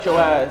your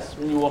ass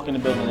when you walk in the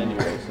building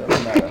anyway, so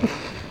no matter.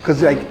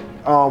 Cause like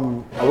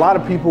a lot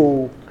of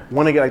people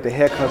want to get like the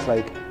haircuts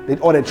like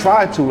they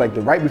try to like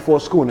the right before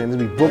school and then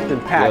be booked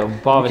and packed.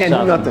 Yeah, you can't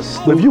do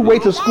nothing. But if you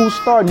wait till school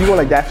start and you go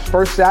like that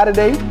first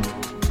Saturday,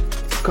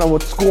 come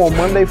with school on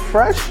Monday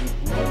fresh,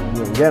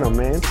 you get them,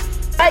 man.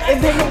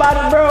 And think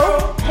about it,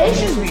 bro.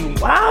 Haitians be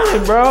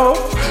wildin', bro.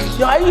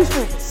 Yo, I used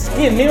to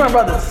skin. Me and my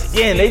brother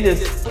skin. They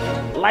just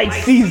like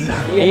Caesar.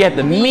 Yeah, you had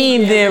the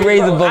mean damn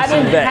razor bumps I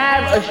in the didn't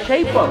back. have a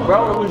shape up,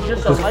 bro. It was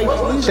just a light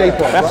Caesar. Shape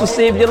up. That's what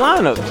saved your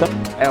lineup.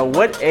 At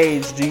what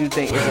age do you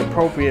think it's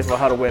appropriate for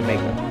her to wear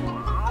makeup?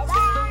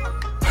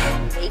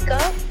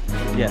 Makeup?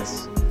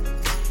 Yes.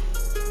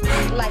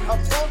 Like a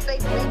full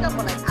face makeup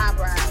or like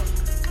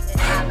eyebrows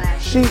and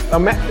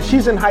eyelashes?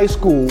 She's in high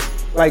school.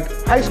 Like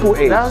high school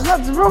age. That was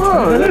not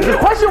bro. The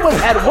question was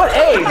at what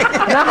age?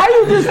 Now how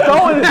you just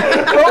throwing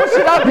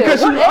shit out there?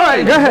 Because What all right,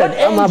 age? go ahead.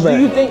 What My age bad.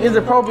 do you think is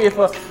appropriate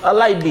for a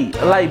light beat?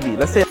 A light beat.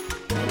 Let's say.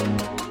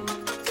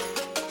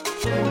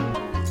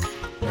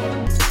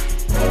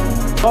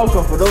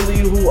 Welcome for those of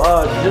you who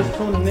are just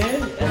tuning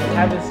in and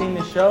haven't seen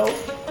the show.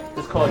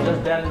 It's called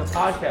Just Dad in the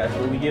Podcast,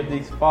 where we give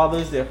these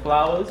fathers their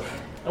flowers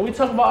and we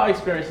talk about our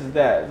experiences as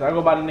dads. I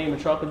go by the name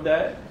of Chocolate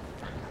Dad.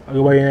 I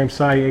go by your name,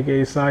 Saya,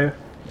 aka Saya.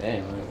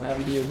 Damn, man, what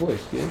happened to your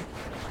voice, kid?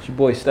 It's your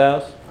boy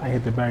Styles. I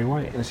hit the Barry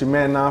White. And it's your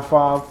man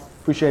 95.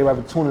 Appreciate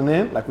everybody for tuning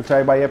in. Like we tell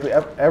everybody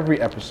every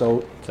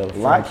episode. Tell a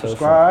friend, like, tell a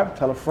subscribe,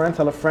 tell a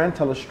friend,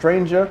 tell a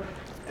stranger.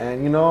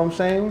 And you know what I'm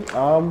saying?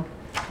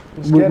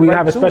 We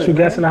have a special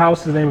guest in the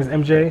house. His name is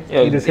MJ.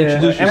 Yo, He just here.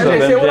 introduce yourself,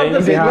 MJ, say what up to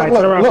MJ. Say hi.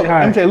 Turn around, Look, say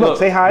hi. MJ, look,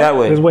 say hi. That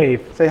way. Just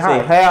wave. Say hi.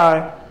 Say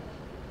hi.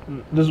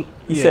 Just,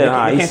 He said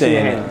hi. He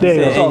said There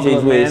you said go.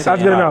 AJ's way.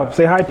 That's good enough.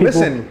 Say hi, people.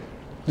 Listen,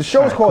 the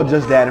show is called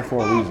Just Dadding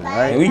for a reason,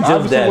 right? And we just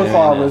Obviously dadding with right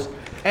fathers.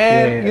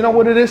 And Yeah. you know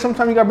what it is?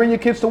 Sometimes you gotta bring your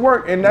kids to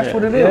work, and that's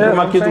what it is. You know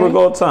My what kids I'm work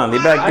saying? all the time. They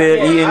back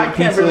there eating I can't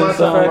pizza bring and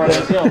myself something. around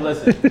this. Yo,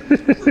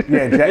 listen.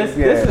 Yeah, This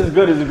is as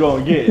good as it's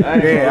gonna get. I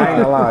ain't Yeah, I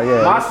ain't gonna lie,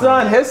 yeah. My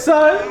son, his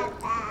son,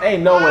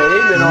 ain't no way.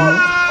 They been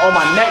on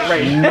my neck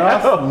right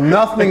now.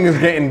 Nothing is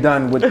getting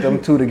done with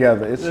them two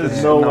together. It's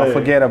no way.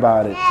 forget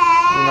about it. You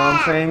know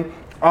what I'm saying?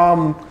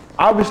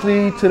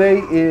 Obviously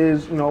today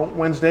is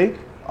Wednesday.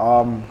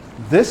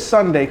 This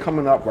Sunday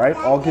coming up, right?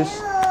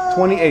 August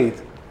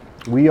 28th,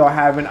 we are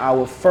having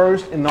our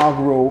first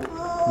inaugural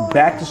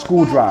back to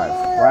school drive,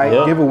 right?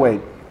 Yep. Giveaway.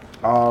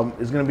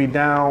 It's gonna be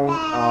down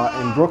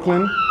in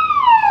Brooklyn.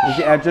 Is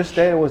the address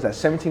there? Was that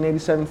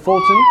 1787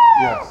 Fulton?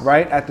 Yes.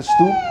 Right at the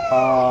Stoop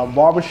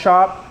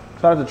Barbershop.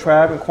 Shout out to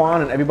Trav and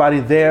Quan and everybody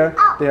there.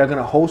 They are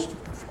gonna host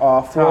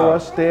for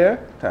us there.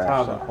 Tab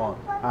sorry. and Quan.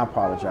 I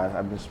apologize.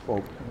 I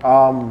misspoke.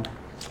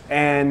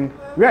 And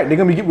we're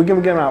gonna be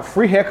giving out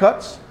free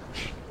haircuts.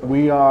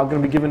 We are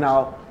gonna be giving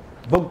out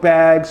book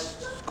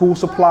bags, school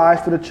supplies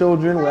for the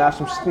children. We'll have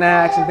some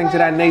snacks and things of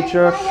that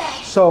nature.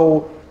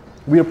 So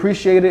we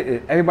appreciate it.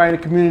 If everybody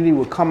in the community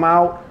will come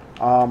out,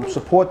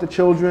 support the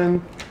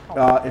children.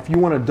 If you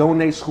want to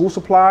donate school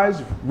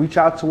supplies, reach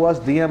out to us,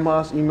 DM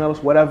us, email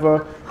us,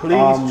 whatever.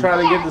 Please try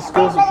to get the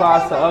school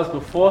supplies to us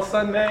before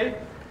Sunday.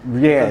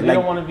 Yeah, We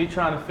don't want to be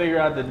trying to figure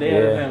out the day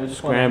of the event. We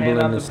just want to hand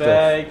scrambling out the and stuff.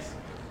 bags.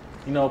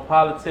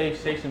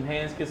 Politics, shake some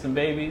hands, kiss some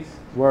babies.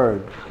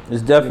 word.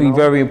 It's definitely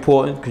very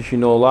important because a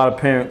lot of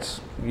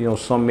parents,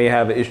 some may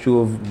have an issue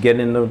of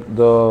getting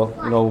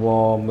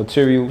the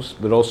materials,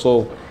 but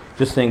also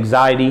just the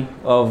anxiety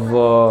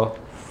of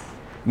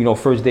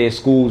first day of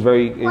school is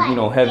very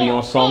heavy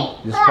on some.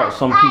 Just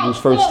some people's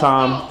first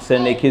time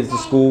sending their kids to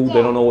school,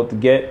 they don't know what to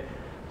get.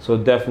 So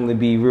definitely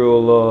be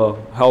real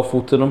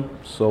helpful to them.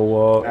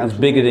 So it's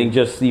bigger than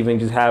just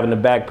having the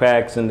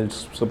backpacks and the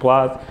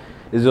supplies.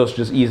 It's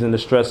just easing the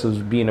stress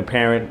of being a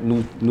parent,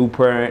 new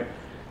parent,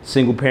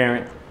 single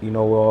parent.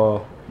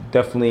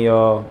 Definitely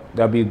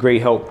that'd be a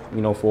great help.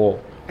 For all.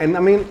 And I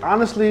mean,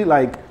 honestly,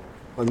 like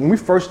when we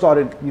first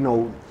started,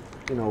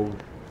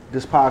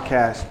 this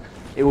podcast,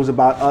 it was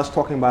about us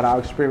talking about our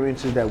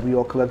experiences that we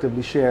all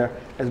collectively share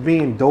as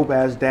being dope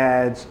as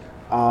dads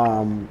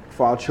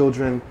for our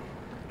children,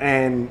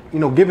 and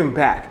giving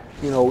back,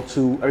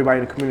 to everybody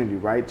in the community,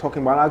 right?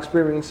 Talking about our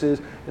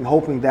experiences and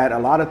hoping that a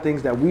lot of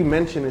things that we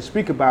mention and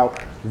speak about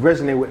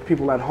resonate with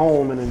people at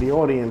home and in the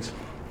audience.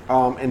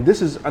 And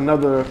this is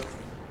another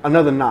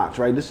notch,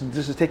 right? This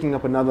is taking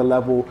up another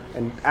level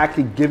and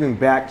actually giving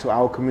back to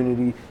our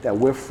community that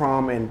we're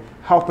from and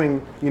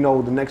helping, the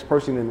next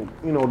person. And,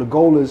 the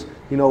goal is,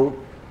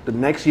 the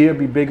next year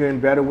be bigger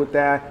and better with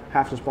that,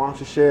 have some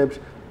sponsorships.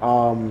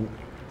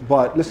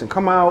 But listen,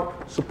 come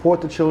out, support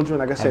the children.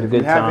 Like I said, if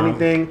you have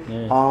anything,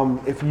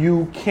 if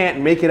you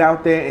can't make it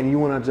out there and you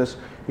want to just,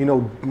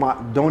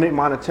 donate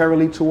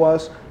monetarily to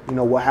us,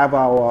 we'll have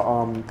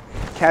our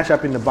Cash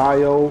App in the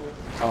bio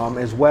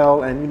as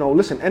well. And,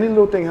 listen, any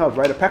little thing helps,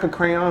 right? A pack of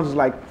crayons is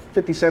like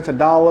 50 cents,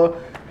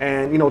 $1.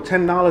 And,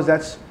 $10,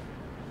 that's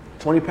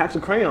 20 packs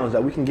of crayons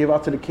that we can give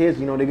out to the kids.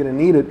 They're going to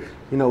need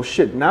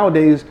it.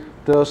 Nowadays,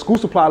 the school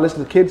supply list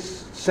the kids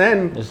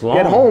send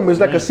at home is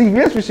like a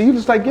CVS receipt. You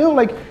just like,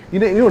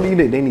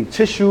 they need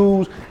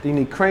tissues, they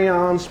need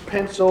crayons,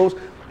 pencils,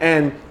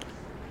 and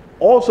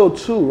Also,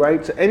 too,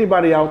 right, to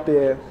anybody out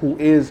there who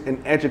is an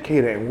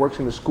educator and works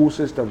in the school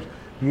systems,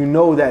 you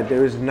know that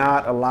there is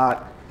not a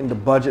lot in the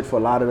budget for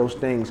a lot of those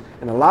things.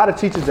 And a lot of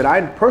teachers that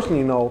I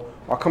personally know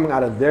are coming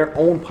out of their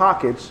own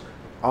pockets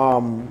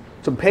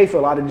to pay for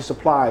a lot of these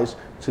supplies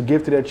to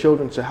give to their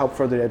children to help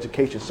further their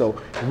education. So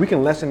if we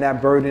can lessen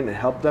that burden and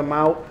help them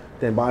out,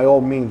 then by all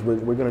means, we're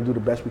going to do the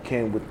best we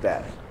can with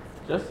that.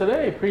 Just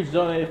today, Preach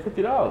donated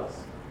 $50.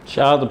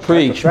 Shout out to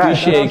Preach.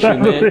 That's a Appreciate you,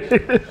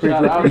 man.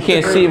 Shout out We to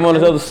can't Preach. see him on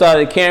the other side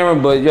of the camera,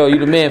 but yo, you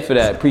the man for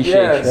that. Appreciate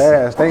Yes. you.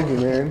 Yes, thank you,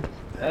 man.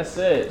 That's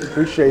it.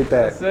 Appreciate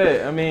that. That's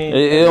it. I mean,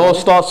 It all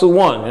starts with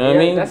one. You know what I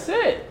mean? That's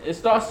it. It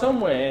starts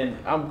somewhere, and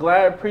I'm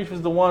glad Preach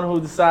was the one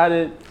who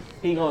decided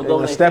he gonna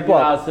donate Step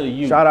 $50 up. to the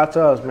youth. Shout out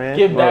to us, man.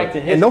 Give back to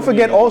his And don't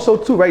forget community. also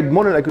too, right?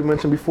 More than like we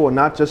mentioned before,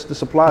 not just the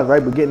supplies,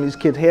 right? But getting these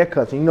kids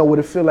haircuts. And you know what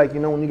it feel like,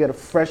 when you get a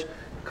fresh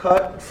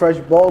cut, fresh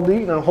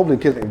baldy. Hopefully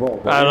the kids ain't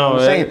bald. I know,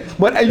 what I'm man. saying.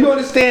 But you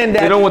understand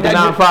that. They don't want the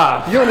that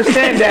 9-5. You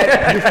understand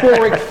that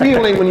euphoric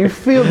feeling when you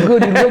feel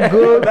good, you look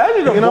good.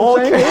 Imagine a you know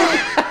what I'm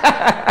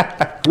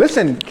bald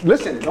saying?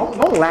 Listen.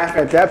 Don't laugh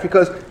at that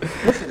because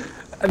listen.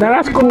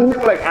 Now that's cool.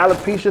 Like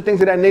alopecia, things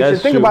of that nature.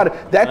 That's Think true. about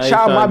it. That I ain't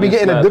child trying might to be get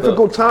getting a slapped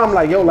difficult time.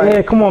 Like, yo, like.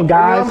 Yeah, come on, You know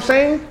what I'm guys.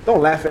 saying?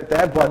 Don't laugh at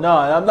that, but No,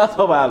 I'm not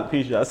talking about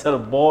alopecia. I said a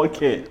bald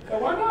kid.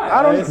 Why not?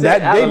 I don't. say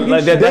That they, alopecia.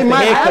 Like that- they that's the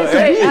might haircut. have I to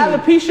say be.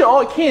 alopecia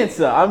or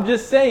cancer. I'm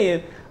just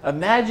saying.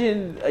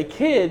 Imagine a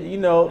kid, with,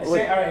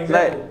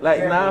 like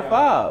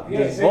 9'5",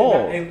 just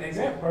bald.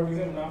 Example, perfect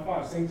example,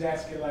 9'5". St.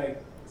 Jack's get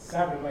like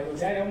 7. Like,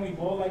 Daddy, I'm gonna be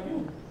bald like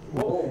you.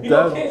 You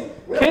know,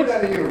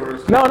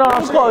 kids. No,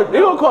 I'm called.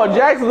 You gonna call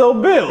Jackson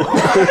Little Bill?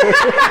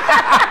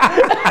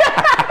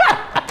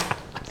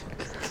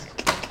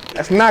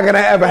 That's not gonna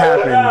ever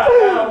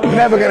happen.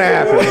 Never gonna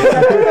happen.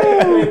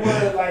 They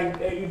wanna, like,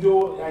 you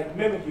do like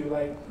mimic you,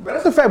 like. But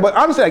that's a fact. But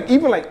honestly, like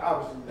even like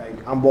obviously,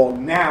 like I'm bald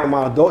now in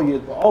my adult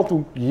years, but all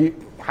through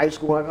high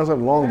school, I was like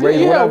long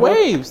braids, Yeah, whatever.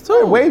 waves too.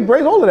 Yeah, wave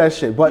braids, all of that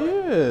shit. But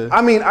Yeah.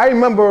 I mean, I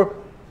remember.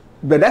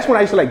 But that's when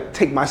I used to like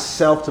take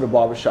myself to the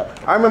barbershop.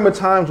 I remember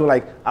times where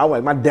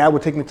like my dad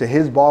would take me to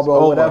his barber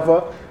or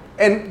whatever.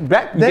 And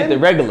back You then, get the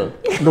regular.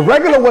 the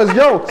regular was,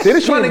 they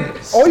just trying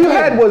to, all you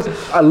had was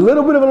a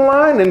little bit of a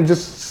line and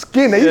just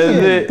skin. They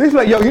used to be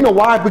like, yo, you know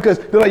why? Because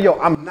they're like, yo,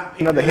 I'm not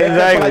paying another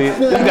haircut for like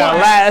 4 You gotta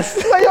months. last.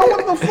 Like, yo,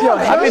 what the fuck?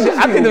 I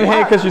think them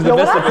haircuts was the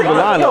best of people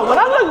line Yo, up. when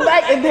I look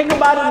back and think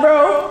about it,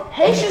 bro,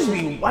 Haitians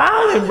be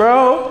wildin',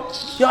 bro.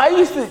 Yo, I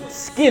used to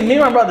skin. Me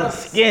and my brother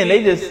skin.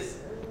 They just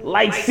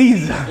like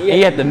Caesar. And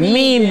you had the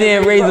mean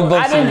damn razor I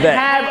bumps in didn't the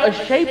back. have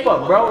a shape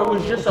up, bro. It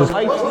was just a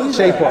light Caesar.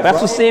 Shape up. That's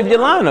what saved your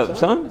lineup,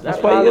 son.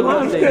 That's why your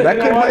lineup. That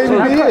could might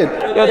even be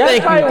it. Yo,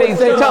 thank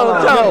you.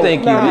 Tell him thank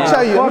you, Let me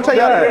man. tell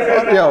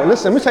y'all, yo,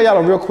 listen, let me tell y'all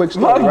a real quick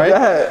story, right?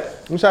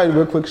 Let me tell you a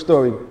real quick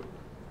story.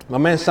 My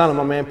man Son and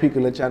my man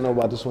Pika let y'all know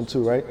about this one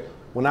too, right?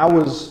 When I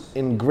was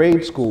in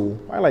grade school,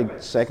 probably like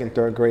 2nd,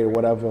 3rd grade or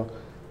whatever,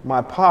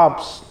 my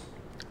pops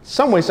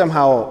some way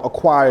somehow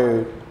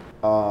acquired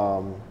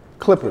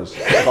clippers,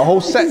 like a whole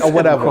set or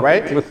whatever,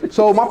 right?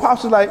 So my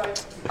pops was like,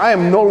 I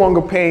am no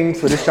longer paying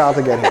for this child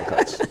to get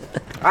haircuts.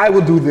 I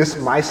will do this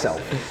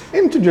myself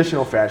in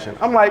traditional fashion.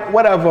 I'm like,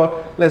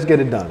 whatever, let's get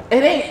it done.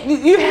 It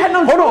ain't. You had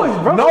no Hold choice,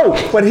 on, bro.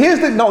 no, but here's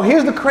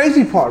the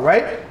crazy part,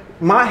 right?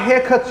 My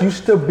haircuts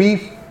used to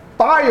be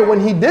fire when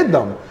he did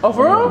them. Oh,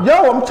 for real?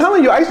 Yo, I'm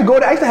telling you, I used to go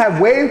there, I used to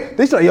have waves.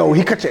 They used to like, yo,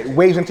 he cut your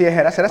waves into your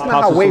head. I said, that's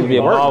not how waves be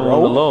a work, barber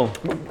on the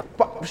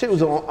bro. low. Shit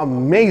was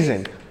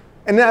amazing.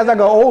 And then as I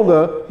got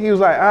older, he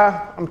was like,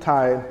 I'm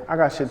tired. I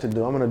got shit to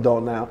do. I'm an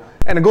adult now.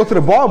 And to go to the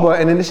barber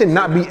and then this shit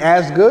not be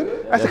as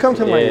good, I used to come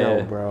to him like,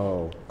 yo,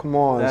 bro, come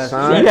on,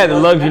 son. You had the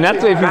luxury not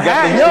to if you got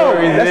the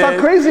stories. That's how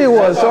crazy it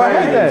was. So I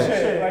had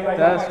that.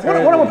 That's What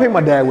am I gonna pay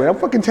my dad with? I'm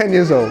fucking 10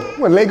 years old.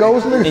 What,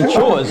 Legos? Nigga? In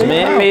chores,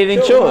 man. Made it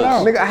in chores.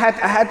 Nigga, I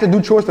had to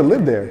do chores to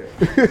live there.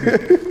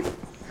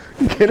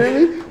 You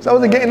kidding me? So I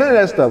wasn't getting none of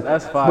that stuff.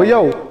 That's fine. But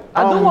yo,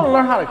 I do want to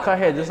learn how to cut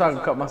hair just so I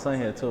can cut my son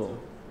hair too.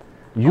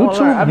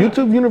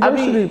 YouTube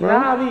University, bro.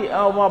 Nah,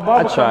 my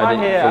barber cut tried my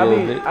it hair. for a I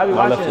little be bit. I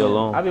left watching it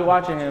alone. I be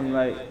watching him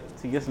like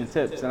to get some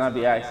tips, and I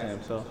be asking him.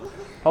 So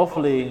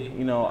hopefully,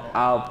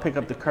 I'll pick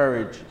up the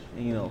courage,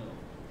 Be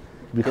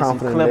get some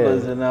confident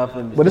clippers there. enough.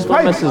 And But it's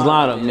Don't mess his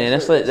lineup, man.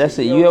 That's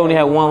it. You only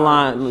have one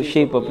line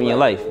shape up in your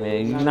life,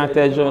 man. You knock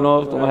that joint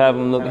off, don't have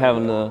him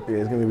having the Yeah,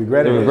 it's gonna be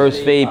regretted.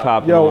 reverse fade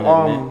popping Yo,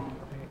 on that, man.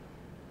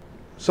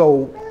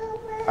 so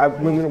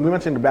we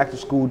mentioned the back to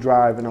school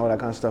drive and all that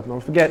kind of stuff.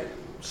 Don't forget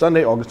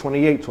Sunday, August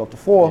 28th, 12 to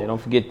 4. Yeah, don't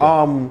forget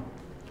that.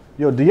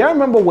 Yo, do y'all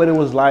remember what it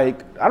was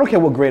like? I don't care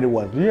what grade it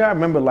was. Do y'all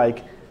remember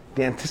like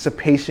the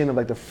anticipation of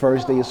like the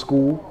first day of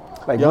school?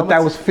 Like Yo, what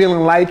that was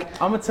feeling like?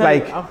 I'm gonna tell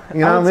like, you. You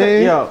know what I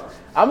mean? Yo,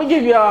 I'm gonna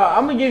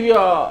give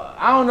y'all.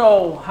 I don't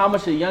know how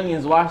much the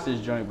youngins watch this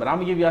joint, but I'm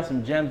gonna give y'all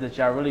some gems that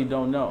y'all really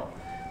don't know.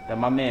 That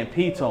my man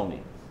P told me.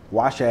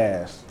 Wash your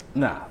ass.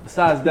 Nah.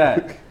 Besides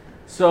that,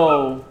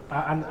 so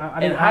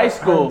in high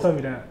school, Tell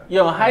me that.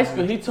 yo, in high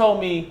school, he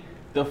told me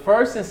the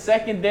first and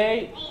second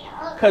day,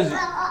 cause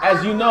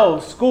as you know,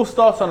 school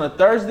starts on a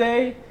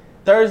Thursday,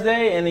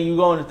 and then you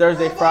go into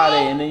Thursday,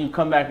 Friday, and then you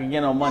come back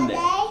again on Monday.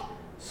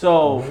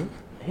 So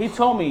he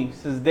told me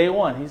since day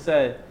one, he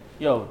said,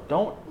 yo,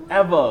 don't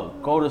ever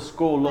go to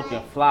school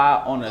looking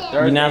fly on a Thursday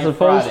You're not and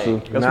supposed Friday.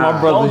 to. That's my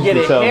brother Don't used get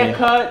to a tell me.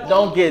 haircut,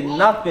 don't get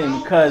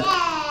nothing, because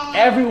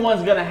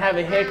everyone's gonna have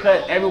a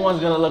haircut, everyone's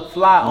gonna look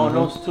fly on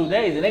those 2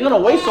 days, and they're gonna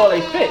waste all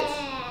their fits.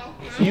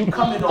 So you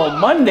come in on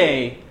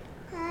Monday,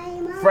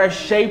 fresh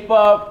shape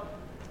up,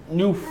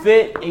 new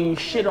fit, and you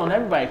shit on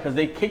everybody because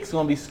their kicks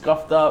gonna be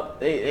scuffed up.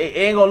 They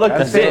ain't gonna look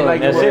the same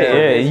like That's you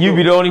it. Yeah, you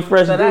be the only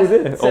fresh So dude that's,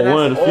 there, so or that's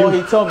one of the all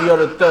few. he told me. Yo,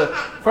 the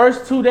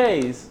first 2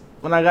 days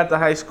when I got to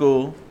high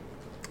school,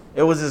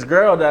 it was this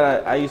girl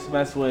that I used to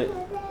mess with.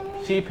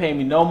 She paid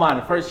me no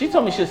mind. She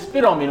told me she'd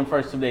spit on me the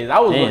first 2 days. I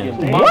was Damn.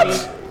 looking bummy.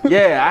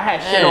 Yeah, I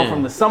had shit on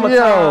from the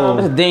summertime.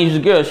 That's a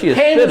dangerous girl. She a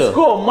Came to spitter.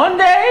 school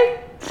Monday.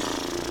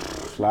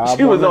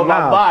 She was on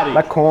my body.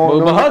 Like corn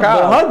But on the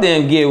cob. her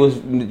damn gear was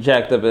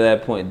jacked up at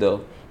that point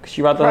though. Cause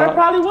she right there.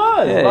 Probably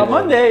was. Yeah, by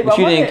Monday. But by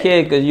you Monday. didn't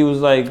care because you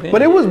was like. Damn.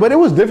 But it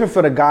was different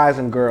for the guys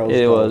and girls. It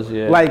though. was,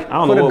 yeah. Like I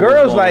don't for know the what was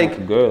girls, going on like with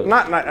the girls.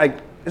 not like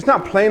it's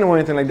not plain or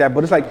anything like that.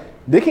 But it's like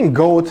they can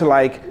go to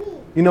like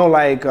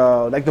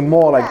like the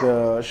mall, like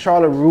the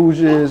Charlotte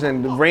Rouges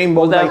and the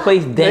Rainbow. What was that like,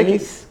 place, they can-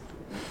 Denise?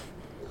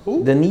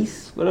 Who?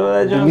 Denise? Whatever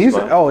that joint Denise,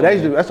 spot? oh,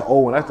 that's the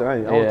old one. That's the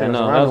I don't Yeah, think no, it's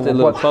around that's the no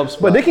little more. club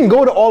spot. But they can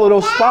go to all of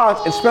those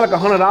spots and spend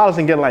like $100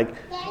 and get like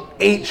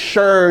 8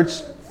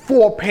 shirts,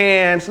 4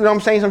 pants. You know what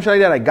I'm saying? Some shit like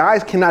that. Like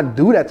guys cannot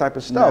do that type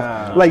of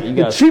stuff. Nah, like you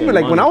the gotta cheapest, spend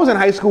like when money. I was in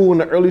high school in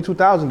the early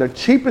 2000s, the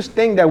cheapest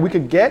thing that we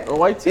could get A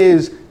white tee.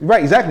 is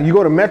right. Exactly. You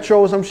go to Metro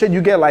or some shit,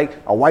 you get like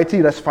a white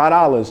tee that's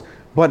 $5.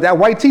 But that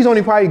white tee's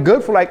only probably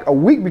good for like a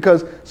week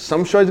because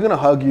some shorty's gonna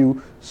hug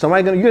you.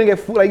 You're gonna get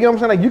food. Like you know what I'm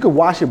saying? Like you could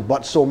wash your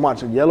butt so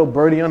much. A yellow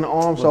birdie on the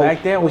arm. Well, so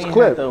back then it was we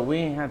clipped.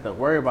 ain't have to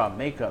worry about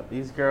makeup.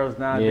 These girls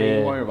now Yeah,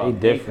 they worry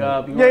about they different.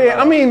 makeup. You Yeah, worry yeah. I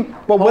about mean,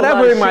 but whole whatever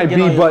lot of it might shit get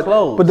on be, your but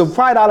clothes. the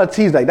 $5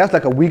 tees, like that's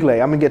like a week late.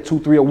 I'm gonna get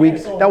 2-3 a week.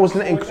 So- That was so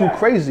nothing with too that,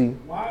 crazy.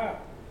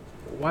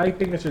 Why do you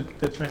think that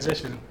the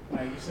transition,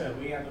 like you said,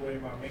 we have to worry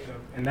about makeup,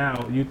 and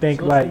now you think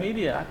social like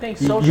media. I think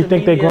you social think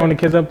media. they're growing the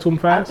kids up too I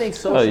fast? think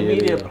social yeah,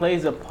 media yeah.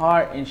 plays a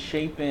part in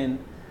shaping,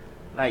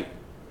 like,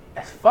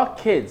 as fuck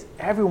kids.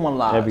 Everyone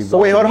lies. Everybody. So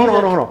wait, hold Social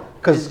on, media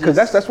because is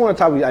just- that's one of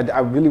the topics I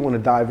really want to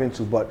dive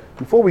into. But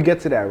before we get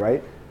to that,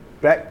 right?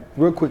 Back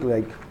real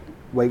quickly,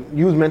 like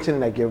you was mentioning,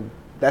 like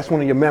that's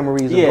one of your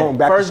memories Yeah, of going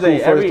back to first school,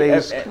 day,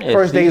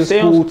 first days of stay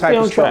school on- type stay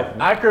of on stuff. track.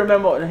 I can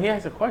remember. He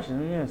asked a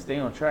question. Yeah, stay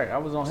on track. I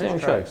was on Stay his on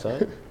track.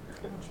 track,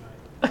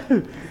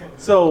 son.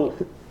 So,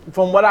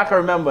 from what I can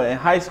remember in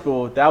high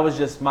school, that was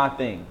just my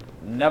thing.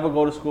 Never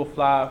go to school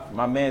fly.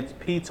 My man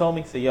P told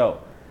me, say, yo,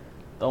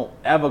 don't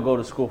ever go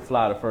to school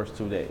fly the first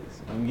 2 days.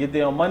 When you get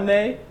there on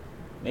Monday,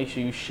 make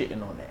sure you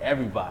shitting on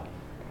everybody.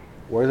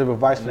 Words of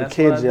advice And for the that's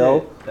what kids, I yo.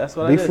 did. That's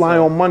what I Be did, flying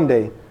son. on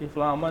Monday. You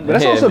fly on Monday. But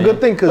that's Yeah, also a man.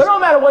 good thing, But no cause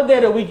matter what day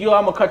of the week you are,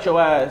 I'm gonna cut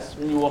your ass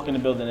when you walk in the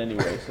building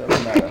anyway. So it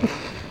don't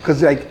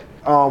matter. like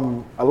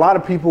a lot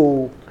of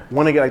people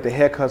want to get like the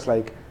haircuts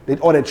like. They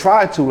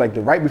try to like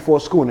the right before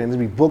school and then just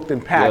be booked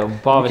and packed. Yeah, You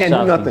barbershops can't do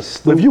be nothing. But if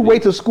stupid. you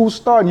wait till school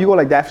start and you go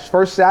like that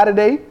first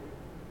Saturday,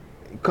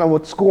 you come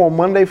with school on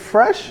Monday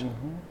fresh,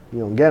 you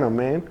don't get them,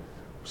 man.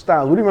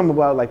 Styles, what do you remember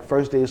about like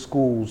first day of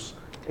school's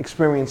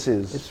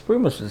experiences? It's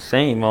pretty much the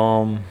same.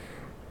 I mean,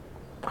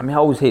 I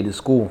always hated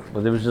school,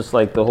 but it was just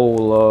like the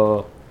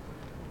whole,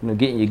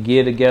 getting your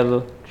gear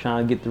together,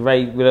 trying to get the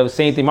right, whatever.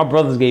 Same thing. My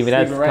brothers gave me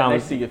that Sleeping right kind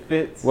next of to your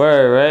fits.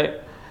 word, right?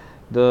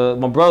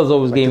 My brothers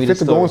always gave me the the fit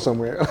to story. going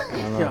somewhere.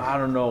 Yo, I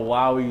don't know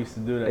why we used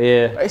to do that.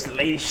 Yeah. I used to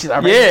lay this shit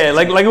out. Yeah,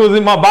 like it was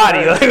in my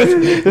body. Like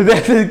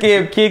that just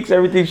gave kicks,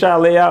 everything trying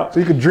to lay out.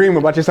 So you could dream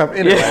about yourself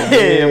in it. Yeah, like,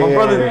 yeah, my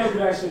brother. Girls do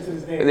that shit to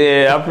this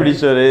day. Yeah, I'm pretty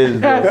sure it is.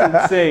 Bro.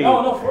 That's insane.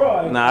 No, for real.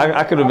 Like, Nah,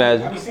 I could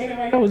imagine. Have you seen it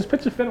right now? Just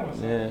picture fit on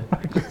myself. Yeah.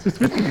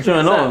 What's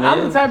going on, I'm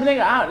the man? type of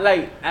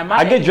nigga.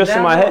 I get dressed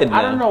in my head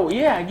I don't now. know.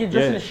 Yeah, I get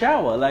dressed in Yeah. the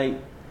shower. Like,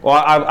 Or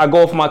I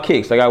go for my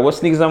kicks. Like, what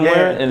sneakers I'm Yeah,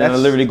 wearing, and then I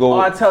that's- literally go.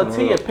 or I tell to the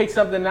Tia, road. pick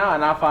something now,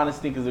 and I'll find the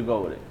sneakers to go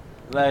with it.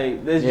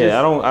 Like, there's just. Yeah,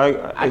 I don't.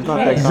 It's not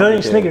that can't. Zillion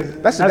complicated. sneakers.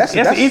 That's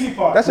the easy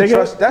part. That's a nigga.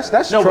 trust.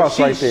 That's No, but trust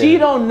right there. she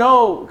don't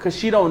know, cause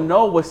she don't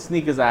know what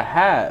sneakers I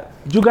have.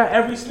 You got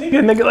every sneaker,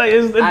 nigga. Like,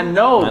 it's, I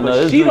know, I know, but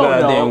this she dude don't got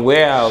a know. damn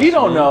warehouse, She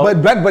don't man. know.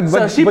 But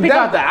so she but pick that-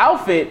 out the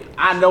outfit.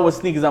 I know what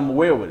sneakers I'm gonna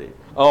wear with it.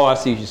 Oh, I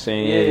see what you're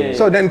saying. Yeah. Yeah.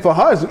 So then for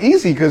her it's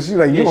easy because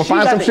you're Yeah, gonna she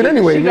find got some the shit e-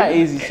 anyway. She got nigga.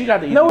 easy. She got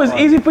the easy. no, it's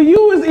part. easy for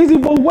you. It's easy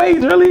both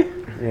ways, really.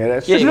 Yeah,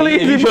 that's Yeah, true. really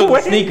if you easy chose to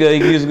a sneaker,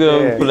 you just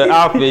go Yeah. for the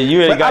outfit.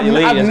 You ain't But got your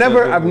lady.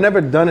 I've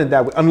never done it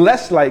that way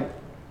unless it's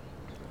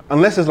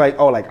like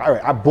all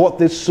right, I bought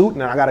this suit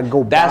and I gotta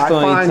go That's buy the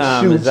only find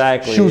time, shoes,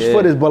 exactly, shoes yeah.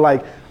 for this. But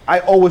like I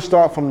always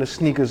start from the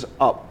sneakers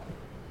up.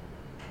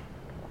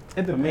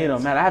 For me, it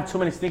don't matter. I have too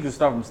many sneakers to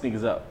start from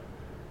sneakers up.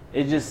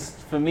 It just,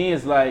 for me,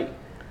 it's like,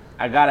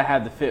 I gotta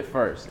have the fit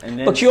first. And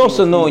then But you see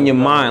also what know in sneakers your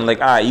go. mind, like,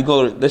 all right, you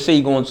go. Let's say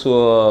you go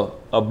into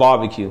a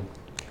barbecue.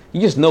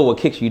 You just know what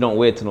kicks you don't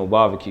wear to no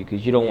barbecue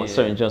because you don't want Yeah.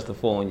 certain jumps to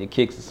fall on your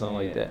kicks or something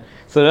like Yeah. that.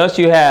 So that's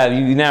you have,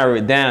 you narrow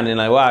it down and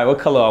like, all right, what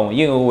color I want?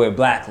 You don't wear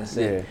black and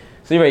say. Yeah.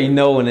 So you already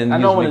know, and then I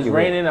you know just when make it's it work.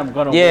 raining, I'm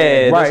gonna Yeah,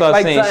 wear. that's what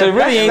I'm saying. So it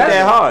really ain't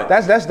that hard.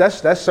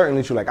 That's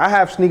certainly true. Like I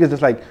have sneakers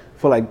that's like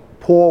for like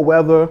poor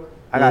weather.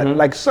 I got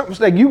like something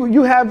like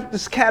you have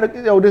this category.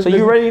 You know, So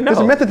you already know. There's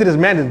a method to this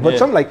madness, but Yeah.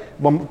 some like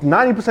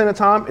 90% of the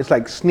time it's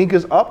like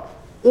sneakers up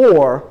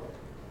or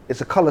it's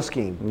a color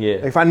scheme. Yeah.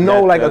 If I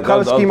know like a That- color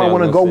that's the scheme I other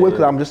want to thing I go was with,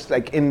 gonna because say,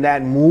 I'm just like in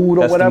that mood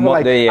or That's the whatever. mo-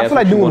 Like yeah, I that's feel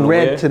like what you doing wanna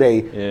red wear.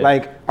 today. Yeah.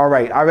 Like all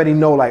right, I already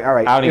know. Like all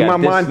right, I already in my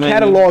got this mind many.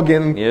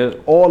 cataloging Yeah.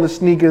 all the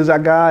sneakers I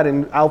got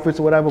and outfits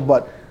or whatever.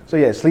 But so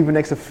yeah, sleeping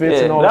next to fits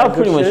Yeah, and all that that. was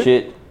pretty good much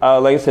it.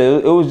 Like I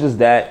said, it was just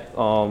that.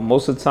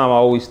 Most of the time, I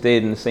always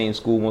stayed in the same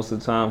school most of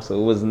the time, so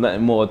it was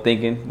nothing more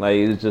thinking. Like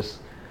it was just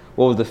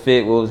what was the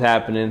fit, what was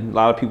happening. A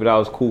lot of people that I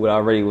was cool with, I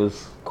already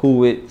was cool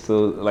with.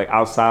 So like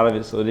outside of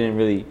it, so it didn't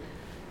really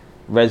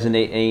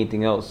resonate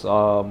anything else.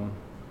 So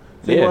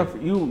Yeah.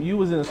 you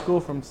was in a school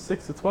from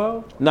 6 to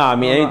 12? Nah, I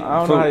mean, I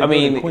don't know how you I do it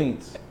in mean,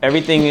 Queens.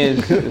 everything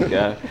is.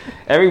 Yeah,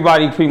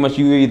 everybody pretty much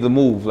you either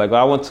move. Like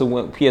I went to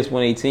PS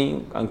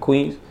 118 on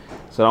Queens,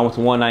 so I went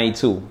to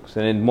 192. So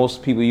then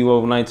most people you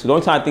over 92. The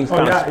only time things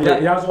kind of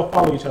split. Y'all just gonna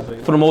follow each other.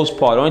 For the most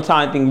part, the only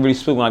time I think really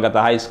split when I got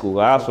to high school.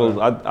 I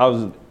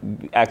was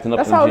acting up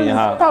That's in how it junior is.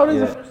 high. That's how it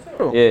is. Yeah. in first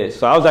zero. Yeah,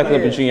 so I was acting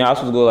up in junior high. I was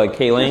supposed to go like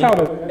K-Lane.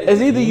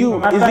 It's either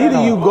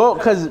you go,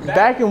 because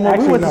back in when we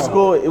Actually, went to no.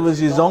 school, it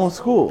was your zone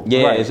school.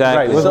 Yeah, Right,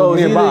 exactly. right. So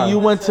it's nearby. either you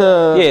went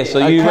to Yeah, so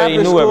a you already Catholic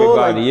knew school,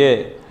 everybody.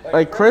 Yeah.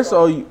 like Chris,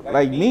 or you,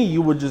 like me,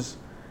 you would just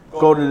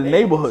go to the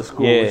neighborhood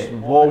schools. Yeah.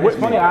 Ball It's with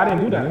me. funny, I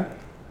didn't do that.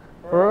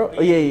 Oh,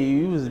 yeah,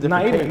 you was a different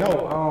Not even, case.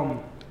 no.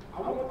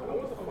 I went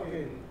to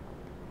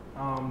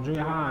fucking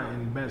junior high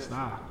in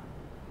Bed-Stuy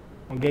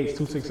on Gates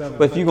 267.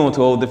 But if you going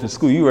to a whole different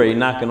school, you already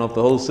knocking off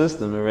the whole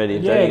system already.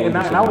 If yeah, that ain't and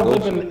what I you was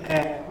supposed to go living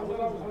at, I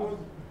was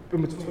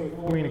in between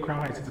Green and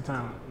Crown Heights at the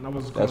time. And I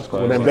was That's cool.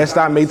 fine. Then best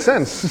time made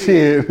sense.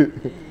 Shit.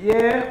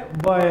 Yeah,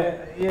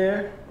 but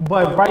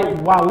right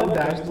while I lived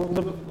there, I just lived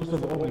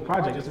at the Oakley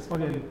Project. It's a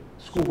fucking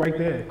school right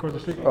there across the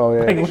street. Oh,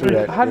 yeah, Like, true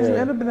that. How did you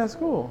Yeah. end up in that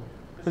school?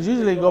 Because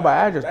usually they go by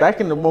address. Back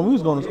in when we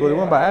was going to school, they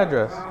went by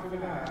address.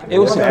 It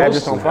was What's the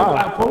address on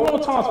file? For a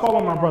long time, I was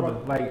following my brother.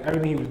 Like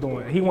everything he was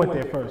doing, he went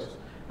there first.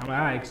 I'm like,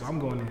 all right, so I'm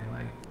going there.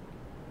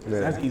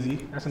 Like, that's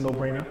easy. That's a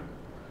no-brainer.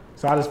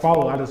 So I just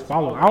follow. I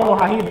don't know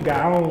how he got.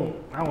 I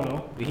don't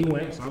know. But he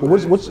went. So I'm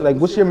But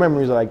what's your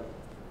memories of like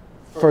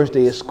first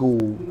day of school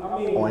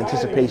or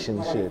anticipation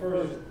and shit?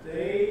 First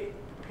day,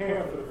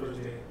 preparing for the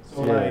first day.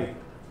 So Yeah. like,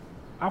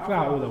 I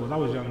forgot how old I was. I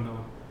was young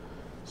though.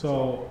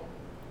 So,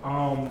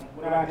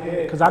 what I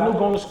did, cause I knew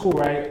going to school,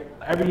 right?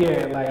 Every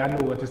year, like I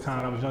knew at this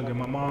time I was younger.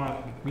 My mom,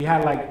 we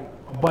had like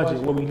a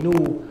budget where we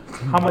knew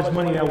how much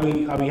money that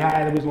we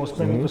had that we was gonna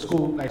spend for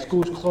school, like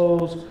school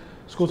clothes,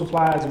 school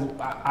supplies.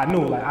 I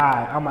knew, like,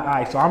 I'm like,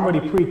 alright. So I'm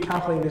already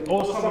pre-calculating this.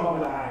 All summer I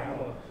was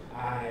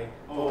like,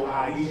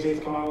 alright,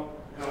 DJs come out.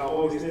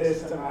 Always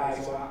this, so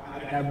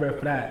I got bread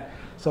for that.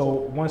 So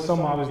one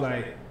summer I was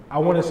like, I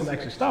wanted some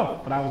extra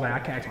stuff, but I was like, I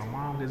can't ask my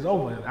mom, it's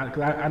over.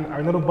 Cause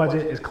I know the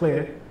budget is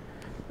clear,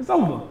 it's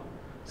over.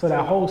 So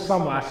that whole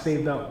summer I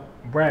saved up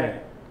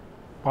bread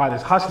by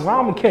this hustling.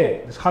 I'm a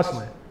kid, just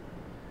hustling.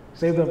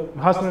 Saved up,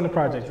 hustling in the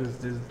project,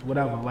 is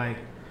whatever. Like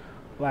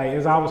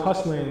as I was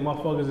hustling,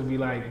 motherfuckers would be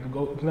like,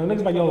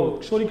 niggas like, yo,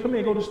 shorty, come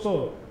here, go to the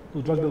store.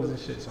 Do drug dealers and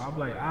shit. So I'm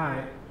like,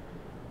 alright.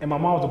 And my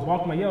mom was a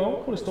bark, like, yo, don't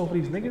go to the store for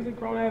these niggas, they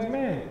grown ass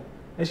man.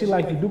 And she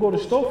like, you do go to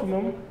the store for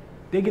them,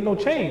 they get no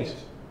change.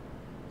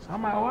 So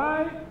I'm like,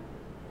 alright.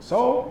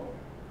 So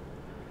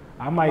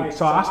I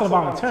started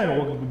volunteering. I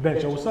walk up the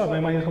bench, yo, what's up?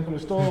 Anybody come from the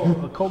store,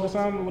 a Coke or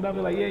something,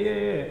 whatever? Like,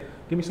 yeah.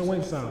 Give me some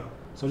wings, son.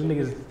 So these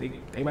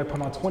niggas, they might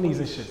put on 20s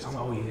and shit. So I'm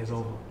like, oh yeah, it's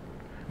over.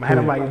 My head,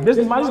 I'm like, this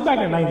is back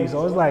in the 90s,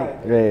 so it's like,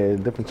 Yeah,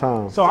 different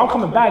times. so I'm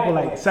coming back with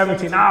like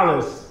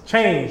 $17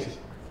 change.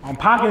 I'm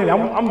pocketing it.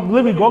 I'm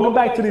literally walking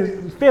back to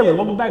this feeling,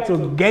 walking back to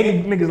a gang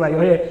of niggas like, oh,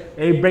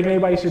 hey, breaking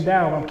everybody's shit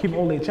down. I'm keeping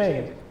all their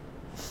change.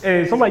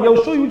 And so I'm like, yo,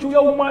 show you what you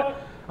yo,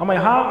 what? I'm like,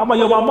 huh? I'm like,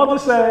 yo, my mother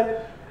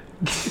said.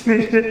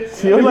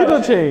 Yo, you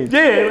don't change.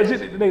 Yeah,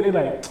 they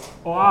like,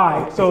 oh, all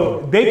right. So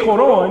they caught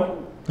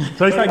on.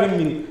 So they started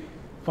giving me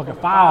fucking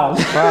files.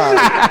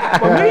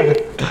 For me,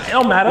 it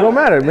don't matter. It don't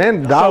matter,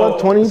 man. Dollar,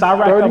 20, So I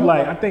racked 30. up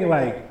I think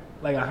like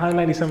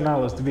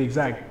 $197 to be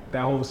exact.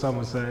 That whole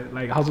summer, so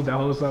like I hustled that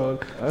whole summer.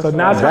 So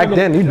now it's Back time to-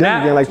 then, you did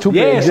now- get like 2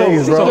 yeah, so-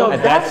 J's, bro. so- Yo, At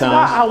that that's time.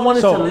 why I wanted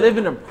So- to live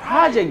in a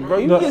project, bro.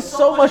 You Look. get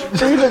so much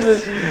freedom to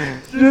just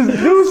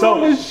do so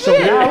much So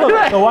shit. now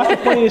look, so watch the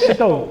funniest shit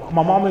though.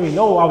 My mom didn't even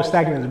know I was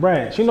stacking his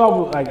bread. She knew I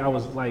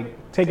was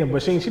taking,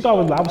 but she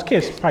thought I was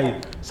kids. Probably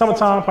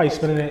summertime, probably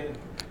spending it.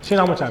 She didn't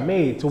know how much I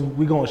made. So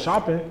we going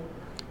shopping,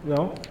 you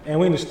know. And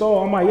we in the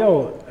store. I'm like,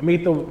 yo, I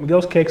made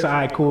those cakes. All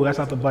right, cool. That's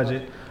not the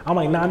budget. I'm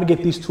like, nah, I'm gonna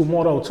get these 2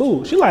 more though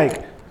too. She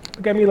like,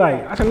 look at me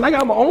like, I said, I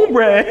got my own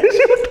bread. She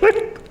was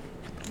like.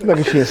 Look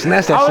at shit,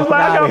 snatch that I shit was from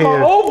like, I out got of my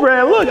here. own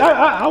bread. Look,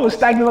 I was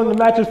stacking on the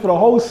mattress for the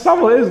whole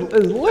summer. It's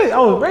lit. I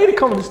was ready to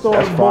come to the store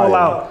That's and ball fire.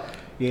 out.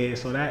 Yeah,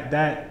 so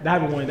that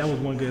was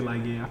one good.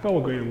 Like, yeah, I felt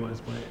what grade it was,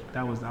 but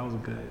that was a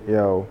good.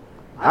 Yo,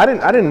 I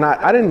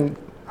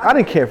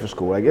didn't care for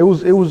school. Like it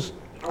was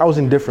I was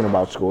indifferent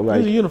about school. It was a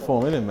Like,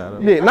 uniform. It didn't matter.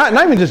 yeah, not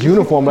even just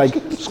uniform. Like,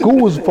 school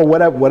was for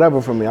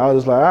whatever for me. I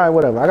was just like, all right,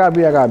 whatever. I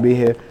gotta be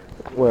here.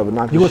 Whatever,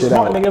 knock You this was shit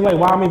smart out. nigga, like,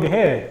 why I'm even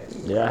here?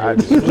 Yeah,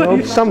 You know,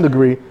 to some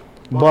degree.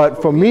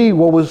 But for me,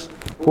 what was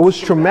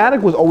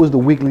traumatic was always the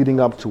week leading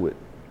up to it,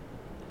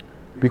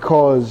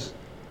 because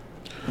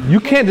you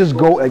can't just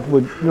go like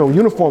with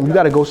uniform. You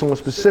got to go somewhere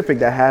specific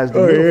that has the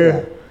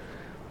uniform.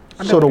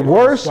 So the never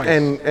went worst, twice.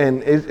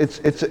 and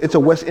it's a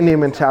West Indian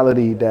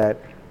mentality that,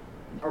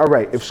 all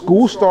right, if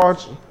school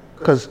starts,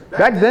 because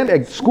back then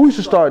like, school used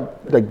to start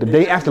like the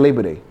day after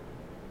Labor Day,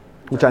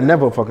 which I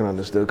never fucking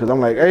understood, because I'm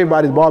like,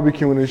 everybody's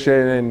barbecuing and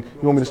shit, and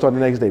you want me to start the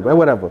next day, but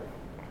whatever.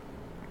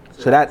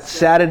 So that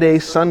Saturday,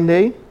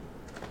 Sunday,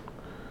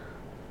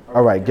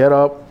 all right, get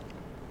up,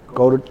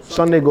 go to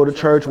Sunday, go to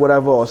church,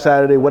 whatever, or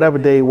Saturday, whatever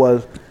day it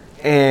was,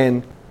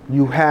 and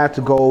you had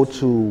to go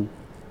to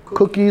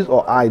Cookies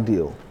or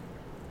Ideal.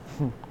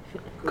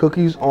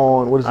 Cookies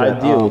on, what is that?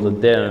 Ideal, the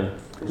den.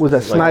 Was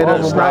that Snyder,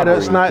 Auburn Robbery,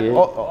 kid.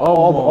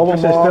 Auburn That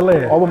shit's still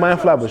there. Auburn Man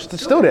Flatbush,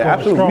 still there,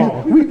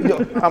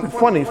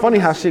 absolutely. Funny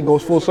how shit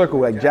goes full circle.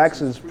 Like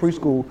Jackson's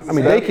preschool,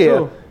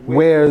 daycare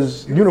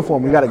wears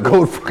uniform. We gotta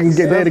go fucking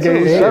get there to get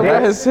his shirt. Yeah,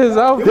 Right? his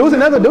outfit. There was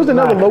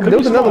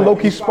another low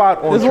key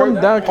spot on There's one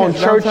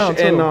Church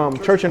downtown,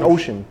 and Church and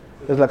Ocean.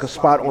 There's like a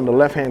spot on the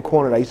left hand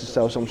corner that used to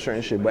sell some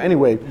certain shit. But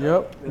anyway,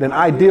 Yep. then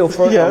Ideal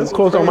first, Yeah, it's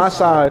close on my crazy.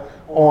 side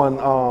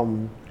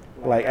on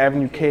like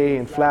Avenue K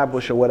and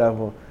Flatbush or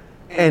whatever.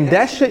 And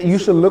that shit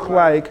used to look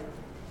like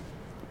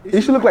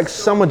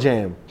Summer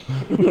Jam.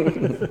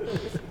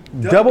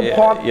 Double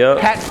park yep.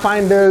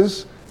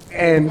 Pathfinders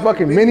and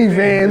fucking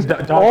minivans.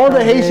 Dark All the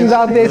vans. Haitians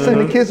out there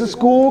sending the kids to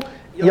school.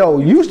 Yo,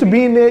 you used to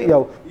be in there.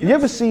 Yo, you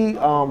ever see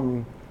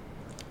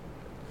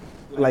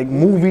like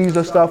movies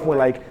or stuff when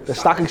like the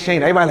stock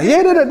exchange, everybody like,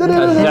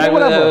 exactly what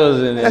that was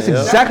in there, That's yep.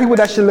 exactly what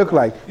that shit look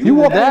like. You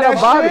walk in That or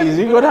that Bobby's.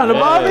 shit, You go down to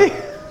Bobby.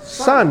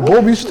 son,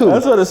 Bobby's too.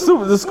 That's where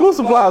the school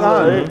supplies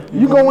are. Right?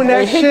 You go in that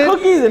They hit shit.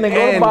 cookies and they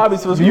go to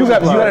Bobby's for school You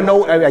supplies. gotta know.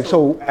 Like,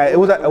 so it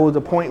was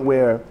a point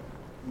where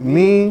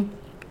me,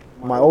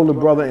 my older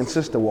brother and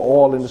sister were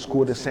all in the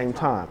school at the same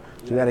time.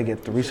 So you gotta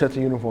get 3 sets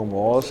of uniform, we're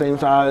all the same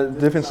size,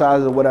 different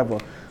sizes or whatever.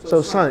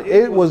 So son,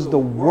 it was the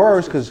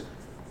worst because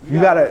you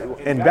gotta.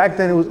 And back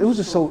then it was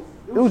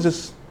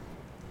just.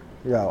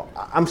 Yo,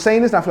 I'm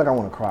saying this, and I feel like I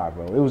want to cry,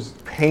 bro. It was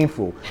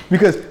painful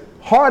because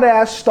hard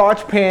ass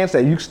starch pants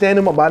that you stand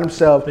them up by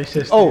themselves. They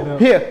should Oh, stand up.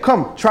 here,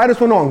 come, try this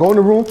one on. Go in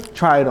the room,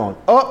 try it on.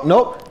 Oh,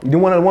 nope, you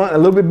want one a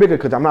little bit bigger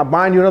because I'm not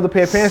buying you another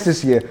pair of pants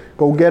this year.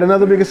 Go get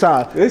another bigger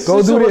size.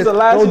 Go do this.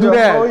 Go do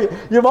that.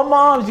 Yeah, my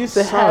mom used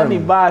to have me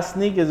Son. buy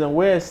sneakers and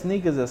wear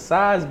sneakers a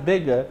size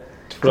bigger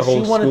because she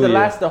whole wanted school to year.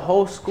 last the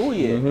whole school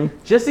year,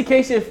 just in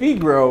case your feet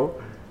grow.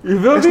 You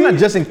feel It's me? not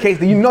just in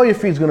case you know your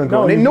feet's gonna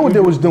go. No, They you- know what they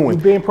you- was doing.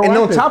 you being And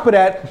on proactive. top of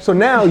that, so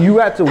now you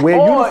have to wear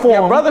Or uniform.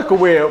 your brother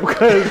could wear it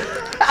because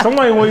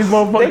Somebody want these they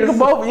motherfuckers. can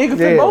both. You can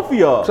fit both of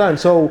y'all. Son,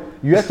 so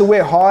you have to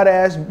wear hard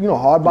ass,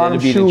 hard bottom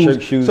to be the shoes.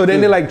 church shoes, So then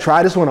too. they're like,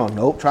 try this one on.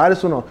 Nope, try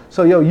this one on.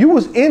 So yo, you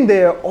was in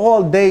there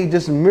all day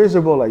just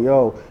miserable. Like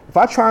yo, if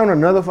I try on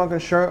another fucking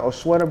shirt or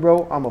sweater,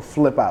 bro, I'ma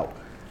flip out.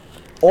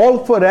 All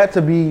for that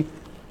to be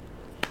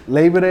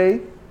Labor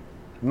Day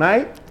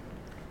night.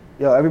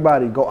 Yo,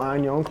 everybody go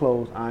iron your own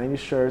clothes, iron your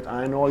shirts,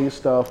 iron all your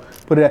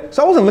stuff. Put it.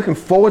 So I wasn't looking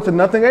forward to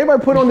nothing.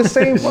 Everybody put on the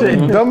same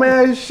fucking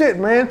dumbass shit,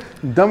 man.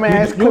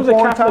 Dumbass You was a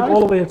clip-on Catholic ties. all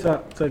the way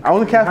into I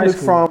was a Catholic high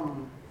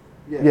school.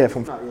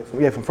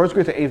 from first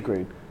grade to 8th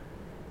grade,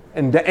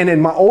 and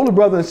then my older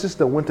brother and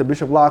sister went to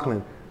Bishop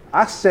Lachlan.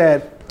 I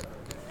said,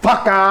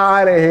 "Fuck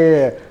out of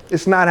here!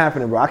 It's not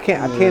happening, bro. I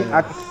can't.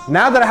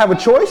 Now that I have a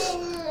choice,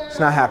 it's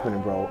not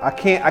happening, bro. I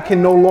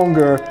can no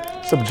longer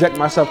subject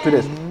myself to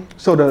this."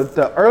 So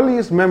the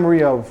earliest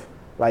memory of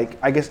like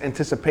I guess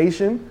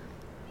anticipation.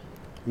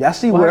 Y'all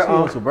see where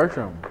went to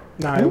Bertram.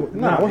 Nah,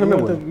 I wasn't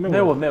Millwood.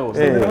 Millwood.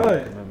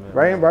 Yeah.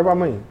 Right by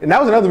me. And that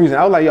was another reason.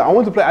 I was like, yo,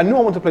 I knew I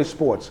wanted to play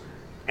sports.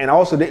 And I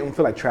also didn't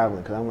feel like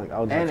traveling because I'm like, I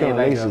was And feeling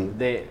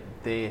lazy.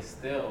 they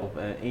still,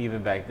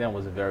 even back then,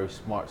 was a very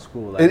smart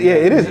school. It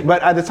is.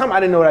 But at the time, I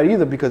didn't know that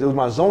either because it was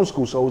my zone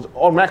school. So it was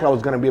automatically I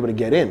was going to be able to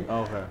get in.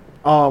 Okay.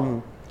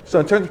 So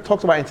in terms of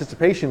talks about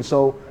anticipation,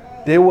 so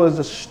there was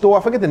a store,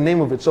 I forget the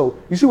name of it. So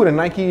you see where the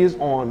Nike is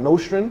on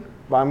Nostrand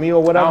by me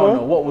or whatever? I don't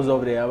know what was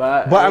over there,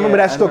 but I remember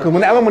that store because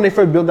when they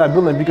first built that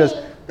building, because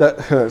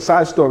the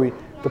side story,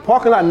 the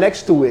parking lot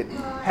next to it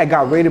had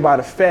got raided by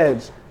the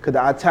feds because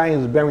the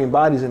Italians was burying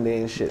bodies in there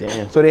and shit.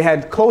 Damn. So they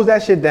had closed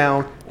that shit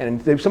down, and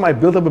somebody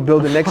built up a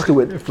building next to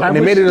it, and they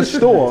made it a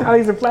store.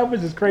 Italians and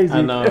Flatbush is crazy.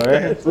 I know,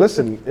 right?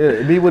 Listen,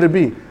 it be what it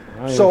be.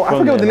 So I from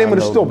forget what the there, name of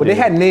the I know store, but they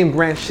there. had name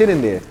brand shit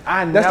in there.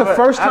 That's the never-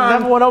 first I time.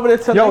 never went over there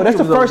till Yo, Nike that's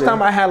the was over first there.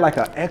 time I had like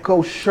a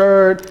Echo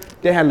shirt.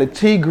 They had Le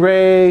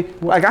Tigre.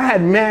 Like I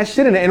had mad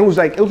shit in there, and it was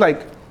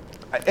like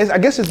I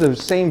guess it's the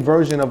same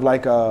version of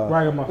like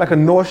Ragamuffin. a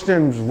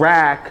Nordstrom's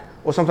rack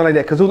or something like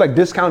that, because it was like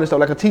discounted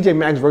stuff, like a TJ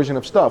Maxx version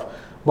of stuff.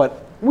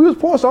 But we was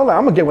poor, so I'm like,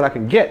 I'm gonna get what I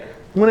can get.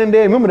 Went in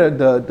there. Remember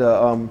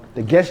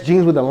the Guess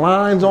jeans with the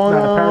lines on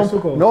Nah, the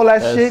them, Parasuco. and all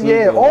that shit.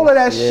 Yeah, Parasuco, all of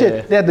that yeah.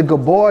 shit. They had the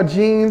Gabor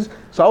jeans.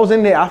 So I was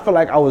in there. I felt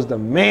like I was the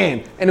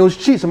man, and it was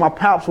cheap. So my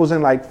pops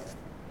wasn't like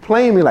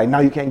playing me like, now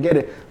you can't get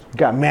it.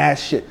 Got mad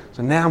shit.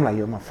 So now I'm like,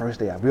 yo, my first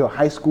day at real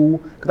high school,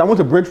 because I went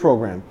to Bridge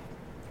program.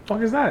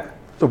 Fuck is that?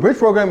 So Bridge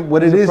program,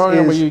 what It's it a is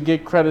program where is you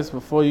get credits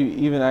before you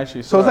even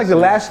actually so start. it's like the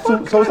last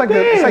two. So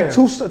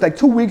it's like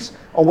 2 weeks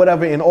or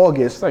whatever in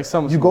August. It's like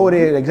summer You school. go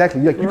there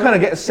exactly. You kind of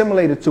get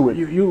assimilated to it.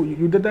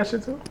 You did that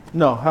shit too?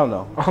 No, hell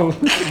no.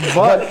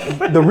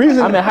 But the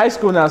reason I'm in high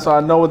school now, so I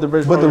know what the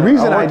bridge. But the program-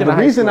 reason I work in a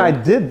high reason I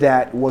school. did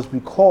that was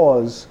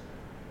because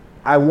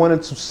I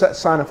wanted to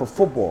sign up for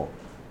football.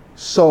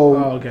 So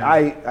Oh, okay.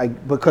 I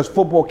because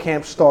football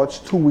camp starts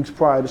 2 weeks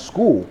prior to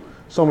school.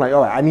 So I'm like,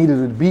 all right, I needed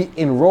to be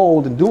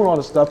enrolled and doing all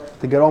the stuff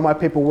to get all my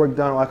paperwork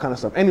done, all that kind of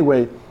stuff.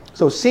 Anyway,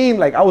 so seeing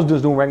like I was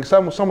just doing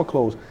regular summer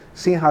clothes,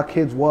 seeing how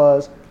kids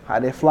was, how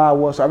their fly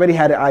was. So I already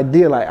had an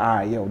idea like, all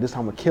right, yo, this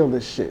how I'm gonna kill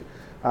this shit.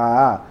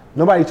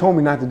 Nobody told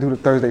me not to do the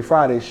Thursday,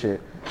 Friday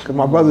shit. Because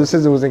my brother and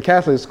sister was in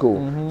Catholic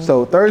school.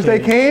 So Thursday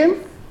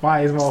came,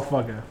 Fire as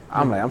motherfucker.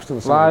 I'm like, I'm still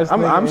a Flies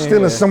somebody. nigga I'm in still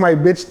here. a somebody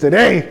bitch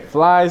today.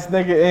 Flies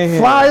nigga in here.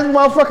 Flies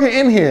motherfucker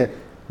in here.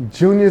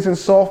 Juniors and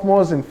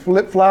sophomores and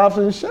flip flops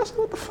and shit. I said,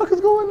 what the fuck is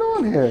going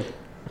on here?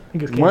 He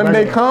just came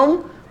Monday back.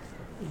 come,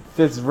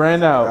 Fitz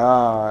ran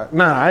out.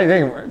 nah, it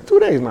ain't 2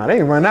 days. Nah, they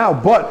ain't run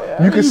out.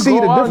 But you can see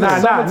the go out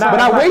difference. now. But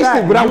I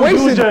wasted. But I You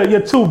wasted. used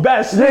your two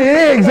best.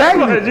 Yeah,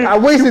 exactly. I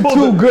wasted pulled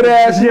 2 the- good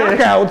ass Yeah.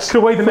 knockouts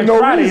Could wait till for next no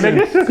Friday, reason.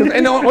 nigga. 'Cause-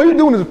 and all you're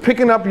doing is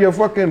picking up your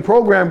fucking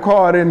program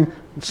card and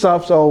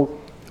stuff. So,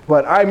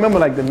 but I remember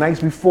like the nights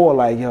before,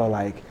 like yo,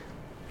 like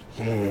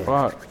yeah.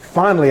 Fuck.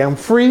 Finally, I'm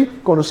free,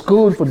 going to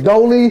school for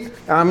Dolly.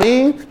 I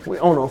mean, we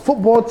on a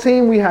football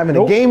team. We having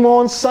a game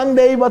on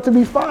Sunday, about to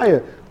be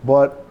fire.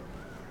 But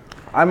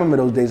I remember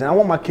those days, and I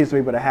want my kids to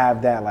be able to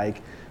have that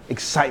like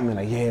excitement,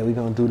 like yeah, we're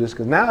gonna do this.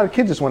 Because now the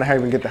kids just want to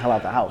hurry and get the hell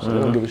out the house. They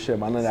don't give a shit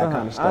about none of that Son,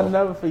 kind of I'll stuff.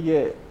 never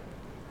forget.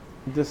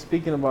 Just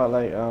speaking about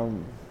like,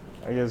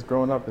 I guess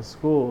growing up in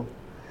school.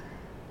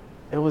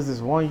 It was this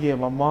one year,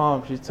 my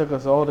mom, she took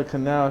us all to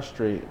Canal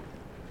Street.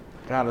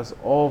 Got us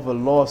all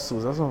velour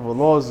suits. That's when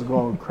velours was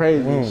going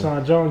crazy.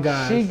 Sean John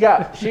guys. She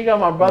got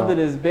my brother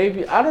this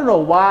baby. I don't know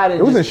why I didn't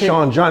It wasn't just pick-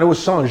 Sean John. It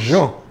was Sean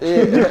Jean.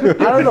 Yeah,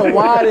 I don't know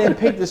why I didn't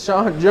pick the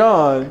Sean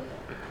John.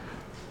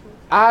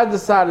 I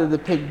decided to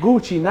pick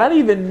Gucci, not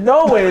even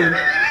knowing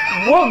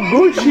what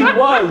Gucci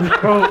was,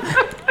 bro.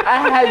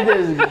 I had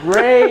this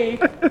gray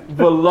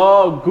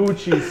velour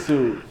Gucci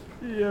suit.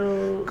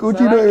 Gucci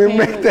So I don't even came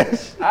make to- that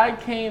shit. I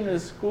came to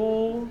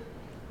school.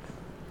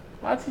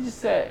 My teacher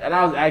said, and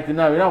I was acting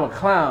up, I'm a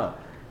clown.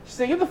 She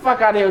said, get the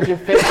fuck out of here with your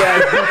fake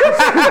ass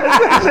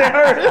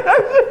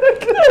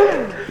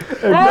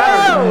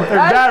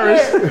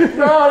Embarrassed.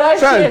 That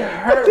Son, shit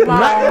hurt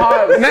my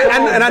heart. And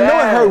I know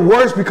it hurt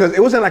worse because it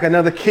wasn't like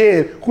another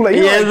kid who like,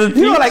 Yeah, the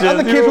you know like teacher,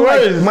 other it's kids who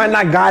like worse. might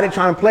not got it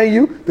trying to play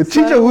you. The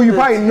teacher who you the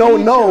probably know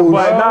teacher, knows.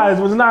 But nah, it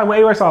was not when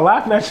A-Roy started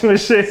laughing at you and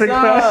shit. Son,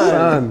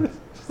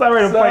 Start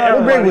ready to play Son. what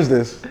everybody. grade was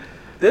this?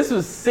 This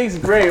was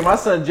 6th grade. My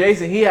son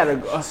Jason, he had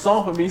a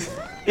song for me.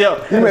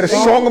 Yo, You made a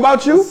song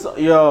about you?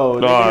 Yo, Oh,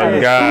 nigga,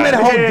 You God. made a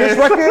whole diss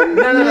record?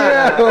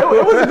 No.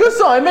 It was a good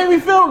song. It made me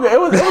feel good. It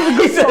was a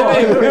good song.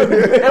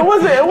 It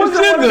wasn't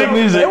good one of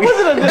music. It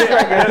wasn't a diss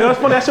record. It was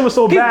funny, that shit was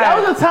so That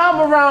bad. was a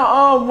time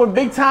around when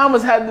Big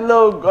Thomas had the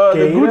little the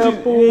Gucci.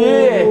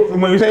 Yeah. When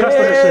he was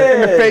cussing that shit.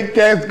 In the fake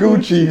ass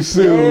Gucci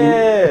suit.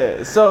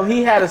 Yeah. So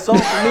he had a song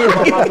for me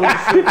about my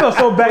Gucci He suit. felt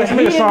so bad. He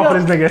made a He song for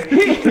ended this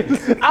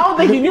nigga. I don't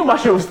think he knew my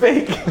shit was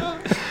fake.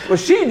 But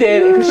she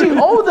did, because she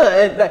older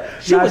and like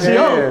she was yeah.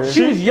 young.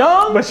 She was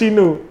young. But she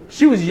knew.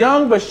 She was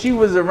young, but she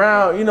was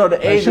around, the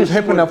age. She was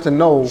that hip enough to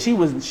know. She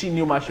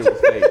knew my shit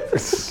was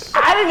fake.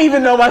 I didn't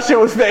even know my shit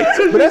was fake.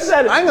 But that's, I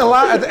ain't gonna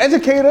lie, as an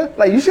educator,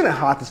 like you shouldn't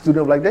hot the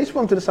student up like they should put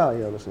them to the side.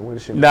 Yo, listen, where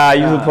this shit? Nah,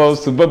 you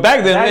supposed to. But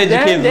back then, Back then,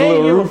 educators they were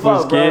didn't a little give a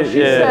ruthless, fuck, bro. kid. She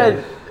Yeah.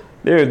 said,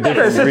 They were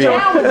different breed. You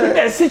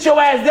better sit your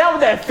ass down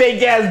with that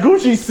fake ass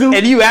Gucci suit.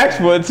 And you asked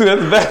for it too. That's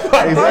the best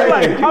part.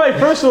 I'm like,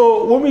 first of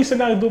all, when we sit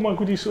down and do my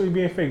Gucci suit, you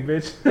being fake,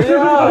 bitch. Yo,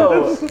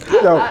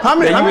 Yo, how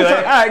many? Yeah, How you many be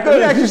like, times? all right, go Let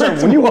me ahead. ask you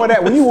something.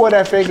 When you wore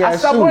that fake I ass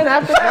stopped suit, wearing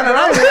after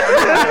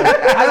that.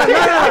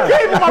 I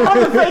gave my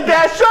mother fake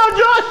ass Sean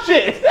John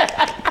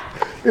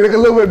shit. you look a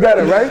little bit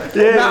better, right?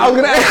 Yeah. Now I was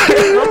gonna ask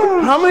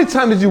you, how many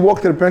times did you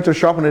walk to the pencil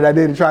sharpener that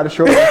day to try to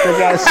show that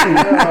fake ass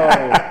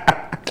suit?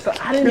 So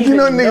I didn't 'Cause even you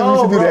know niggas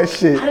used to do bro. that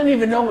shit. I didn't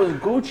even know it was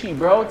Gucci,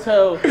 bro.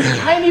 Till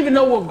I didn't even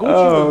know what Gucci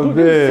Oh, was. Gucci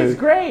man. was 6th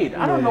grade.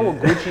 I don't know what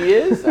Gucci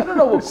is. I don't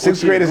know what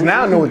Sixth Gucci graders is.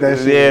 now know what that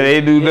shit is. Yeah, they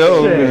do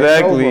know Yeah,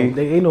 exactly.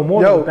 They ain't no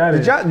more Yo,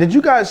 than that. did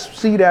you guys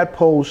see that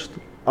post?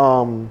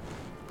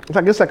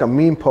 It's like a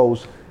meme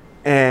post,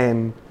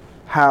 and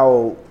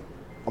how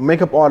a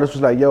makeup artist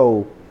was like,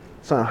 "Yo,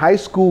 son, high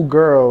school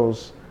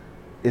girls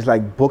is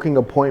like booking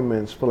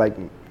appointments for like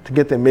to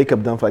get their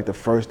makeup done for like the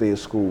first day of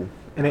school,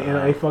 And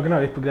they fucking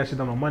up. They put that shit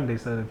done on Monday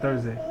instead of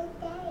Thursday.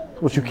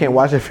 which you can't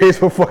wash your face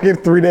for fucking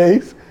 3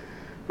 days."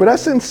 But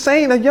that's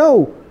insane. Like,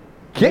 yo,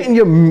 getting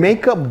your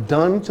makeup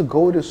done to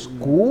go to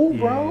school,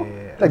 bro?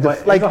 Like,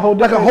 But like it's a whole a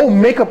different- whole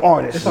makeup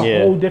artist. It's a Yeah.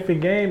 whole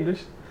different game.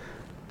 This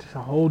it's a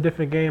whole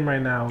different game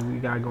right now. We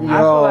got going. I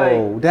feel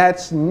Yo,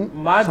 that's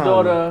My son.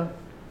 daughter,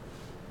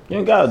 You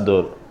ain't gotta do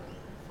it.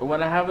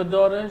 when I have a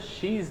daughter,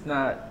 she's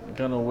not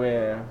gonna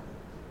wear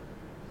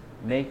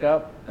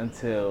makeup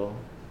until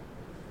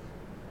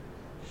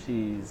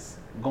she's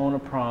going to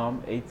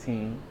prom,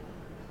 18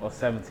 or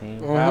 17,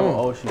 however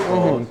old she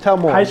falls. Tell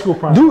more. High school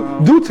prom.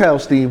 Do tell,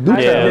 Steve. Do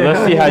Yeah, tell.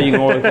 let's see how you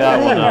gonna work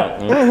that one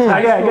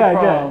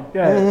out.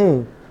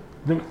 Yeah.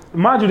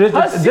 Mind you, this Her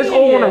all on the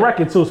senior-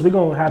 record too, so we're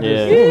gonna have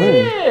Yeah.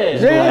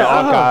 this. Yeah. Doing the Yeah,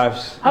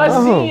 archives. Her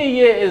senior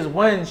year is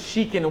when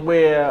she can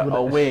wear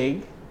a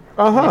wig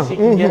and she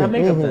can get her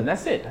makeup done.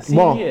 That's it. Her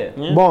senior Bon. year.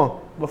 Bon.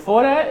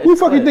 Before that, it's Who the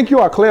fuck you clip. think you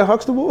are, Claire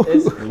Huxtable?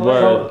 It's clip.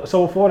 Word.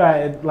 So before that,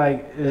 it,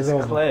 like It's it's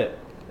over. clip.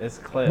 It's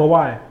clip. But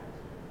why?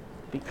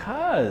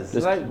 Because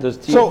Does like,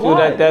 T So- feel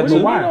like that what do you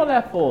too? Why? need all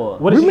that for?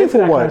 What do is you she mean into for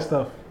that what? kind of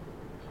stuff?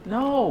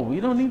 No, we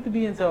don't need to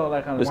be into all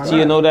that kind of Does stuff.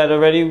 Tia know that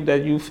already?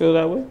 That you feel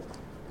that way?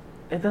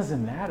 It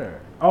doesn't matter.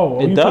 Oh,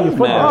 It you does talking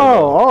football? matter.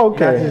 Oh,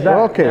 That's okay. just that.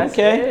 Okay. That's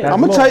Okay. it. That's I'm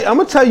gonna low. tell you. I'm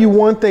gonna tell you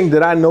one thing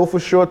that I know for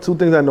sure. Two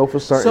things I know for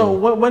certain. So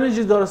when did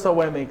your daughter start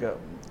wearing makeup?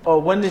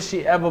 Or when did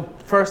she ever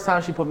first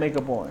time she put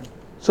makeup on?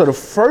 So the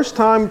first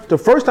time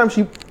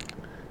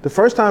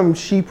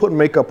she put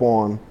makeup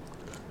on,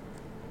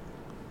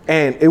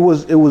 and it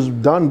was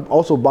done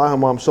also by her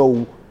mom.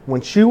 So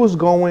when she was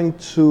going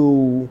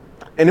to,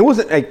 and it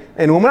wasn't like,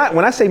 and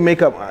when I say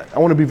makeup, I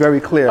want to be very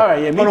clear. All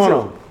right, yeah, me Hold on, too.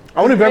 hold on. I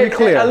want to be very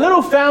clear. A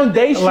little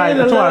foundation, Like,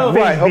 a I'm talking little. about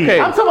Right, face okay.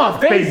 I'm talking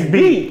about face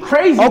beat.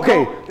 Crazy.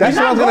 Okay, bro. that's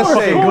You're what I was not gonna going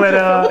to say. school with Glitter,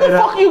 your- What the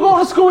fuck are you going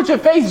to school with your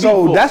face beat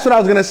So for? that's what I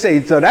was gonna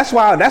say. So that's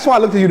why I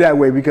looked at you that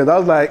way, because I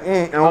was like,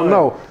 I don't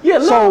know. Yeah,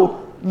 look. So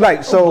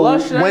like, so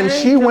blush, when ain't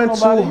she killing went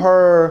to nobody.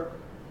 her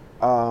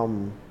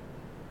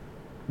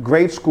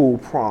grade school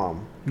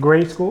prom.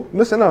 Grade school?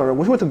 Listen, no,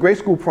 when she went to grade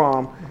school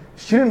prom,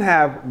 she didn't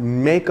have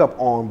makeup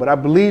on, but I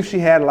believe she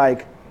had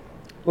like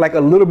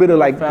a little bit of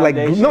like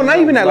Foundation, no, not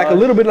even that, like a blush.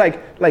 little bit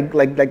like the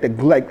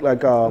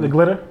The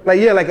glitter?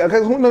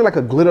 like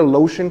a glitter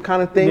lotion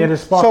kind of thing. Yeah, the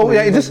So sparkly,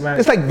 yeah, it's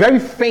like- like very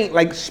faint,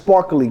 like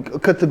sparkly,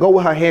 cause to go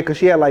with her hair, cause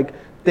she had like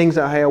things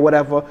in her hair,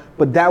 whatever.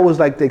 But that was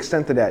like the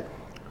extent of that.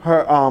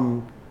 Her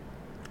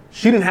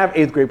she didn't have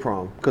 8th grade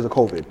prom because of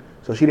COVID,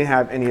 so she didn't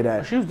have any of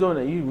that. She was doing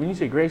it. When you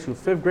say grade school,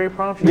 5th grade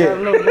prom, she Yeah. had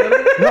a little glitter.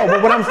 No,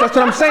 but that's what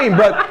I'm saying.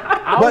 But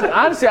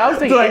Honestly, I was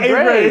thinking like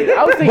 8th grade.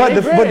 I was thinking But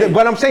 8th grade.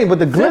 but I'm saying, but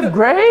the glitter.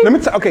 grade? Let me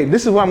tell. Okay,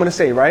 this is what I'm gonna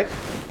say. Right,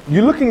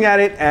 you're looking at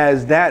it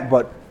as that,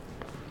 but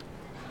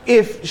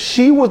if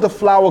she was the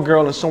flower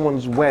girl in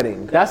someone's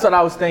wedding, That's what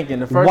I was thinking.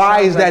 The first why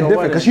time is was that like a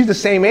different? Because wedding. she's the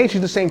same age.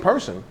 She's the same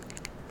person.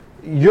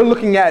 You're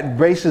looking at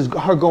Brace's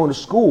her going to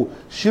school.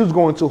 She was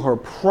going to her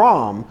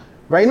prom.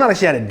 Right, not like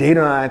she had a date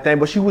or anything,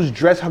 but she was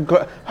dressed.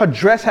 Her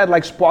dress had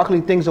like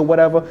sparkly things or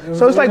whatever.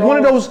 So it's like one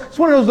of those. It's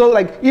one of those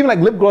like even like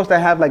lip gloss that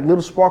have like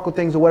little sparkle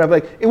things or whatever.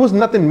 Like it was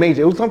nothing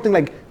major. It was something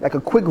like a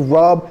quick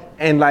rub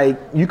and like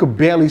you could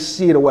barely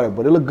see it or whatever.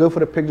 But it looked good for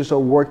the picture, so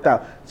it worked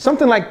out.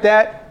 Something like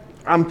that,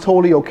 I'm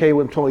totally okay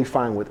with. I'm totally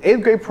fine with.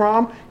 8th grade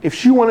prom, if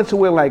she wanted to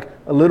wear like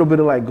a little bit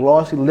of like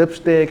glossy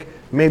lipstick,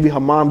 maybe her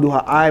mom do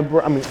her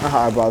eyebrow. I mean, not her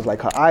eyebrows,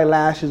 like her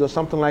eyelashes or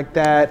something like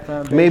that.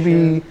 Foundation.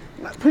 Maybe.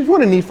 She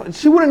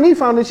wouldn't need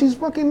foundation. She's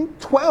fucking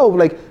 12.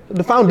 Like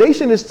the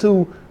foundation is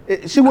to.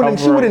 She wouldn't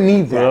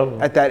need that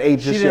Whatever. at that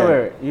age. She just didn't yet.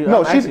 wear it. No,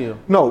 I'm she asking you.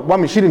 no. I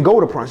mean, she didn't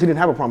go to prom. She didn't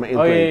have a prom in 8th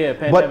Oh, yeah, grade.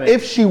 yeah, But pandemic.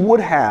 if she would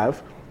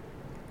have,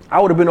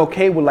 I would have been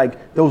okay with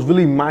like those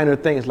really minor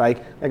things,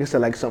 like I said,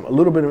 like a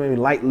little bit of maybe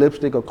light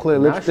lipstick or clear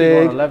Now she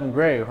going lipstick. 11th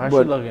grade. How's she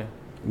But- looking?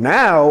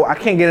 Now I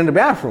can't get in the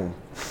bathroom.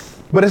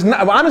 But it's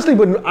not honestly.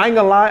 But I ain't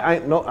gonna lie.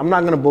 I'm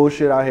not gonna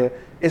bullshit out here.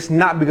 It's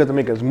not because of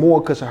makeup. It's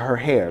more because of her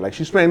hair. Like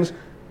she spends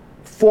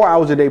 4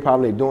 hours a day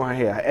probably doing her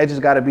hair. Her edges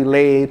got to be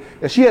laid.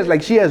 And she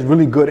has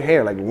really good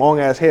hair, like long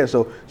ass hair.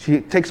 So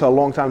it takes her a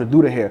long time to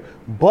do the hair.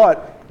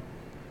 But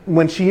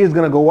when she is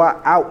gonna go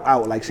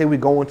out, like say we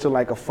go into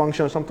like a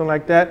function or something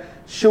like that,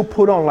 she'll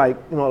put on like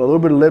a little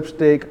bit of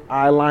lipstick,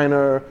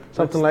 eyeliner,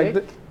 something like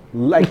that. Lipstick?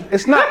 Like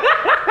it's not.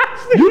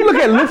 You look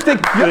at lipstick.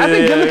 I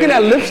think you're looking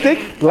at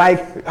lipstick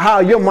like how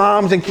your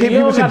moms and kid You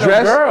people don't should got no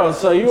dress. girl,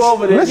 so you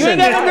over there. Listen. You ain't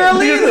got no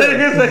girl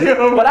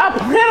either. But I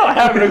plan on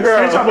having a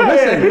girl. Listen.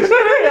 I So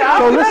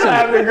plan on listen,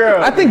 having a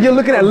girl. I think you're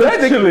looking at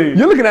lipstick. Eventually.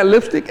 You're looking at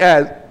lipstick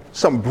as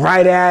some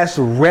bright ass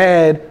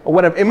red or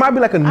whatever. It might be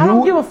like a I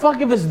don't give nude. a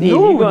fuck if it's you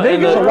nude, gonna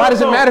end nigga. up- So why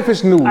does it matter if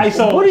it's nude? Aight,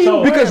 so- What are you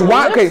so- wearing Because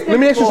why? Okay, let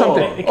me ask you lipstick for?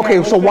 something. It Okay,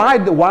 can't so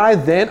lipstick. why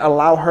then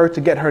allow her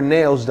to get her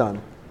nails done?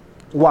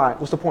 Why?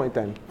 What's the point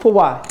then? For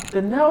why?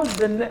 The nails,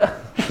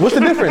 What's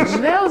the difference?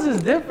 nails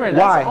is different.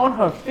 Why? That's on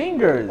her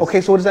fingers.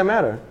 Okay, so what does that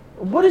matter?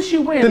 What is she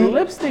wearing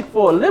lipstick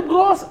for? Lip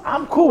gloss?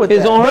 I'm cool with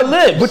It's that. on her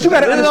lips. But you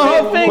gotta It's on her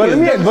understand. But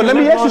fingers. let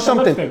me Lip ask you gloss and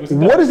lipstick. something. What's the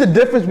What is the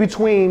difference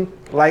between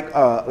like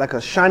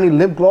a shiny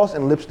lip gloss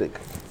and lipstick?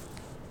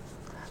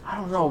 I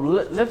don't know.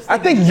 Lipstick. I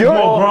think is you're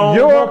more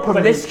you're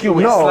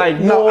promiscuous. No, like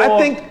no. more, I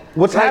think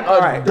What's like happening? All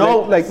right,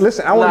 adults. like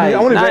listen, I want to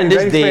be Not very, in this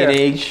very day fair. and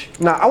age.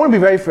 Now, I want to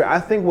be very fair. I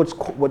think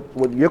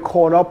what you're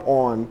caught up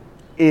on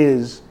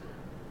is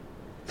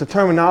the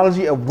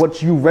terminology of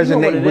what you You know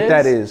resonate what with it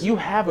that is. You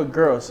have a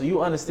girl, so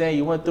you understand.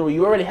 You went through it.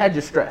 You already had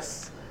your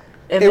stress,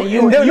 and It- then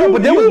you, and there- you,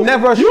 but there you, was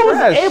never a you was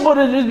stress. able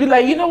to just be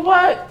like, you know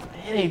what?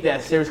 It ain't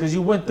that serious because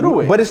you went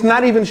through it. But it's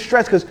not even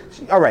stress because,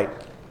 all right,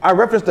 I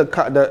referenced the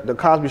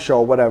Cosby Show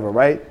or whatever,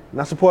 right?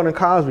 Not supporting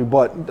Cosby,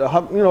 but the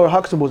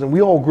Huxtables, and we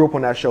all grew up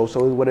on that show,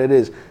 so it's what it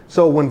is.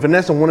 So when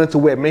Vanessa wanted to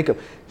wear makeup,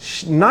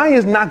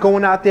 Naya's not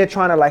going out there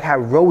trying to like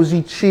have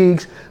rosy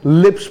cheeks,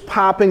 lips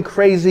popping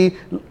crazy,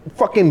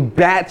 fucking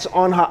bats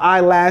on her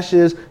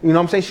eyelashes. You know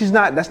what I'm saying? She's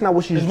not. That's not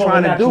what she's It's more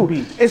trying of a to do. natural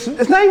beat.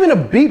 It's not even a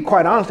beat,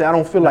 quite honestly. I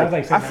don't feel like.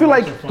 That's I like feel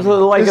like. saying It's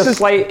like It's a just-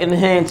 slight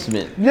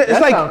enhancement. Yeah, it's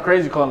that like. sounds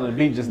crazy calling it a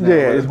beat just now.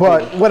 Yeah, it's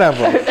but cool.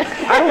 whatever.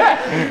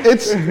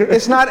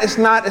 It's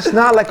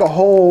not like a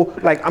whole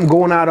like I'm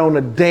going out on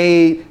a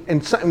date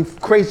and something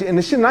crazy and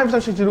the shit not even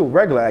something to do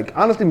regular. Like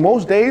honestly,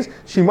 most days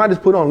she might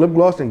just put on lip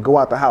gloss and go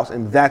out the house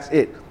and that's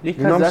it. Because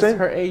you know what I'm that's saying?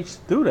 her age to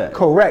do that.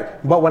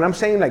 Correct. But when I'm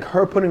saying like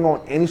her putting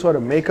on any sort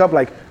of makeup,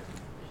 like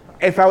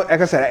like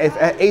I said, if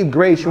at 8th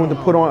grade she wanted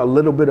to put on a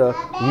little bit of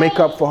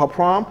makeup for her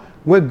prom,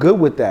 we're good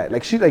with that.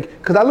 Like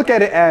because I look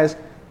at it as,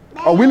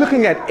 are we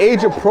looking at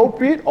age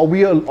appropriate or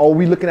are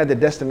we looking at the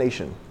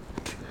destination?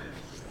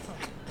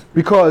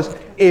 Because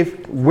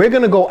if we're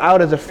gonna go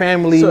out as a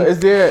family, So is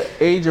there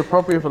age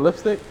appropriate for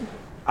lipstick?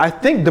 I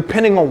think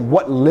depending on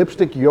what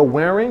lipstick you're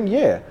wearing,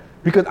 yeah.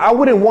 Because I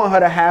wouldn't want her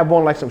to have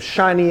on like some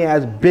shiny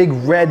ass big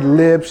red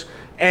lips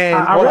and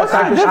all that What's the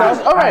type of difference?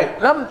 stuff. All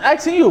right, I'm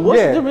asking you. What's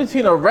Yeah. the difference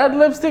between a red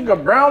lipstick, a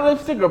brown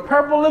lipstick, a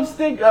purple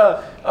lipstick,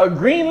 a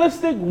green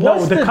lipstick?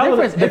 What's the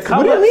difference? The It's-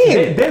 color. What do you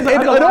mean? There's an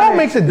It all underlying-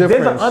 makes a There's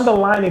difference. an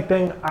underlining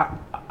thing.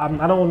 I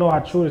don't know how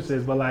true this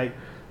is, but like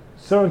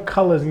certain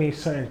colors mean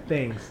certain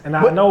things, and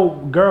I But- know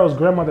girls'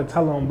 grandmother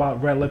tell them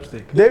about red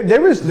lipstick.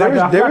 There is Like,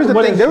 I forgot a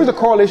what thing. is- There is a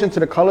correlation to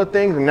the color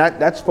thing, and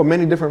that's for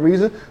many different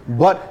reasons.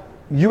 But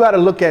you got to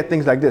look at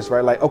things like this,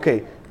 right? Like,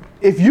 okay,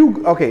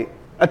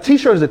 a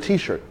T-shirt is a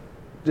T-shirt.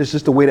 It's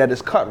just the way that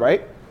it's cut,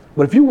 right?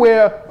 But if you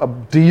wear a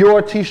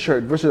Dior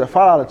T-shirt versus a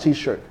 $5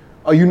 T-shirt,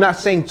 are you not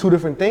saying two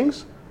different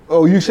things,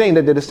 or are you saying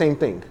that they're the same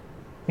thing?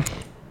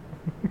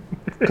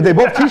 Because they're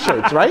both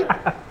T-shirts, right?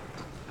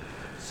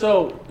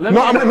 So let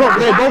No, me. they're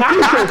both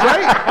T-shirts,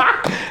 right?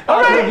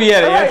 all right, If you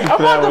had an all right, answer I'm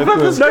for about that to one, flip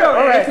the too. script. All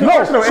right.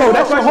 No, so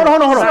that's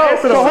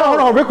hold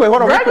on, real quick,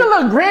 hold on.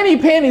 Regular granny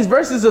panties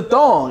versus a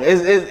thong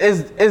is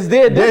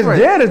there a difference?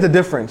 There's the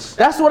difference.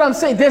 That's what I'm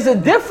saying. There's a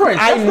difference.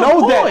 I That's the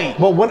know that,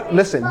 point. but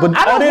listen, but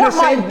I are don't they the want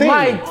same thing?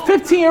 my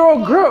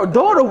 15-year-old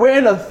daughter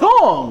wearing a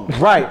thong.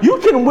 Right. You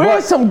can wear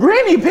But- some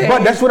granny panties.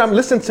 But that's what I'm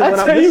listening to. When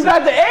That's I'm how you listening.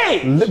 got the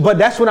age. But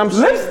that's what I'm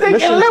saying. Lipstick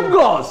Listen and lip to-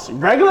 gloss.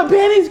 Regular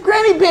panties,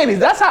 granny panties.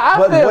 That's how I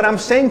But feel. what I'm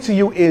saying to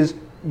you is,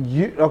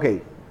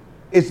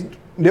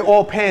 they're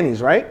all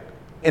panties, right?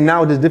 And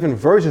now there's different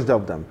versions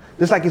of them.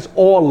 Just like it's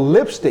all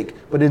lipstick,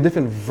 but there's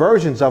different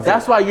versions of it.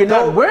 That's why you're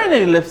not wearing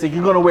any lipstick.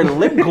 You're gonna wear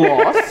lip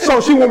gloss. So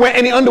she won't wear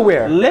any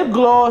underwear. Lip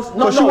gloss.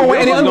 No, So she won't wear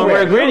any you're gonna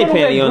underwear. Granny you're gonna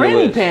wear panty granny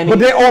underwear. panties. But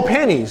they're all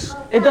panties.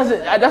 It doesn't.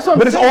 That's what I'm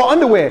But it's saying. all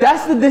underwear.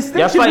 That's the distinction.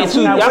 Y'all fighting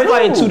two. between Y'all the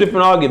fighting two. two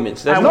different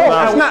arguments. That's No, the it's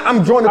problem. not.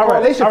 I'm drawing the All right,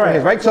 correlation all from right.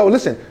 his, right? So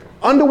listen,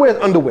 underwear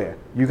is underwear.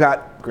 You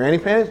got granny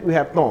pants, we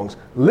have thongs.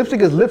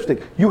 Lipstick is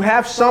lipstick. You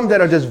have some that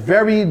are just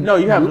very... No,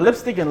 you have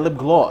lipstick and lip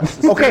gloss.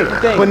 It's Okay, the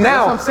same thing. but That's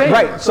now, what I'm saying.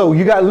 right, so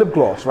you got lip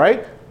gloss,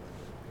 right?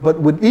 But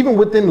even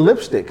within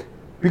lipstick,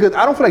 because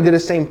I don't feel like they're the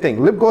same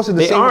thing. Lip gloss is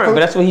the They same aren't, thing. but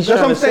that's what he's trying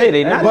I'm to say. saying.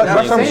 They're not But the that's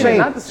same what I'm thing. saying.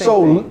 They're not the same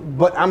So, thing.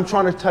 but I'm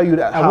trying to tell you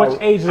that At how...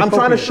 which age is I'm trying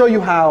to appropriate? show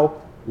you how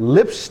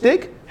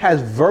lipstick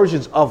has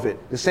versions of it,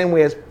 the same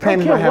way as I don't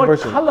panties care might have what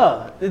versions.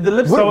 color. The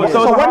lipstick. So it's a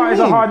what do hard- you it's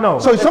a mean? hard no.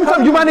 So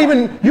sometimes you might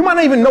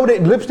not even know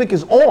that lipstick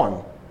is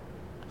on.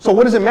 So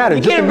what does it matter?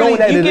 You Just to can't know really,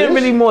 that you it get is?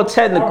 really more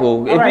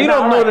technical. If right, you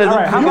don't all know right, that all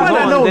right. lipstick How is about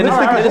that? on, No, then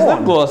lipstick it's is lip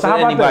on. gloss So than how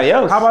about anybody this?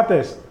 else. How about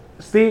this,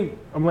 Steve?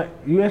 I'm like,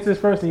 you answer this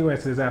first, and you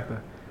answer this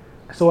after.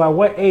 So, at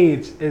what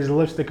age is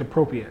lipstick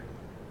appropriate?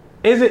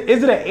 Is it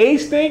an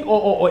age thing,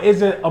 or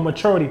is it a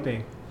maturity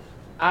thing?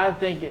 I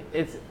think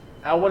it's.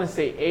 I wouldn't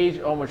say age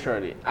or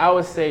maturity. I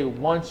would say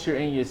once you're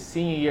in your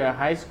senior year of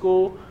high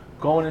school,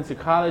 going into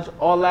college,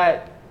 all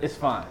that is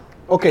fine.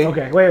 Okay.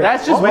 Okay, wait.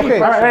 That's just Okay. me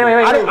personally.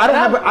 Wait.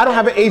 I don't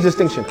have an age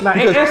distinction. Nah,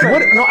 Because answer.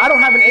 no, I don't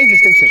have an age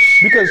distinction.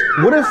 Because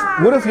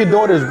what if your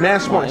daughter is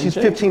mad smart? She's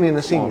 15 and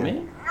a Come on, senior.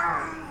 man.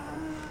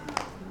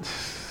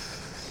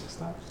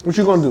 What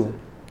you gonna do?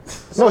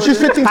 No, she's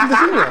 15. She's a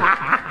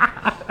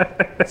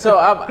senior.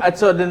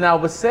 So then I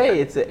would say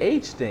it's an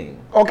age thing.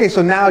 Okay,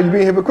 so now you're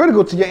being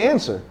hypocritical to your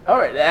answer. All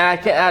right, and I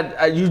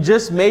can't. You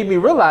just made me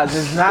realize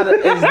it's not.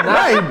 It's not.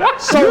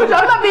 Right, so- I'm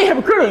not being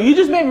hypocritical. You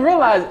just made me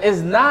realize it's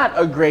not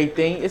a great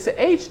thing. It's an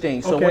age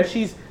thing. So when Okay.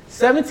 she's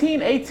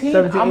 17, 18,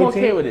 17, I'm 18?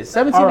 okay with it.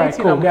 17, All right,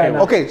 18, cool, I'm got okay it.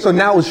 with it. Okay, so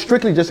now it's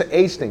strictly just an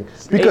age thing.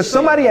 Because Age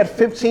somebody at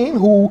 15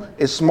 who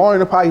is smart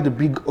enough probably to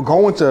be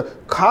going to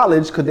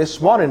college because they're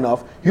smart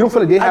enough, you don't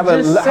feel like they have I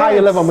a just higher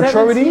said level of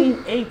maturity?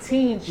 17,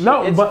 18,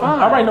 No, it's but fine.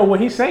 all right. No,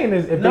 what he's saying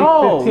is if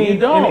No, they 15 you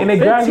don't. and they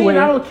 15, graduate,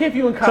 I don't care if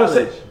you in so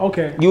college.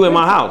 okay. You in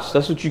my house.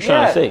 That's what you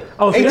trying to say.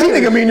 Oh, so 18 that's-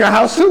 they gonna be in your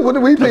house too? What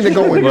do you think they're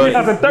going But, with?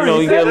 As a 30, you know,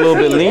 you get a little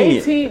bit 17,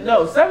 lenient. 18,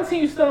 no, 17,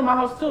 you still in my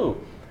house too.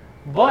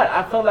 But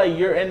I feel like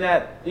you're in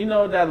that, you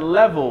know, that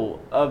level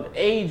of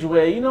age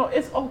where, you know,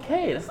 it's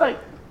okay. It's like,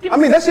 give I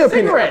mean, me that's your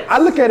opinion. cigarettes. I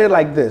look at it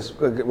like this.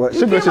 Well,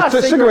 cigarettes, can't buy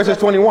cigarettes is cigarettes.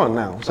 21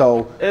 now,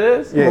 so It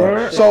is? yeah.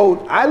 Word.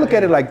 So I look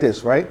at it like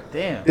this, right?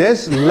 Damn.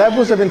 There's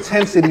levels of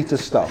intensity to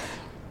stuff.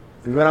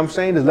 You know what I'm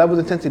saying? There's levels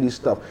of intensity to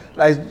stuff.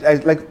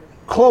 Like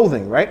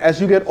clothing, right? As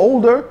you get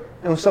older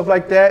and stuff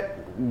like that,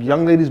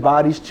 young ladies'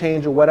 bodies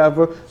change or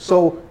whatever.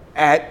 So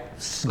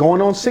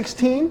going on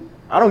 16,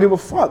 I don't give a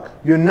fuck.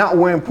 You're not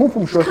wearing pum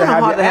pum shorts to Kind of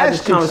have hard your to have ass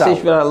this cheeks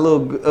conversation out. without a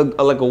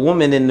little, like a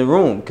woman in the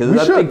room, because We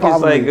I should think it's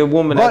probably. like a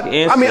woman But, that can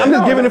answer. I mean, I'm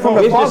just giving it from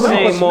We're the just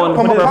fatherly saying more from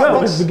on a the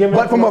fatherly- It's giving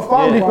but from a from-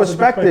 fatherly yeah.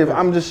 perspective,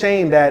 I'm just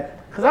saying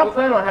that Because I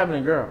plan on having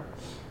a girl.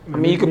 I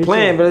mean, you can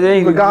plan, but it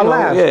ain't. But God you know,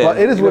 laughs, yeah. but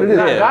it is what it is.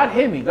 Nah, Yeah. God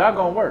hit me. God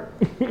gonna work.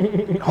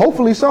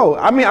 hopefully so.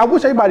 I mean, I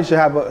wish everybody should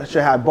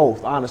have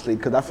both, honestly,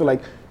 because I feel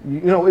like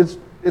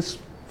it's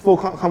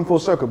come full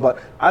circle. But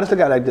I just look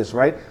at it like this,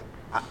 right?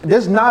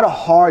 There's not a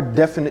hard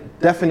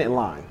definite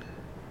line.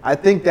 I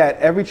think that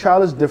every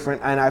child is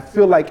different, and I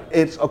feel like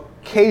it's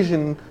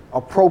occasion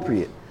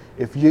appropriate.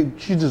 If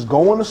she just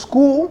going to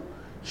school,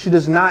 she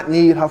does not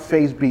need her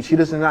face beat. She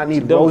does not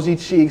need don't. rosy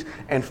cheeks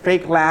and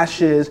fake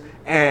lashes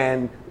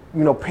and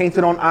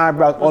painted on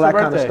eyebrows, all What's that her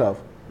kind of birthday?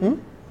 stuff.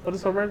 What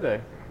is her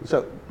birthday?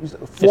 So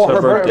for her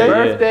her birthday, birthday.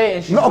 yeah. Birthday,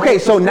 and she's No, okay, going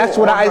to so that's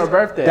school what on her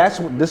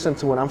birthday. listen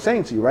to what I'm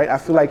saying to you, right? I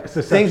feel like It's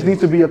things need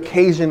to be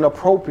occasion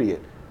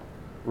appropriate,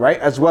 right?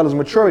 As well as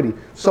maturity.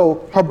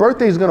 So her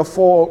birthday is gonna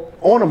fall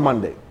on a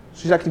Monday.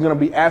 She's actually gonna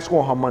be at school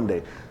on her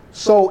Monday.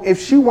 So if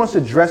she wants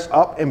to dress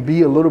up and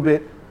be a little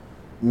bit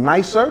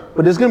nicer,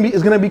 but it's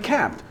gonna be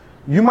capped.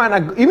 You might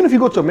not, even if you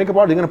go to a makeup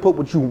artist, they're gonna put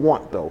what you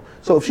want though.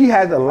 So if she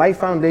has a light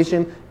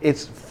foundation,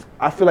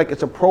 I feel like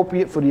it's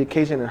appropriate for the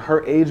occasion and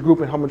her age group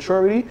and her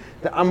maturity.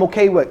 That I'm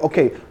okay with.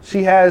 Okay,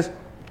 she has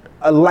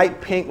a light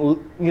pink,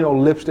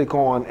 lipstick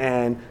on,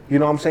 and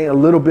what I'm saying, a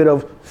little bit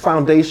of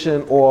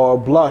foundation or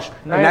blush.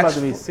 Now and you're about that's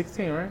to be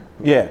 16, right?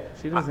 yeah.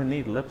 She doesn't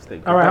need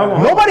lipstick. All right, hold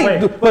on. Nobody, Wait,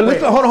 but wait.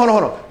 listen, hold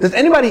on. Does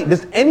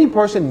any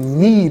person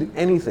need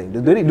anything?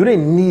 Do they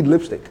need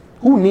lipstick?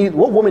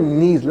 What woman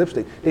needs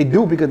lipstick? They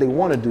do because they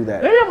want to do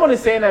that. Maybe I'm only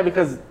saying that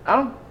because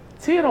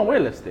Tia don't wear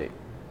lipstick.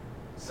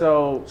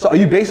 So So are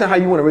you basing how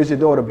you want to raise your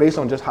daughter based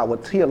on just how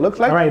what Tia looks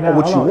like All right, now or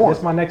what hold you on. want?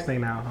 That's my next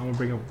thing. Now I'm gonna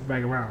bring it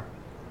back around.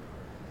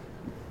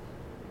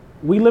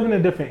 We live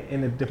in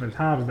different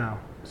times now.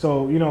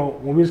 So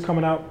when we was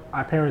coming up,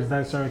 our parents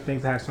done certain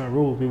things that had certain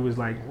rules. We was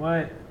like,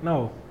 what?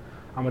 No,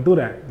 I'm gonna do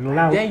that.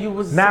 Now, then you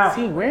was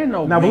 16 wearing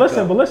no Now,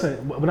 makeup.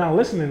 but now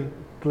listening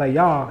to like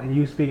y'all and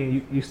you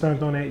speaking, you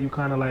turned on it. You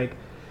kind of like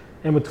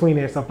in between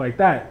it and stuff like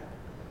that.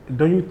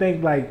 Don't you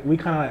think like we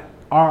kind of like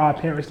are our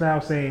parents now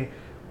saying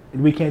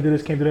we can't do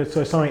this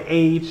to a certain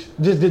age?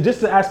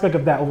 Just the aspect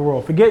of that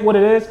overall. Forget what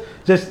it is.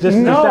 Just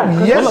No, that.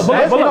 'Cause yes, look,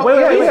 that's look, not- wait,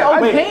 yeah, wait, yeah,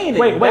 I'm wait, paying it.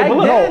 wait, Back but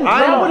look, then, I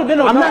that know. would have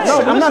been I'm not-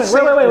 okay. I'm not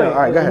saying- wait. All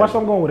right, go ahead. Watch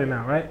where I'm going with it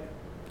now, right?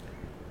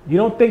 You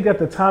don't think that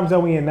the times that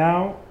we in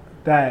now,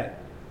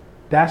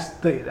 that's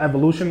the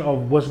evolution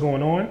of what's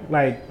going on?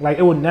 Like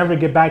it would never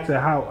get back to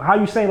how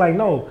you say like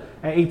no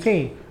at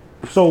 18.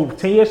 So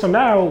 10 years from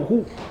now,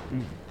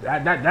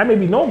 that may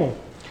be normal.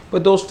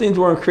 But those things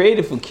weren't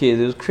created for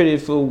kids. It was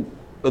created for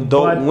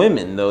adult But-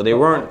 women, though. They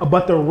weren't.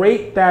 But the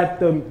rate that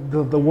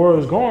the world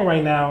is going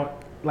right now,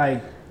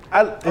 like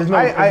there's no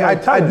I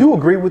telling. do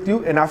agree with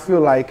you, and I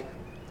feel like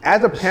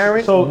as a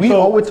parent, we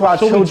owe it to our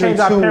so children we change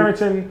our to.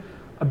 parenting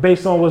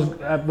based on what's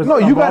No,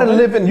 you gotta evolving?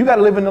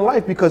 live in the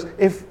life, because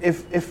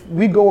if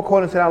we go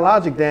according to that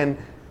logic, then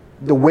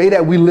the way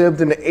that we lived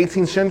in the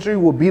 18th century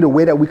will be the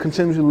way that we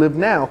continue to live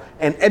now,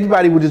 and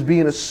everybody would just be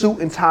in a suit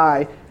and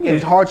tie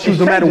and hard shoes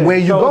no matter changing. where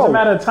you So it's go. a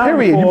matter of time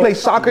Period. You before play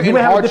soccer you in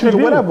may have a hard shoes or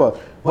different view. whatever.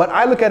 But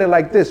I look at it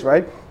like this,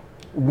 right?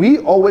 We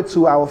owe it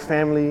to our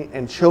family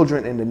and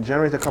children and the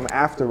generations that come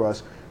after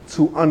us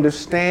to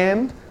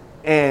understand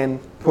and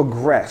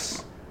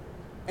progress.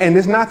 And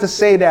it's not to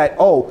say that,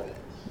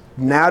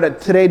 now that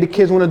today the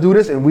kids want to do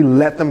this and we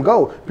let them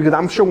go. Because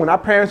I'm sure when our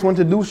parents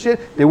wanted to do shit,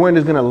 they weren't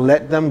just going to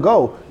let them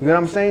go. You know what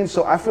I'm saying?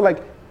 So I feel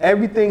like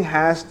everything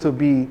has to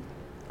be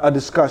a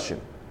discussion.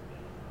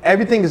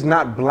 Everything is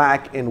not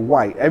black and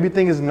white.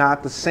 Everything is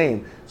not the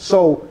same.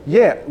 So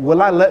yeah,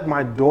 will I let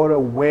my daughter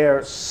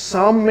wear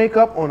some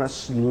makeup on a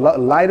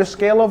lighter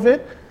scale of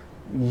it?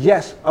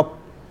 Yes,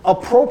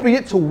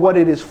 appropriate to what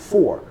it is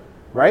for,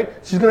 right?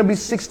 She's gonna be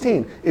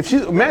 16.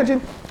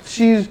 Imagine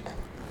she's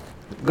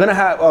gonna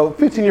have a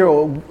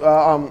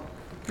 15-year-old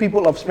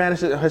people of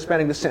Spanish or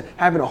Hispanic descent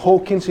having a whole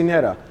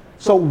quinceañera.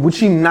 So would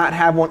she not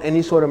have on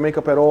any sort of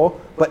makeup at all?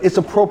 But it's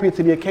appropriate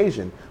to the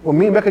occasion. When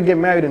me and Becca get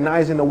married and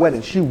Naya's in the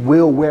wedding, she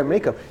will wear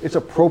makeup. It's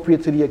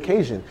appropriate to the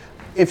occasion.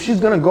 If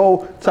she's gonna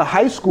go to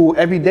high school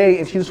every day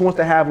and she just wants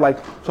to have like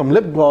some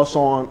lip gloss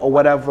on or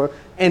whatever,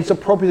 and it's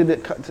appropriate,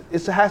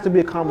 it has to be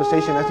a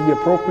conversation, it has to be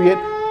appropriate.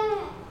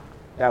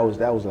 That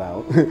was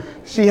loud.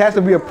 She has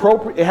to be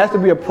appropriate. It has to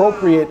be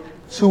appropriate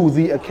to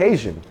the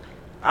occasion.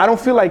 I don't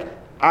feel like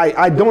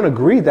I don't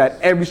agree that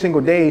every single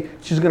day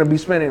she's gonna be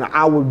spending an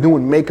hour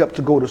doing makeup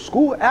to go to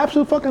school.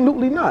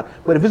 Absolutely not.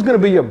 But if it's gonna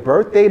be your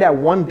birthday that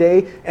one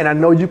day, and I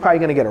know you're probably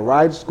gonna get a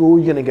ride to school,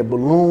 you're gonna get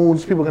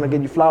balloons, people are gonna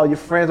get you flowers, your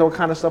friends, all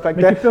kind of stuff like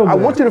that. I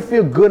want you to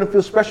feel good and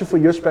feel special for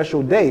your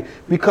special day,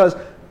 because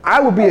I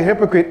would be a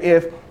hypocrite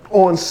if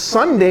on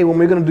Sunday when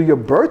we're gonna do your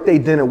birthday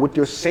dinner with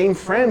your same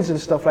friends and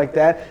stuff like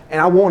that, and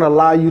I won't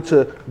allow you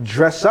to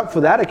dress up for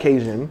that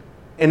occasion.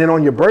 And then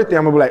on your birthday,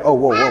 I'm gonna be like, oh,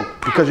 whoa,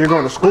 because you're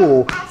going to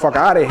school, fuck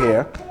out of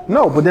here.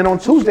 No, but then on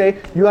Tuesday,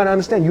 you gotta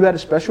understand you had a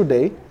special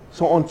day.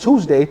 So on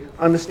Tuesday,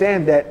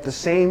 understand that the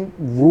same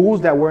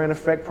rules that were in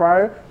effect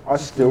prior are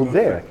still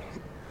there.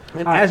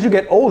 And as you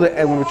get older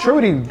and when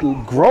maturity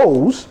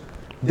grows,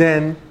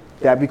 then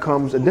that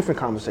becomes a different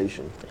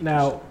conversation.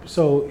 Now,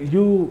 so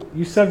you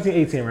 17,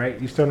 18, right?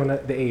 You still on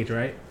the age,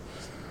 right?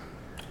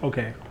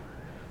 Okay.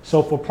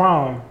 So for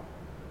prom,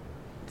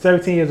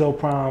 17 years old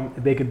prom,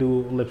 they could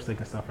do lipstick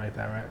and stuff like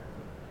that, right?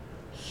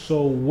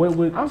 So what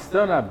would... I'm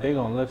still not big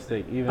on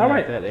lipstick, even all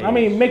right. at that age. I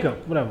mean,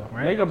 makeup, whatever,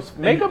 right?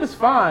 Makeup is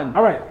fine.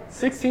 All right.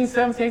 16,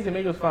 17, the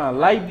makeup's fine.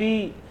 Light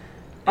beat,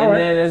 All and right.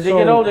 then as they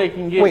get older, they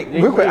can get... Wait,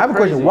 real quick, I have a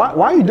question. Why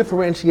are you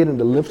differentiating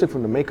the lipstick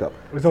from the makeup?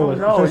 So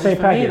No, it's the same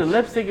for me, package. the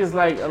lipstick is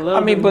like a little I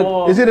mean, bit but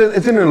more... Is it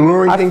an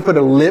alluring thing for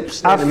the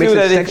lips? I and it makes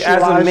feel it that if,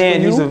 as a sexualized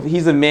man, for you?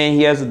 he's a man.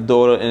 He has a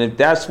daughter, and if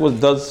that's what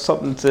does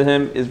something to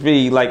him, it's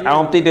really like I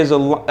don't think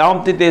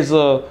there's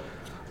a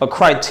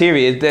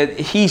criteria. It's that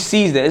he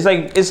sees that.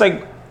 It's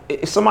like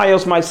if somebody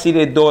else might see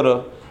their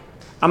daughter.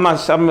 I'm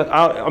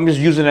just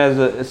using it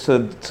as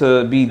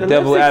to be the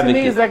devil lipstick advocate.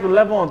 to me is like a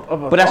level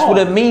of a But that's thought. what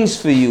it means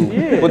for you.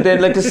 Yeah. But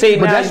then, like to say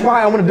But now, that's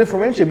why I want to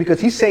differentiate,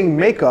 because he's saying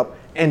makeup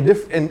and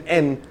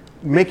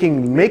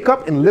making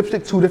makeup and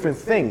lipstick two different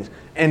things.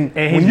 And he's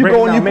when you breaking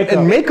go down and makeup.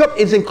 and makeup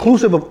is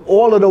inclusive of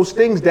all of those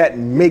things that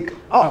make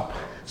up.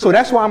 So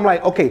that's why I'm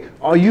like, okay,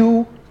 are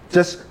you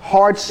just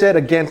hard set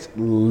against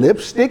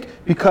lipstick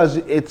because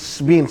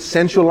it's being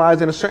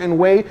sensualized in a certain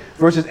way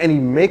versus any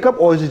makeup,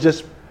 or is it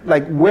just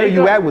like where are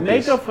you at with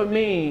this? Makeup for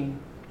me,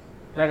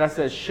 like I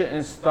said,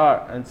 shouldn't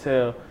start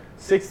until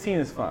 16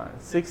 is fine.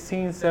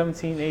 16,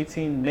 17,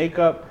 18,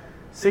 makeup.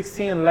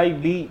 16,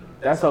 light beat,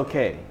 that's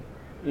okay.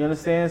 You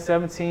understand?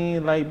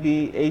 17, light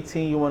beat.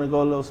 18, you want to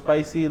go a little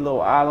spicy, little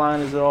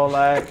eyeliners and all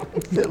that.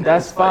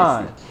 That's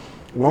fine.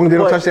 As long as they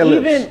don't touch their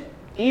lips.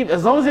 Even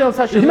as long as they don't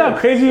touch your You know lips.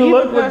 how crazy you Even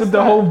look with past the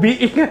that. whole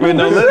beat? with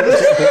no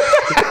lips.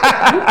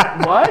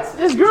 What?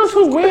 There's girls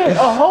who wear a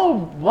whole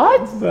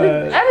what?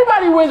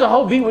 Everybody wears a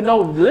whole beat with no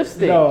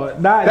lipstick. No,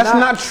 That's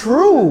not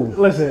true.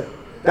 Listen,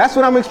 That's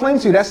what I'm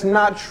explaining to you. That's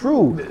not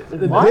true.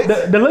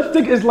 the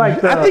lipstick is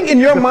like I think in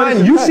your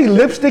mind, you see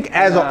lipstick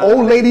as an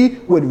old lady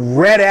with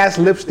red ass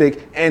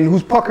lipstick and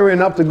who's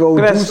puckering up to go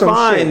do That's some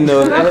fine, shit.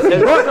 though.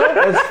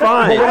 That's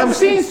fine. I've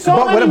seen so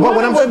but many what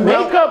women I'm- with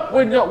makeup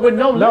with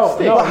no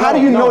lipstick. But how do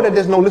you know no. that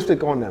there's no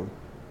lipstick on them?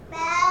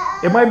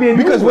 it might be a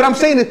Because nude. what I'm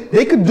saying is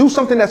they could do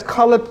something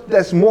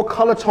that's more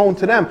color tone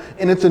to them,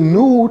 and it's a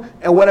nude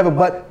and whatever.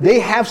 But they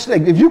have,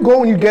 like, if you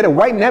go and you get a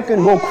white napkin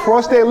and go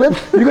across their lips,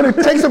 you're gonna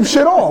take some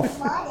shit off.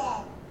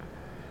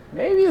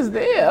 Maybe it's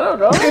there. I don't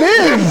know. It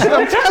is.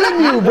 I'm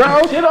telling you,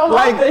 bro. Shit on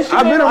Like my face,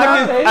 I've been shit on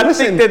around. my face. I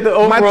Listen, think that the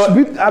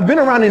overall- I've been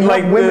around enough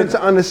like women the-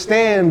 to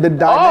understand the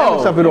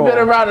dynamics of it you've all. been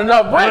around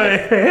enough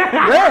women.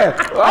 Yeah.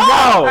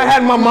 Oh. I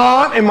had my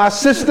mom and my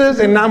sisters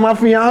and now my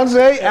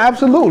fiance.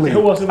 Absolutely.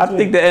 Who else in I between?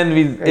 think the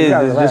envy is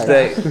just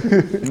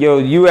that, yo,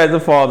 you as a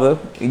father,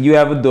 you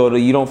have a daughter,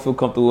 you don't feel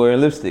comfortable wearing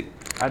lipstick.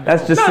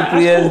 That's just Nah,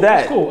 simply that's as cool, that.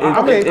 that's cool. It-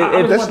 Okay,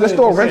 it- it- let's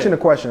throw a wrench in the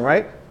question,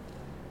 right?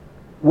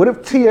 What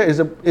if Tia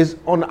is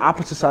on the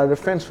opposite side of the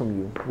fence from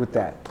you with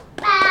that?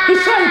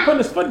 He's trying to put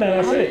his foot down.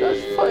 That's it.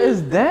 His foot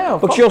is down.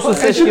 But she also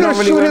said And she she's don't gonna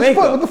really shoot wear his foot.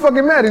 What makeup. the fuck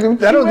it matters?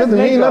 That She wears doesn't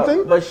mean makeup,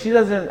 nothing. But she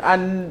doesn't.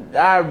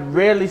 I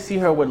rarely see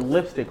her with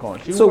lipstick on.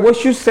 She So wears-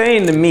 what you're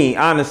saying to me,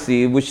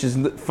 honestly, which is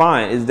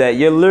fine, is that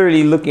you're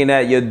literally looking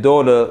at your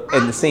daughter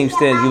in the same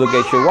stance you look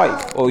at your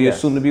wife or your Yes.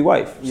 soon-to-be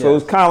wife. So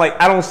Yes. it's kind of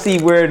like I don't see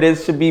where there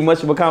should be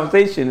much of a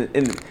conversation,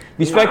 and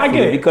respectfully,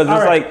 get it. because All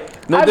it's right. like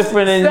no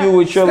different than you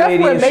with your Steph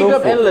lady with and so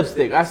makeup and forth.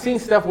 lipstick. I've seen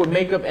Steph with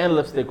makeup and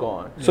lipstick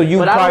on. So you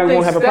But I don't probably think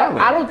won't have a Steph-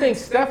 problem. I don't think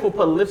Steph will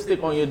put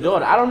lipstick on your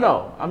daughter. I don't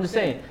know. I'm just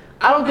saying.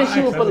 I don't think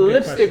she will That's put a good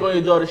lipstick question. on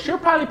your daughter. She'll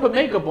probably put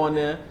makeup on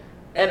there.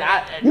 And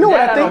You know what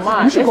that I don't think?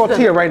 mind. You should It's call the-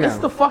 Tia right now. It's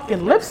the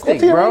fucking lipstick,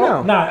 Tia bro. right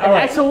now. Nah, And all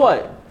right. ask her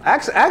what?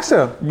 Ask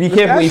her. Be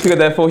careful when you pick up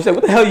that phone. She's like,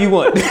 "What the hell you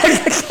want?"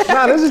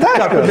 Nah, this is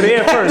ask her. Today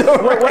at first.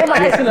 What am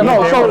I asking her? No,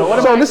 What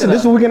am so I listen, asking this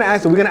is her? what we're gonna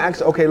ask her. We're gonna ask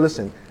her, okay,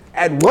 listen.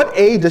 At what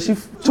age does she,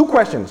 two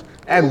questions.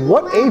 At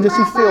what age does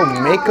she feel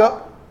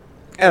makeup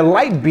and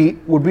light beat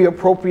would be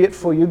appropriate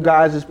for you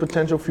guys'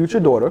 potential future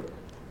daughter?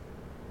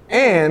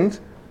 And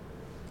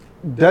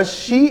does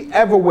she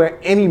ever wear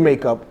any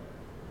makeup?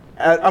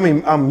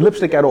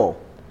 Lipstick at all?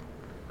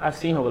 I've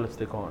seen her with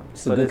lipstick on.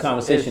 It's a good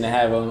conversation to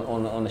have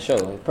on the show.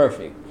 It's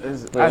perfect.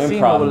 I've seen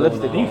her with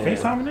lipstick Do you on.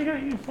 FaceTime a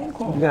nigga? You phone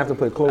call. You're gonna have to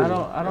put clothes I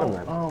on.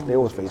 don't, They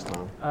always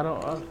FaceTime.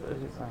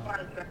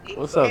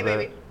 What's up,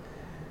 baby?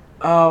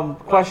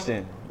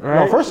 Question.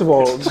 Right? No, first of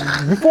all,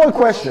 before the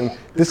question,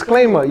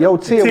 disclaimer, yo,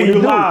 Tia, Tia, what you you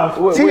do?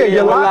 live. Tia,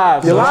 you're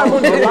live. You're so-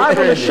 live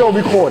on the show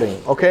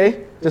recording,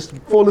 okay? Just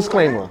full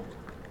disclaimer.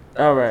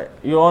 All right,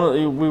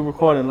 we're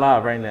recording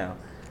live right now.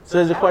 So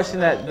there's a question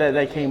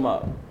that came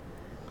up.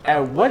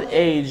 At what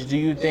age do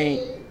you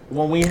think,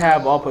 when we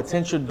have our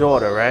potential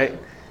daughter, right?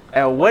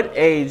 At what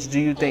age do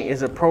you think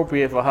is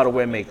appropriate for her to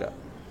wear makeup?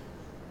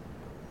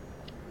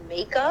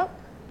 Makeup?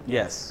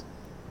 Yes.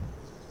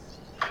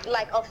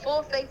 Like a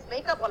full face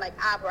makeup or like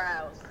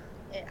eyebrows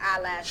and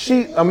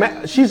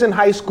eyelashes? She's in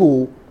high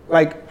school,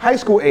 like high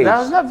school age. That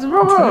was not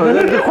bro.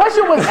 The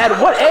question was at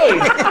what age?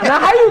 Now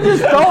how you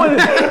just throwing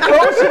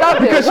shit out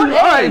there? What age, all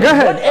right, go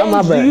ahead.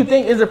 What age do you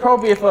think is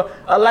appropriate for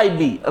a light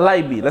beat?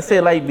 Let's say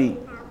a light beat.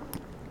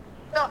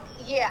 So,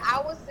 yeah,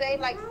 I would say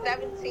like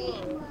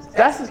 17.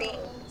 That's 17.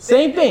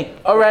 same thing.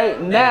 All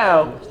right,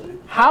 now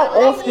how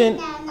often?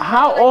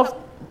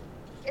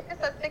 If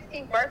it's a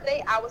 16th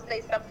birthday, I would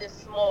say something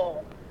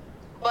small.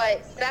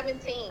 But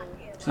 17.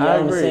 So you're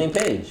on the agree. same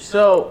page.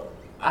 So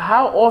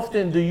how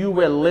often do you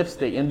wear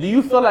lipstick? And do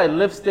you feel like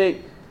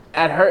lipstick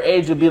at her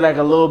age would be like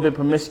a little bit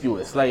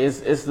promiscuous? Like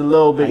it's a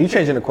little bit. You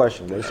changing the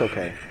question, but it's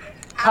okay.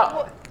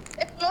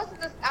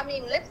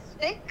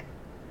 Lipstick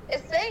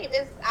is same.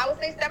 I would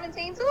say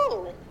 17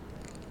 too.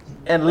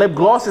 And lip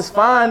gloss is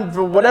fine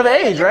for whatever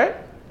age, right?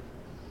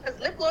 Because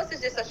lip gloss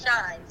is just a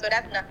shine, so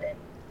that's nothing.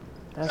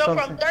 That's So what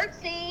I'm from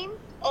 13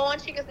 on,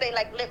 she could say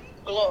like lip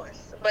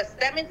gloss. But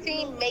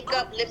 17,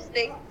 makeup,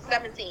 lipstick,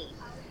 17.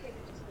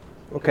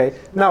 Okay.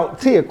 Now,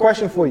 Tia,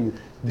 question for you.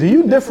 Do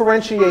you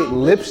differentiate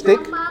lipstick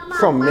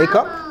from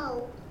makeup?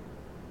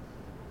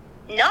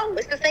 No,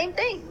 it's the same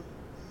thing.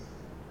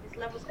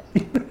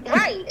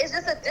 Right, it's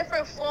just a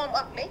different form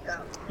of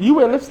makeup. You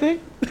wear lipstick?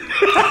 See,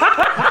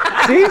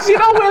 she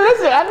don't wear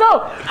lipstick. I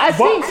know. I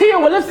seen Tia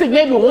with lipstick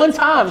maybe one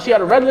time. She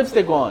had a red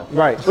lipstick on.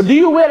 Right. But do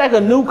you wear like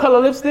a nude color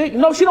lipstick?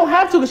 No, she don't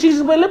have to because she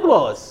just wear lip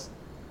gloss.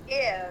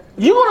 Yeah.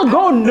 You gonna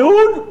go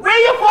nude? Wear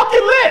your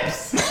fucking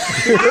lips,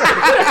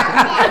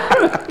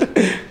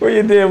 Where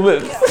your damn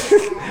lips?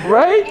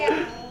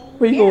 right?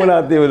 Where you going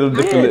out there with those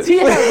different Yeah, lips?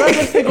 Tia had red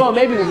lipstick on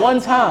maybe one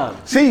time.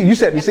 See, you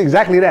said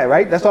exactly that,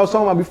 right? That's what I was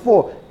talking about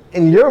before.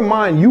 In your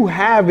mind, you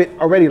have it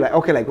already. Like,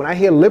 okay, like when I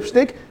hear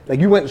lipstick, like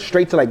you went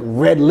straight to like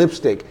red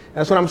lipstick.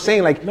 That's what I'm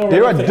saying. Like No,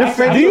 there are red different,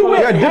 lipstick. Have you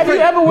ever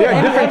there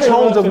are different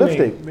tones of To me,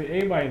 lipstick. but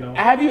everybody know.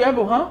 Have you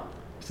ever, huh?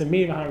 It's a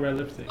me behind red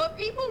lipstick. But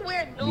people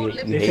wear nude You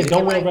lipstick. They hate said it?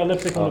 don't wear Like, red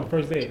lipstick on the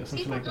first date or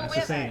something like that. It's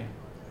the same.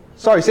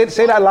 Sorry,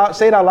 say that loud.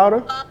 Say that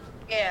louder.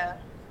 Yeah.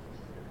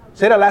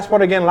 Say that last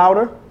part again,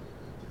 louder.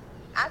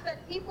 I said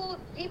people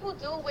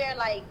do wear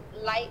like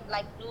light,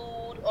 like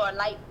nude or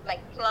light, like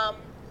plum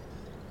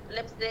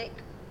lipstick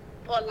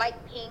or light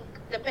pink,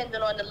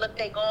 depending on the look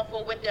they're going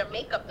for with their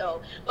makeup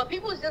though. But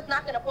people is just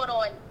not gonna put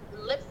on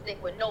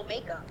lipstick with no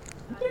makeup.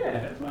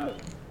 Yeah,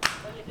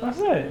 that's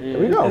it. There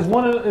we go. It's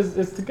one of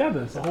it's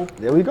together. It's a whole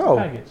There we go.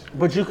 package.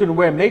 But you can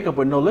wear makeup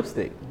with no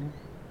lipstick.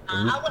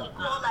 I wouldn't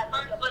call that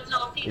makeup, but no,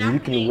 see, And you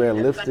that's can me. wear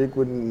But- lipstick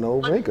with no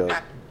but- makeup.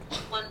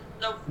 when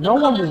the No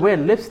one colors- will wear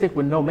lipstick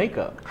with no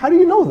makeup. How do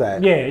you know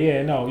that?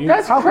 Yeah, no.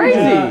 That's How crazy.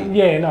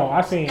 Yeah, no.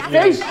 I seen.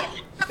 Face,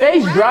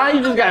 face dry,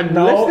 you just got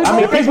No, lipstick I on mean,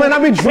 your face? People might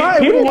not be dry.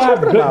 People What are you have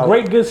talking good, about?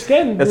 great, good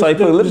skin. That's why you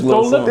put lip Just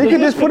gloss throw on. They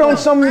could just put on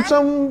some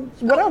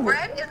whatever.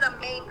 Red is the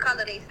main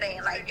color they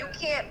saying. Like you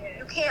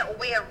can't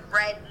wear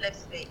red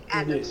lipstick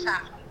as a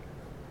child.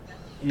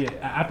 Yeah,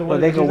 after But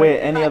what? they can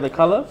wear any other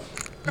color?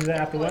 Is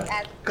that after what?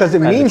 Because it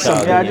means child,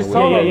 something. Yeah, I just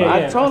told him. Yeah.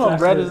 I told him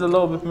That's red it. is a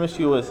little bit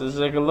promiscuous. It's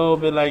like a little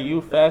bit like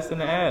you fast in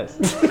the ass.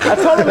 I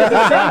told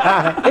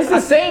him it's the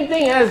same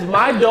thing as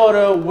my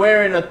daughter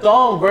wearing a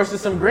thong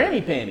versus some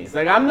granny panties.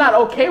 Like I'm not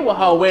okay with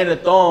her wearing a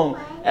thong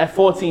at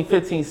 14,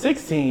 15,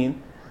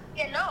 16.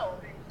 Yeah, no,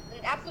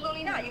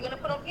 absolutely not. You're gonna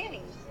put on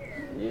panties.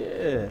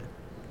 Yeah.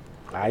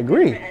 I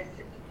agree.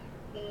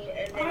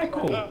 Alright,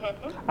 cool.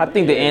 I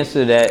think the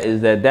answer to that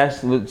is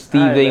that's what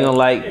Steve Alright, ain't gonna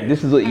like.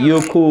 This is what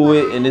you're cool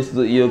with, and this is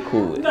what you're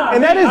cool with.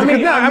 And that is, I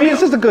mean,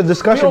 it's just a good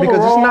discussion because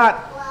it's not.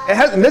 It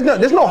has.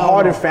 There's no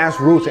hard and fast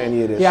rule to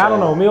any of this. Yeah, I so. don't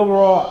know. Me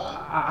overall,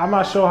 I'm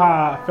not sure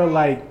how I felt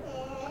like.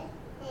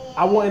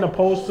 I wasn't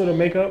opposed to the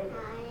makeup,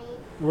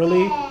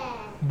 really,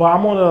 but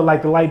I'm on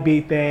the light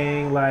beat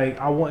thing. Like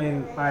I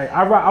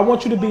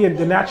want you to be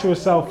the natural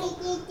self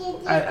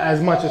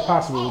as much as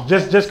possible.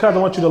 Just because I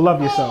want you to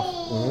love yourself.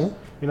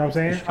 You know what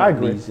I'm saying? I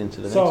agree. Leads into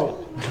the next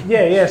So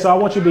yeah. So I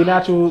want you to be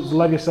natural, to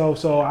love yourself.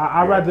 So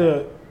I'd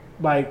rather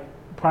like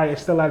probably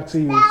instill that to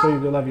you so you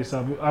can love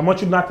yourself. I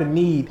want you not to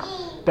need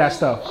that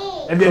stuff.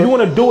 And if you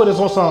want to do it, it's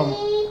on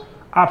some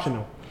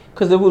optional.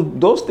 Because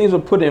those things were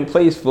put in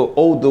place for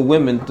older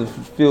women to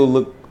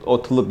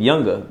look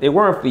younger. They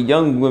weren't for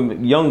young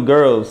women, young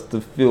girls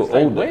to feel Like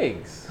older.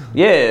 wigs.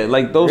 Yeah,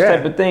 like those Yeah.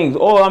 type of things.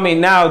 Or I mean,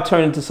 now it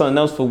turned into something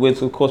else for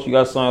wigs. Of course, you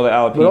got something like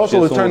alopecia. But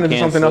also it's someone turned into with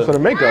something else for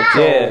cancer. the makeup. So,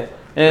 Yeah,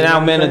 and now what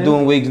I'm men are saying?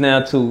 doing wigs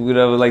now too,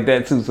 whatever like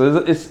that too.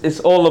 So it's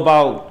all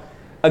about.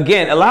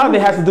 Again, a lot of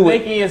it has to do with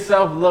making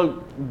yourself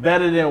look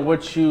better than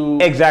what you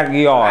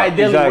exactly are.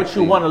 ideally what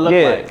exactly. you want to look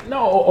Yeah. like.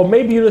 No, or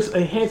maybe you're just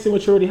enhancing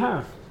what you already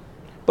have.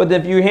 But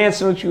if you enhance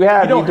what you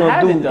have, You don't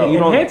have it, though. You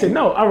don't. Enhancing?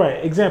 No. All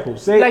right. Example.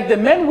 Say. Like the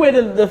men wear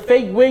the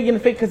fake wig and the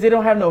fake because they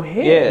don't have no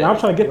hair. Yeah. Now I'm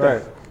trying to get Right.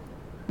 that.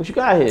 What you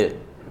got here?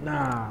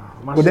 Nah.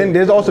 My But then shit-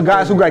 there's also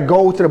guys who like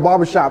go to the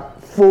barbershop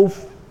full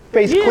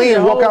face Yeah, clean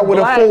and walk the out with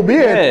whole a full black-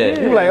 beard.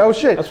 yeah. You're like, oh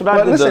shit. That's what I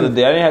But did the other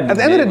day. I didn't have at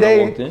the end of the beard when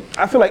I walked day, in.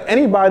 I feel like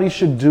anybody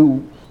should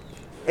do,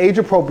 age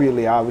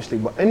appropriately, obviously,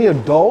 but any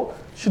adult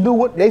should do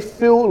what they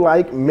feel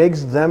like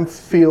makes them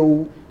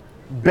feel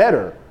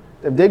better.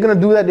 If they're gonna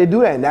do that, they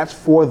do that, and that's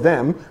for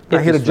them. I'm not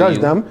If here to it's for judge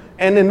you. them.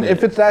 And then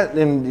if it's that,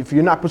 and if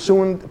you're not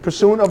pursuing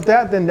of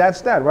that, then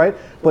that's that, right?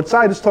 But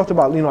Sai just talked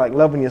about, like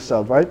loving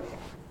yourself, right?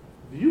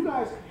 Do you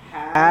guys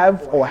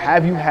have or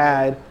have you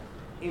had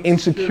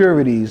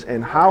insecurities,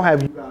 and how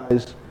have you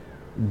guys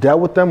dealt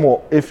with them,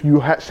 or if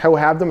you still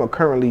have them, or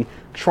currently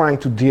trying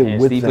to deal And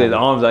with Steve put his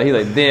them? arms out. He's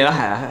like, damn, I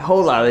had a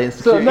whole lot of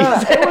So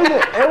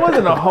insecurities. it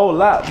wasn't a whole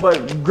lot,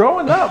 but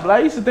growing up, like,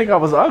 I used to think I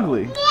was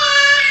ugly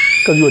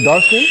Because you were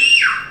dark skinned?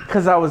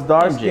 because I was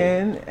dark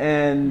skinned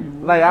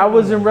and like I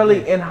wasn't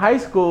really in high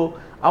school.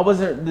 I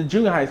wasn't the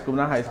junior high school,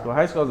 not high school.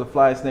 High school I was the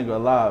flyest nigga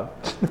alive,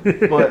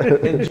 but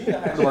in junior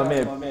high school, my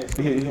man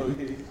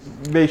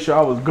he made sure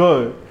I was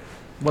good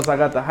once I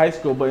got to high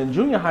school. But in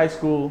junior high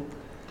school,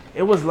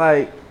 it was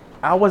like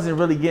I wasn't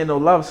really getting no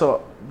love,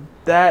 so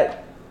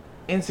that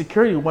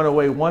insecurity went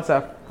away once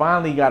I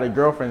finally got a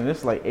girlfriend, and this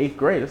is like 8th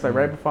grade. It's like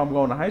right before I'm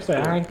going to high school.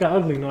 Say, I ain't got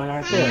ugly, no,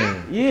 I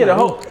thought. Yeah, the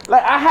whole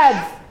like I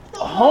had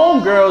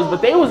homegirls,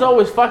 but they was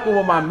always fucking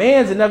with my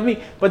mans and never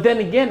me. But then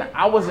again,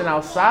 I wasn't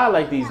outside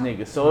like these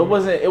niggas, so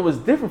it was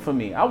different for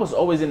me. I was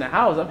always in the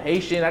house. I'm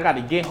Haitian. I got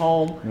to get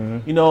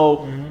home. You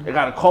know, I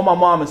got to call my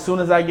mom as soon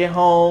as I get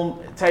home.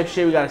 Type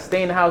shit. We got to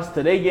stay in the house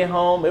till they get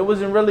home. It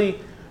wasn't really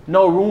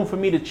no room for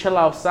me to chill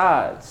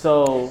outside.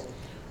 So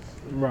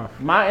Rough.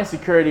 my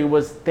insecurity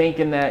was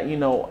thinking that, you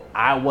know,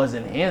 I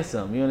wasn't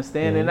handsome. You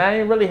understand? And I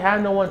didn't really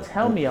have no one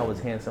tell me I was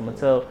handsome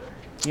until,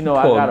 you know,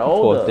 I got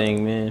older. Poor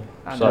thing, man.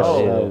 I Sorry to know.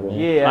 hear that, man.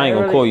 Yeah, I ain't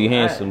gonna really- call you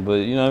handsome, but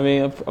you know what I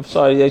mean. I'm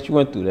sorry that you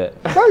went through that.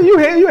 Oh,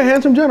 you're a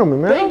handsome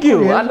gentleman, man. Thank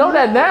you. I know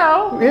that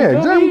now. Yeah,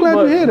 You feel I'm me? glad to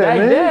But hear that, back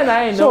man. then,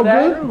 I ain't So know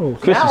that.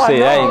 good. Christian Now I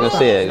said, I ain't know. gonna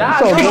say it. Nah,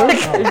 So I know.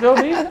 good. You feel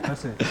me?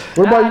 That's it.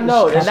 What Now about I you?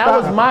 know. And that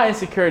Stop. was my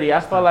insecurity. I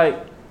felt like,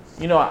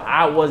 you know,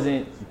 I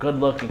wasn't good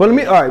looking. But let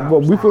me, all right, well,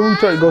 before we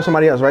go to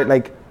somebody else, right?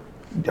 Like,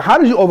 how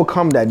did you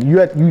overcome that?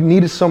 You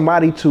needed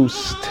somebody to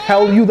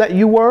tell you that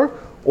you were,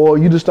 or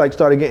you just like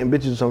started getting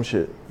bitches or some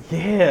shit?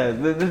 Yeah,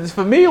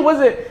 for me it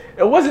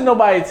wasn't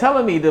nobody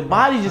telling me. The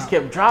body just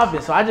kept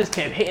dropping, so I just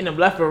kept hitting them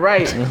left and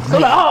right. So like,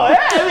 oh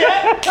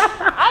yeah,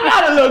 I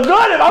gotta look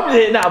good if I'm just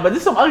hitting out. But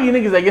there's some ugly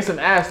niggas that get some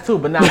ass too.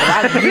 But now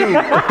I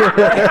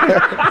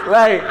do.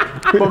 Like,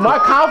 but my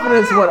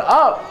confidence went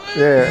up.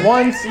 Yeah.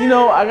 Once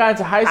I got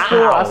into high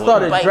school, I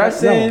started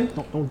dressing,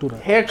 Don't do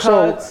that.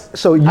 haircuts.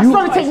 So I you,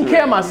 started taking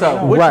care of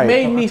myself, which Right.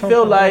 made me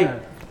feel like,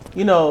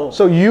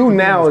 so you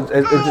now, as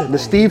the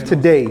Steve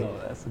today,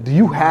 do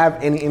you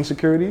have any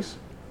insecurities?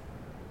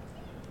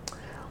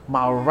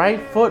 my right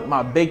foot,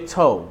 my big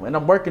toe, and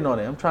I'm working on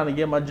it. I'm trying to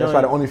get my joint. That's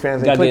why the OnlyFans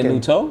ain't Got to get a clicking. new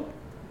toe.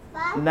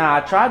 Nah, I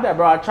tried that,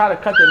 bro. I tried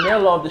to cut the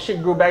nail off. The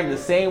shit grew back the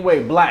same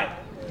way, black.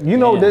 You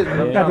know,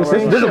 Yeah. go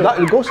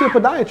see a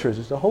podiatrist.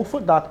 It's a whole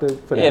foot doctor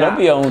for that. Yeah, don't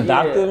be your own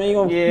doctor. Man, you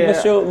gonna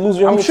lose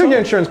your I'm whole sure your toe.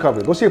 insurance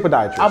covered. Go see a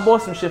podiatrist. I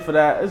bought some shit for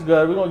that. It's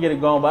good. We're gonna get it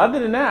going. But other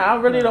than that, I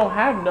really don't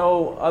have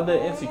no other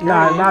insecurities.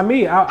 Nah, not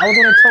me. I was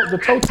on the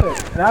toe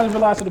tip, and I just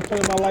realized at the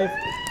point in my life,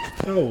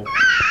 yo,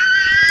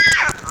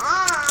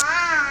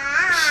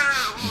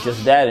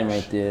 Just that in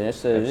right there.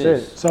 That's what it That's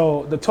is. it.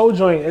 so the toe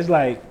joint is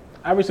like,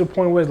 I reached a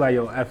point where it's like,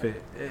 yo, F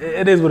it.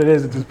 It is what it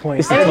is at this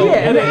point. And yeah,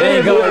 and it ain't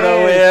is going what it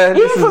nowhere. is.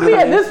 Even for me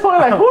at this point,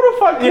 like, who the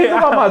fuck cares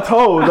about my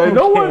toes? Like,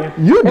 no one.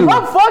 You do. If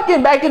I'm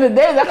fucking back in the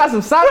days, I got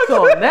some socks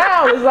on.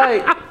 Now it's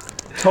like.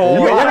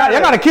 Y'all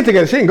got a kid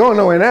together. She ain't going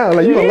nowhere now.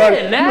 Like you gonna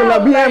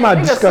let me and my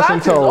nigga, disgusting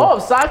socks is toe.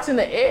 off, socks in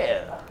the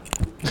air.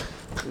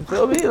 You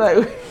feel me?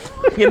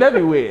 Like, get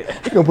everywhere.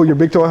 You gonna put your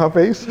big toe in her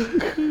face?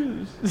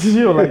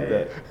 You don't like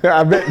that.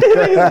 I bet.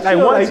 Like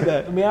once, like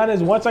that. to be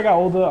honest, once I got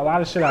older, a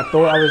lot of shit I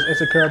thought I was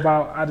insecure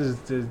about, I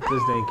just didn't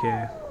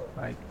care.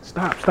 Like,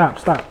 stop.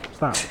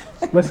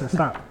 Listen,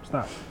 stop.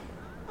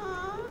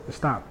 Just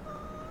stop.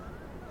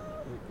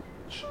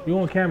 You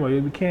on camera?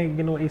 We can't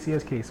get no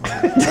ACS case.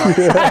 Man.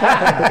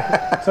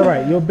 It's all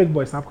right. You're a big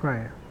boy. Stop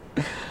crying.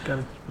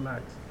 Gotta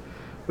relax.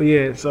 But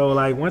yeah, so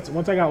like once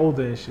I got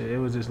older and shit, it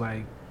was just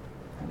like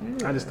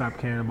I just stopped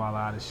caring about a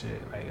lot of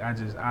shit. Like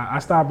I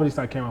stopped caring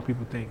about what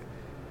people think.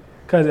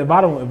 Cause if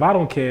I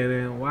don't care,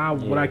 then why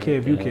would I care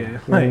if you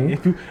care? Like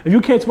if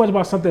you care too much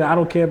about something I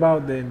don't care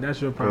about, then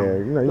that's your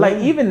problem. Yeah, Like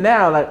even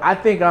now, like I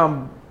think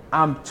I'm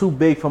I'm too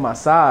big for my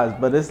size,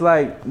 but it's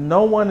like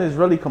no one is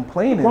really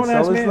complaining.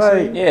 Grown-ass So it's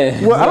man like,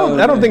 Yeah. Well,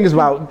 I don't think it's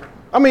about.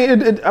 I mean,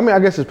 I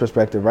guess it's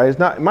perspective, right?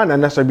 It might not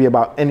necessarily be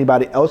about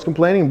anybody else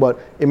complaining, but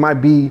it might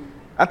be.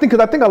 I think a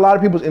lot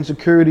of people's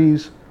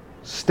insecurities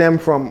stem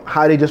from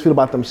how they just feel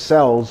about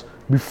themselves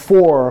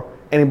before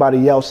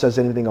anybody else says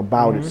anything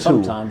about it too.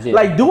 Sometimes, yeah.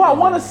 like, do I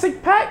want a six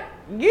pack?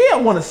 Yeah, I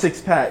want a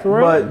six pack. For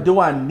real? But do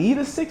I need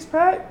a six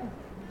pack?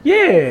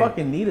 Yeah.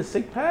 Fucking need a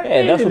six pack?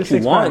 Yeah, that's Yeah, what the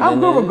you 6 want. pack. I'm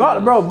and good then-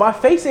 regardless, bro. My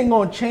face ain't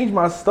gonna change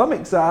my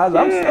stomach size.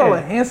 I'm Yeah. still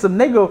a handsome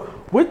nigga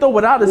with or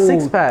without a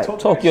six pack.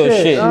 Talk your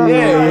shit. Yeah,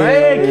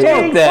 man. Talk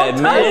King, that,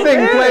 sometimes man. Thing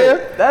it player.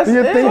 is. That's Be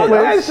a it. thing Talk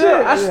player. that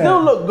shit. I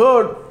still look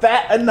good,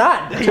 fat or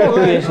not. Talk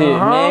your shit,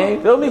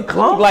 man. Feel me?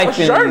 Clump Life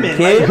or in Sherman. you, Like,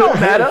 kid. it don't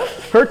matter.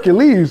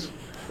 Hercules.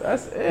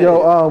 That's it.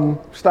 Yo,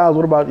 Styles,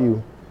 what about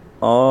you?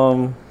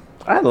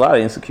 I had a lot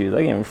of insecurities.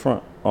 I can't even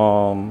front.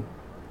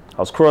 I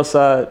was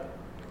cross-eyed,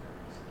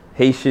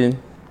 Haitian,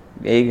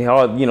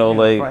 hard,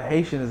 But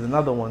Haitian is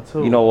another one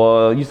too.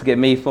 used to get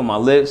made for my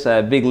lips. I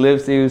had big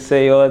lips. They would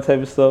say all that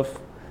type of stuff.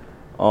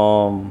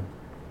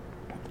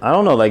 I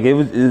don't know. Like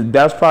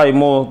that's probably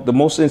the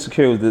most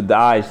insecure was the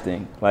eyes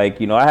thing.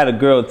 Like I had a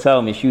girl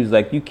tell me, she was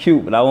like, "You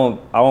cute, but I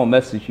won't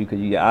mess with you because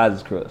your eyes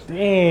is crossed."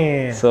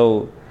 Damn.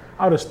 So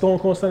I would have Stone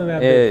Cold Stunner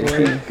that yeah,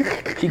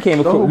 bitch, boy. she came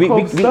Stone across.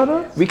 Cold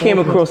Stunner? We came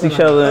across each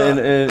other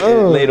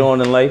later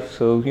on in life.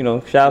 So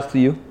shouts to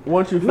you.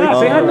 once you fix Nah,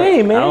 say her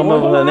name, man. I don't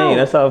remember her name.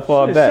 That's how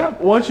far back.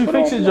 Once you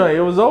fix your joint,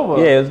 it was over.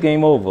 Yeah, it was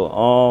game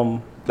over.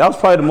 That was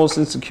probably the most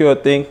insecure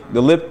thing.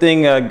 The lip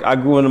thing, I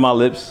grew into my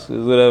lips,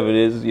 is whatever it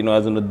is.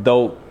 As an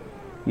adult,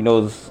 it's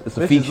a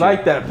Bitches feature.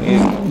 like that.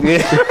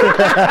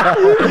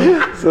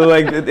 Yeah. So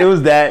it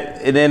was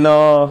that, and then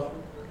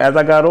as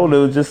I got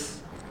older,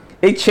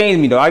 it changed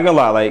me though. I ain't gonna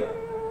lie, like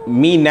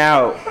me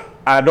now,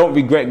 I don't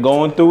regret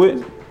going through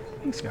it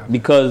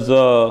because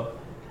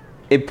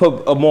it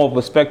put a more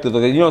perspective.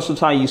 Like,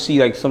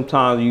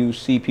 sometimes you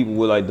see people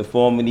with like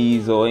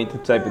deformities or any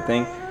type of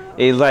thing.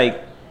 It's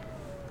like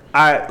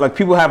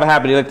people have a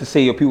habit. They like to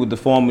say people with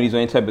deformities or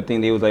any type of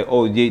thing. They was like,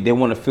 oh, they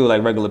want to feel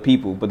like regular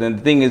people. But then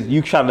the thing is,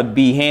 you try to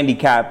be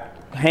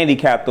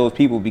handicap those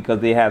people because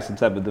they have some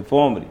type of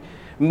deformity.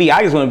 Me,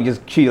 I just want to be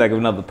just treated like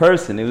another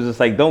person. It was just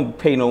like, don't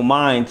pay no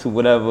mind to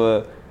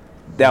whatever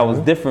that was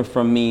different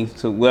from me,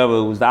 to whatever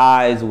it was the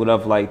eyes or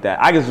whatever like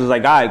that. I just was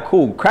like, all right,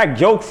 cool, crack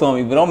jokes on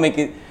me, but don't make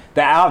it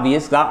that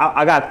obvious.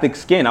 I got thick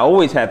skin. I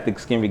always had thick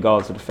skin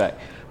regardless of the fact.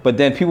 But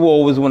then people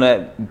always want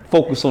to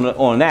focus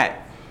on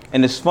that.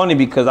 And it's funny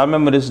because I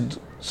remember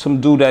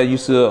some dude that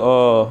used to,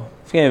 like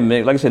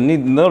I said,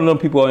 none of them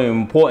people are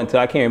important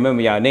till I can't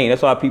remember y'all name.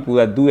 That's why people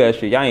that do that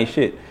shit, y'all ain't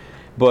shit.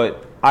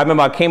 But I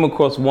remember I came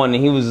across one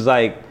and he was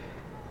like,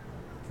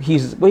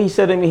 what he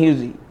said to me,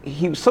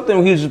 he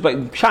was just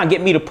like trying to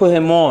get me to put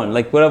him on,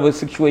 like whatever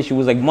situation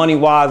was, like money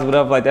wise,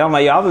 whatever like that. I'm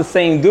like, I was the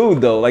same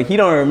dude though. Like he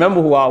don't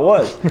remember who I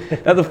was.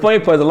 That's the funny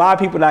part. A lot of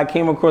people that I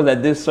came across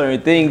that did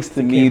certain things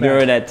to me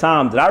during that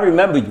time that I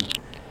remember you.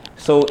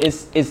 So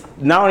it's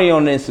not only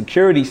on the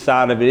insecurity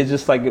side of it, it's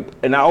just like,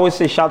 and I always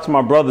say shout to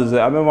my brothers.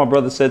 I remember my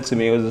brother said to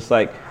me, it was just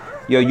like,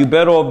 yo, you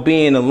better off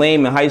being a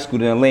lame in high school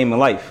than a lame in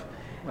life.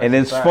 And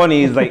it's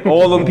funny, it's like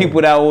all them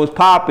people that was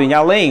popping,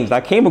 y'all lames.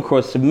 I came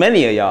across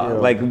many of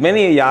y'all. Like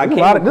many of y'all,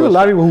 There's a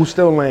lot of people who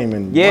still lame,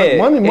 and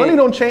money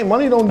don't change.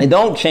 Money don't. It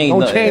don't change.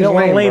 Don't change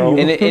lame, bro.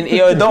 And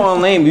it don't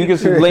unlame you. You can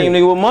see lame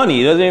nigga with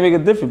money. It doesn't even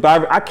make a difference.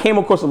 But I came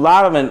across a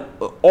lot of them,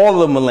 and all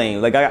of them are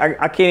lame. Like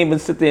I can't even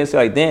sit there and say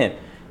like, damn.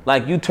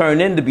 Like you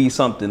turn in to be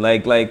something,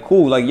 like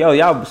cool, like yo,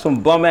 y'all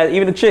some bum ass,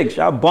 even the chicks,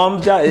 y'all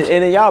bums, y'all, and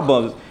then y'all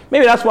bums.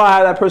 Maybe that's why I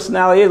have that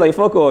personality is like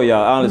fuck all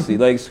y'all, honestly.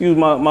 Like excuse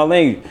my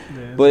language,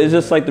 but it's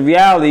just like the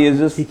reality is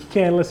just He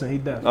can't listen. He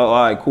does. Oh,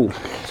 all right, cool.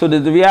 So the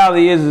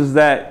reality is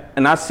that,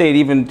 and I say it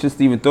even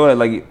thought it,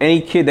 like any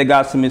kid that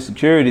got some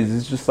insecurities,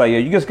 it's just like yo,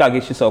 you just gotta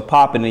get yourself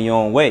popping in your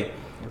own way.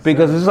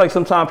 Because it's like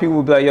sometimes people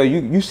will be like, yo,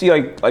 you see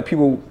like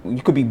people,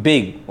 you could be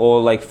big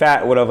or like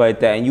fat or whatever like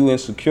that, and you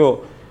insecure.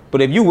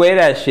 But if you wear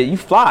that shit, you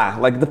fly.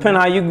 Like depending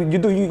how you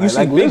do, you see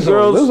big Lizzo.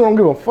 girls. Lizzo don't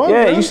give a fuck.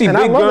 Yeah, man. you see And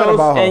I big love that girls,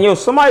 about her. and yo,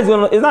 somebody's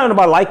gonna. It's not even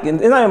about liking.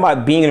 It's not even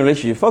about being in a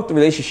relationship. Fuck the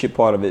relationship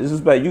part of it. It's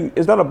just about you.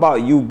 It's not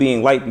about you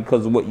being liked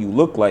because of what you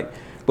look like.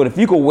 But if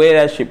you could wear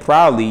that shit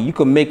proudly, you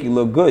can make it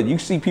look good. You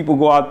see people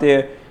go out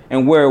there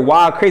and wear it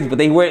wild crazy, but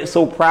they wear it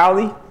so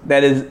proudly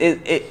that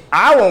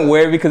I won't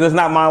wear it because it's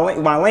not my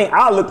lane.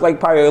 I look like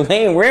probably a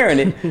lane wearing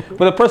it,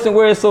 but the person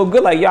wears it so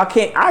good, like yo, I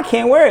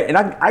can't wear it, and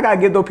I gotta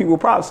give those people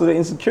props. So the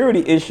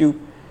insecurity issue,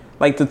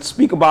 like to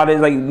speak about it,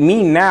 like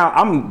me now,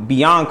 I'm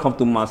beyond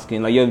comfortable with my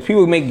skin. Like yo,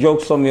 people make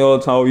jokes on me all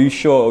the time. Oh, you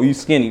short? Oh, you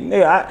skinny?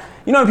 Nigga,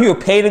 you know, people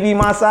pay to be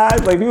my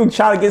size. Like people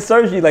try to get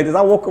surgery like this.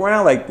 I walk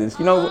around like this.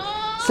 You know,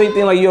 same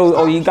thing like yo,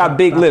 oh, you got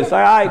big lips.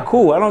 Like, all right,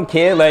 cool. I don't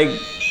care. Like.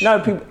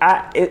 People,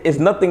 it's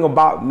nothing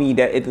about me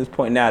that at this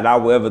point now that I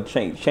will ever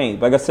change.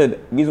 Like I said, the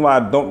reason why I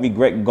don't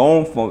regret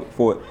going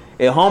for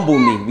it humbled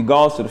me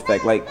regardless of the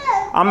fact. Like,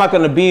 I'm not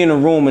going to be in a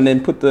room and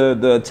then put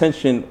the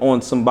attention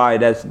on somebody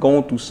that's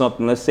going through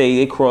something. Let's say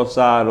they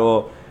cross-eyed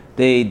or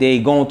they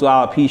going through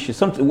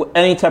alopecia,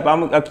 any type.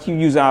 I keep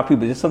using alopecia,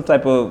 but just some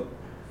type of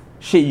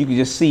shit you could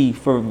just see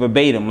for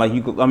verbatim, like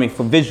you could. I mean,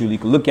 for visual, you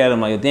could look at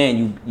him like,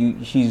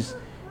 damn, she's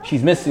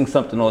missing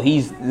something, or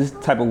he's this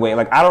type of way.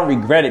 Like I don't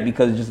regret it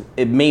because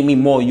it made me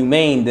more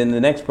humane than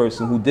the next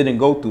person who didn't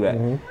go through that.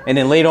 And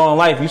then later on in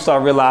life, you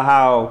start to realize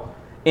how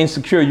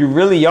insecure you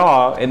really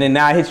are, and then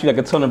now it hits you like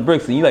a ton of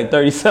bricks, and you're like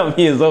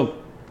 30-something years old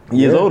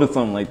or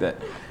something like that.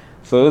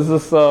 So it's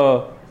just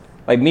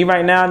like me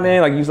right now,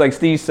 man. Like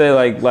Steve said,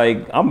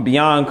 like I'm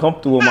beyond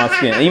comfortable with my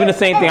skin. And even the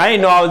same thing, I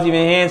didn't know I was even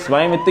handsome.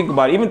 I didn't even think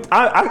about it. Even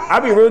I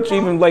be real to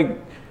you, even like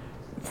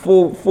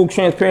full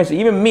transparency.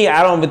 Even me,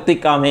 I don't even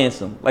think I'm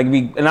handsome.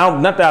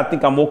 Not that I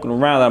think I'm walking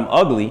around that I'm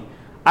ugly.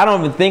 I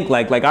don't even think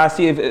like I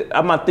see if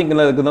I'm not thinking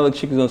like another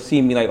chick is gonna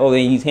see me like, oh,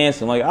 then he's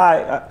handsome. Like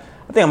I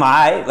think I'm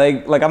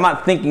alright. Like I'm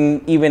not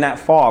thinking even that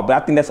far,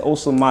 but I think that's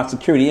also my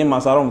security in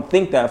myself. I don't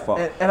think that far.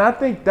 And I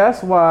think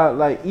that's why,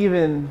 like,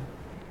 even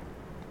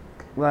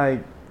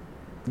like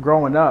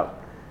growing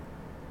up,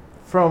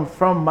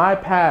 from my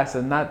past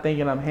and not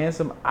thinking I'm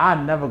handsome, I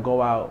never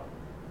go out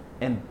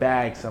and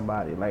bag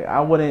somebody. Like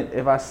I wouldn't,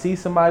 if I see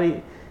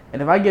somebody,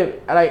 and if I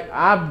get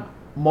I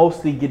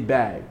mostly get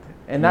bagged.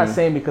 And not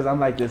saying because I'm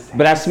like this,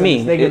 but that's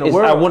me.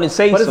 I wouldn't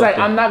say, but it's something. like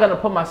I'm not gonna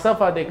put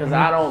myself out there because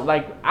I don't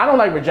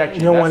like rejection.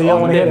 You don't want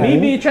to hear that. Me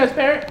being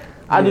transparent,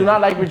 I do not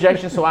like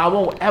rejection, so I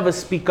won't ever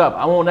speak up.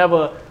 I won't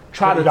ever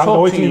try to Y'all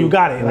talk wait to till you. You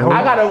got it.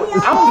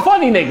 I'm a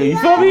funny nigga. You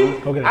feel me?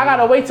 Okay. I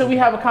gotta wait till we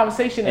have a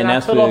conversation and I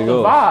that's fill where off it the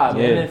goes. vibe,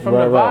 Yeah. and then from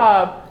Right, the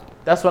right. vibe,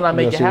 that's when I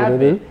make it see what it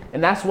happen.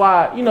 And that's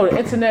why the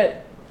internet.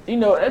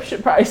 That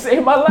shit probably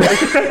saved my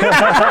life.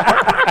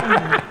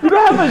 You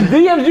know how much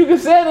DMs you can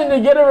send and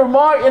then get a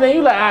remark, and then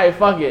you like, all right,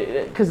 fuck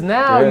it. Because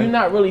now you're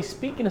not really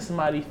speaking to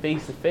somebody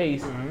face to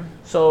face.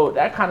 So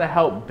that kind of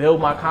helped build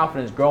my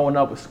confidence growing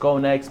up with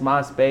ScoNext,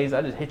 MySpace.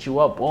 I just hit you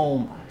up,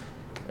 boom.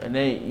 And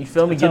then, you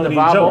feel me, get the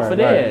vibe off of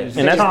there.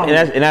 And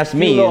that's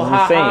me. Little It's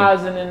insane.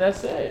 highs, and then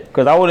that's it.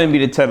 Because I wouldn't be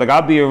the type, like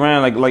I'll be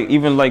around, like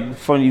even like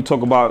funny you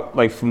talk about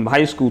like from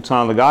high school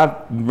time, like I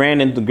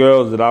ran into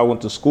girls that I went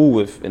to school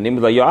with, and they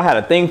was like, yo, I had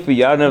a thing for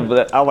you. I'm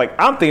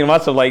thinking to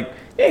myself like,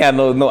 yeah,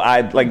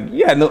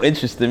 you had no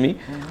interest in me.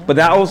 But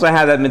I also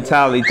had that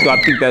mentality too. I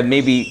think that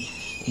maybe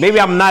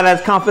I'm not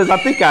as confident as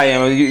I think I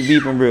am, to be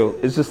even real.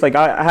 It's just like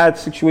I had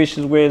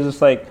situations where it's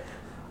just like,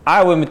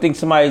 I wouldn't think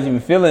somebody's even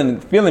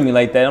feeling me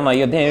like that. I'm like,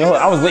 yo, damn,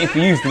 I was waiting for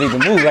you to make a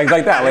move like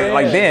that.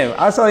 Like damn.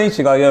 I saw these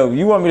shit like, yo,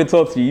 you want me to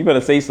talk to you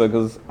let say so,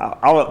 because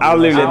I'll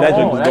literally let that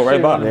joint just go right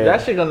by.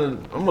 That shit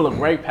I'm gonna look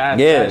right past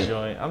that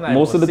joint. I'm not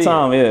most of the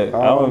time, I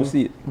don't even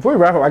see it. Before we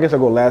wrap up, I guess I'll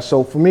go last.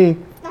 So for me,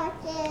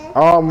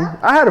 I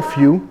had a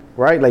few,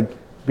 right? Like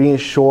being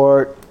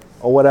short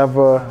or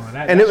whatever.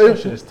 That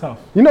shit is tough.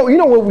 You know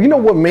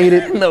what made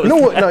it. No, you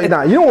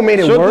know what made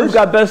it Short worse. dudes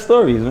got best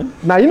stories, man.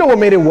 Now you know what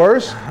made it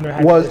worse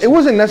was it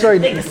wasn't necessarily.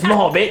 Nigga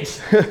small,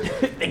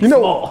 bitch. You know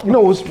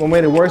what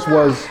made it worse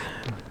was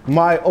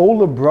my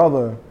older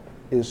brother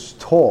is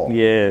tall.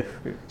 Yeah.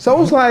 So it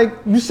was like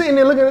you sitting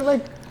there looking at it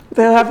like, What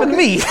the hell happened to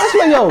me? that's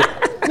like, yo,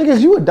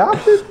 niggas, you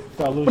adopted?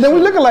 But then we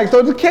looking like,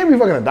 so it can't be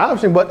fucking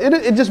adoption, but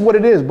it just what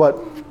it is. But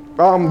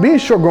being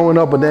short growing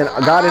up, but then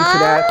I got into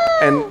that,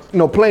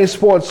 and playing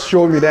sports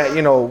showed me that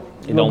don't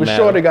for matter.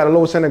 sure they got a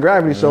low center of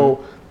gravity,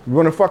 so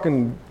we're gonna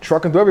fucking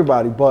trucking through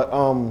everybody. But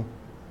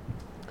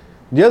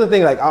the other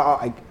thing, like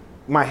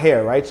my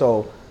hair, right?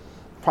 So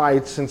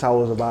probably since I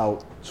was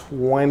about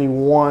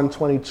 21,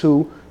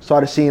 22,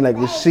 started seeing like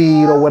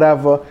recede or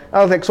whatever.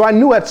 I was like, so I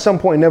knew at some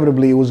point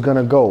inevitably it was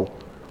gonna go.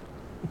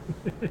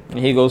 And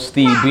here goes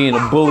Steve being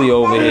a bully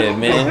over here,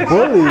 man.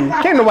 Bully?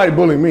 Can't nobody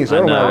bully me, so I I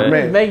don't know, matter, right?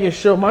 man. Making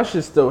sure my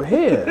shit's still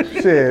here.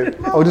 Shit.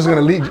 Oh, just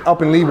gonna leave,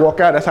 up and leave, walk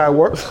out. That's how it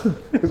works.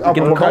 Just up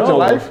Get and the walk out your comb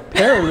life. over.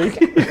 Apparently.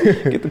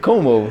 Get the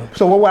comb over.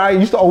 So what I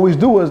used to always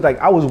do was like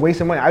I was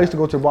wasting money. I used to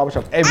go to the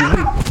barbershop every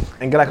week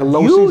and get like a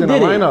low You season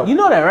did it. lineup. You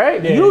know that,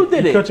 right? Yeah. You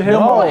did You it. cut your hair The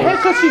more off.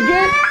 haircuts you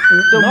get,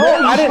 the more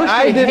you I didn't. push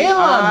I your didn't.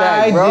 hairline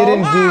back, I bro.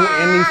 didn't do You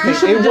anything.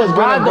 should It have was just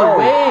ride gonna the go.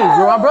 waves,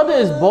 bro. My brother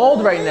is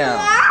bald right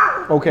now.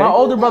 Okay. My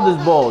older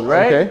brother's bald,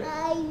 right?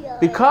 Okay.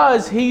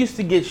 Because he used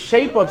to get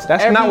shape ups.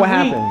 That's every not what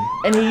week, happened.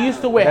 And he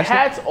used to wear That's not-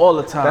 hats all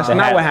the time. that's The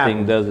not hat what thing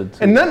happened. does it too.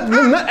 And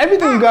none,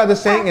 everything you guys are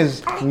saying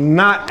is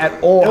not at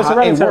all It's how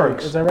it hereditary.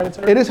 works. It's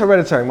hereditary. It is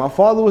hereditary. My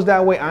father was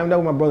that way. I'm that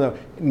way. My brother.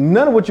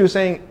 None of what you're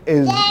saying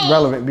is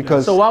relevant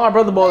because So why my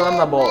brother bald and I'm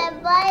not bald?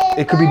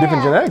 it could be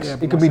different genetics.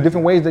 It could be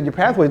different ways that your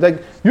pathways.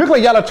 Like you look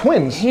like y'all are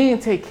twins. He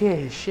didn't take care of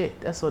his shit.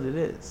 That's what it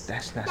is.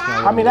 That's not.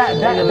 I mean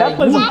that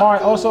plays a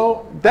part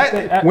also.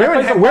 That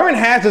wearing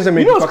hats doesn't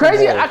make You know what's fucking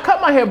crazy? bald. I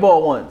cut my hair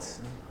bald once.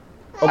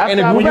 Okay,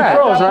 and After I when you cracked,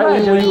 froze, after I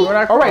right? cracked, when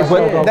I All right, crossed,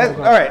 but yeah. that's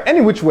all right. Any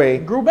which way,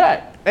 Grew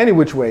back. any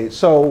which way.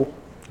 So,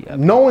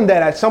 knowing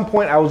that at some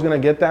point I was gonna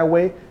get that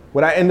way,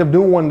 what I ended up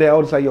doing one day, I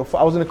was like, yo,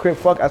 I was in the crib,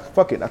 fuck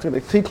it. I took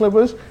the T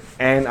clippers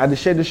and I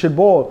just shaved this shit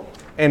bald.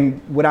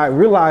 And what I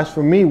realized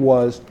for me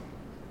was,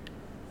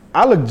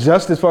 I look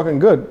just as fucking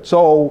good.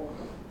 So,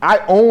 I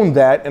owned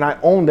that,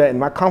 and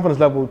my confidence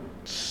level,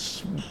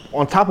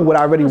 on top of what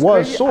I already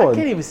was, Crazy. I soared.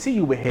 can't even see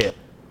you with hair.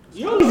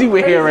 Easy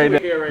with hair right now.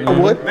 I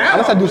would.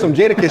 Unless I do some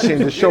Jadakiss shit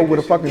in the show with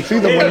a fucking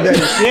season one day.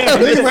 Yeah,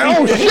 Niggas like,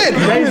 oh shit.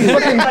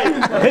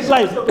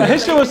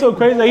 His shit was so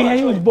crazy. Like,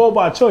 he was bald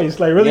by choice.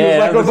 Like really,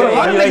 Yeah, was like, that's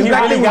what I'm saying. He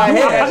really got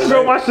hair. I just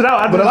wrote my shit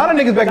out. But a lot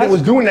of niggas back then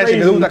was doing that shit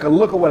because it was crazy. like a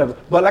look or whatever.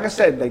 But like I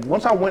said, like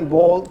once I went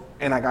bald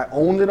and I got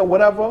owned it or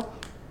whatever,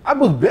 I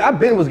was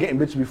getting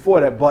bitches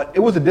before that, but it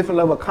was a different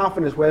level of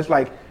confidence where it's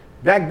like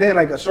back then,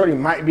 like a shorty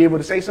might be able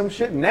to say some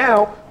shit.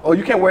 Now, oh,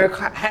 you can't wear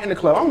a hat in the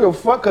club. I don't give a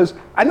fuck because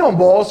I know I'm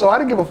bald, so I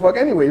didn't give a fuck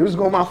anyway. It was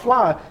going my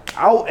fly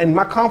out, and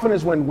my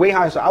confidence went way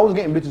higher. So I was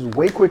getting bitches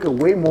way quicker,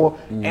 way more,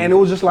 and it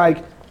was just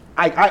like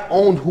I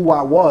owned who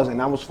I was,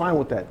 and I was fine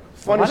with that.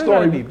 Funny Why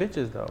story. they gotta be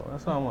bitches though?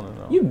 That's what I want to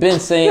know. You've been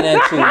saying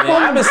that too, man.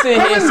 I've been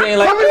sitting here saying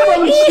like, Coming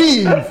from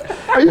Steve.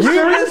 Are you you've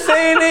serious? been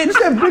saying it. You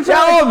said bitch Y'all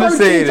all like been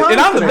saying 13 it, and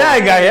I'm the times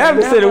bad guy. I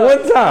haven't said it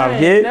one time, I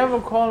kid.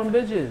 never call them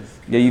bitches.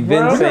 Yeah, you've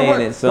been Bro,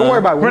 saying it, son. Don't worry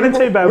about it. Run the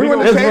tape back. We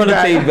gonna- Let's run the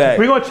tape back.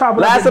 We gonna chop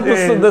it Last up.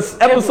 episode, and- this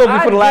episode If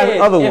before the I last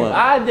did- other if one.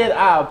 I did,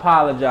 I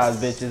apologize,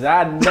 bitches.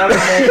 I never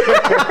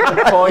meant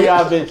to call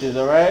y'all bitches,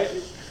 all right?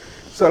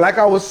 So like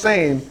I was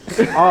saying,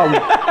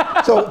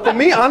 so for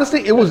me,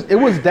 honestly, it was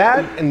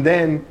that, and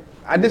then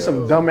I did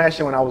some dumb ass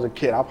shit when I was a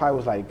kid. I probably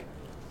was like,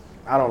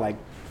 I don't know, like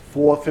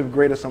 4th, 5th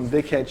grade or some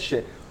dickhead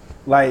shit.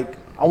 Like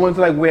I wanted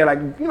to like wear like,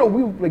 you know,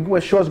 we like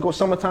wear shorts, go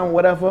summertime or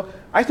whatever.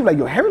 I used to be like,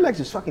 yo, hairy legs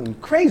is fucking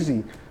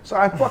crazy. So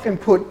I fucking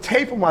put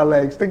tape on my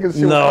legs, thinking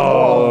shit would come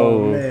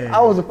off. man.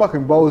 I was a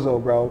fucking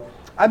bozo, bro.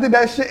 I did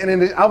that shit, and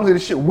then obviously the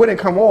shit wouldn't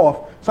come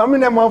off. So I'm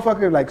in that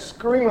motherfucker like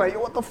screaming like, yo,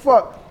 what the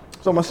fuck?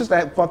 So my sister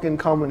had fucking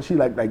come and she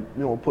like you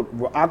know put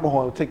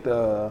alcohol and take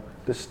the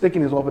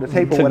stickiness off of the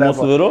tape or Took whatever.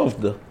 most of it off,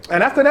 though.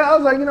 And after that, I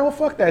was like, you know what,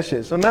 fuck that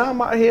shit. So now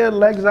I'm out here,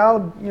 legs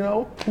out, you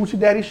know, hoochie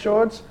daddy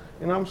shorts.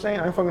 You know what I'm saying?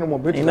 I ain't fucking no more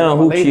bitches. Ain't nothing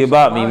I'm a lady, hoochie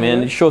about so me, I'm man.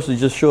 out The shorts are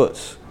just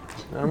shorts. here.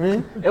 You know what I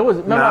mean? It was.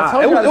 Remember, I Nah,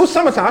 told it y'all. was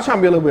summertime. I was trying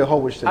to be a little bit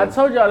hoish today. I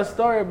told y'all the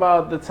story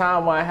about the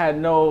time when I had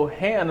no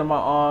hair under my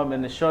arm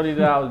and the shorty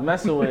that I was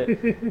messing with,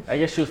 I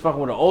guess she was fucking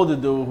with an older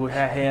dude who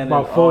had hair under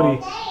About his 40. arm.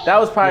 That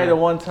was probably the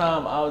one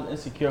time I was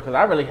insecure because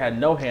I really had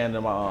no hair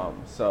under my arm.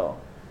 So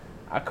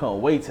I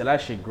couldn't wait till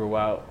that shit grew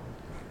out.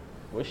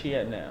 Where's she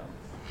at now?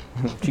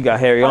 She got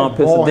hairy armpits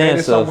to Bald-headed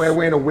dance somewhere of.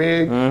 wearing a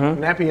wig,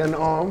 nappy on the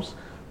arms.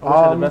 I wish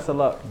her the best of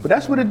luck. But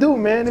that's what it do,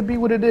 man. It be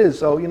what it is.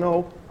 So, you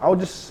know, I'll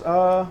just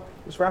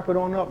wrap it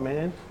on up,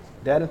 man.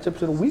 Dad and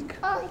tips of the week.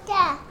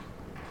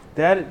 The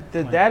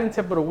dad and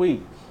tip of the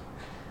week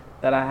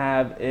that I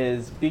have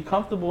is be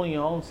comfortable in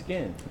your own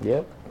skin.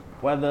 Yep.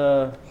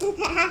 Whether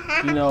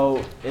you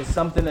know it's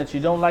something that you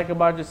don't like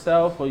about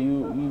yourself or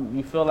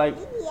you feel like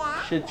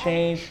should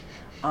change.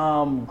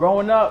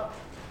 Growing up,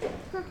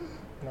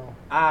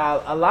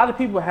 a lot of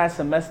people had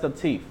some messed up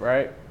teeth,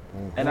 right?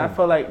 And I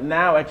feel like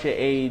now at your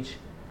age,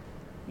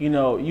 you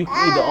know, you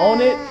can either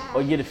own it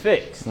or get it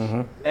fixed.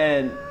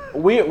 And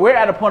we're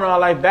at a point in our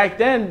life back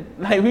then,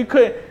 like we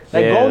could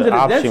like Yeah, going to the the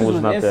option dentist was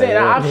was not insane. that, The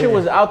yeah. option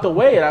was out the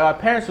way. Like our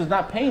parents was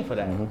not paying for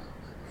that.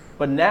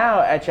 But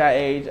now at your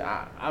age,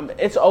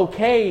 it's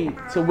okay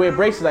to wear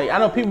braces. Like I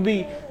know people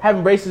be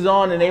having braces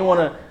on and they want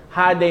to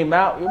hide their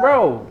mouth,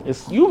 bro.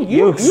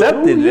 You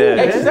accept it,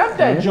 yeah. Accept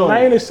that I joint.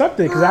 ain't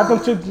accepted because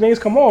after the names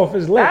come off,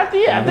 it's lit.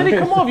 After they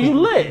come off, you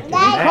lit. Be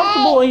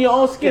comfortable in your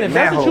own skin. If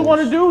that's what you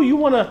want to do, you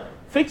want to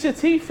fix your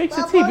teeth, fix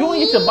your teeth. You want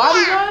to get your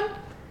body done,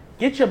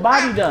 get your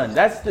body done.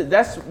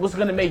 That's what's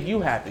gonna make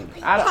you happy.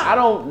 I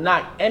don't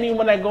knock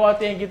anyone that go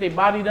out there and get their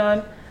body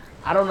done.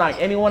 I don't knock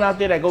anyone out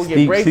there that go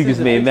get braces. Steve just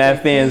and made fix mad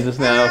their fans just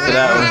now for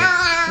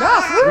that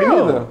Nah, for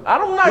real. I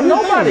don't knock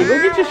nobody.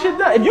 Go get your shit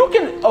done. If you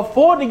can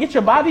afford to get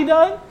your body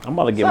done, one. I'm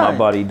about to get my Son.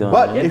 body done.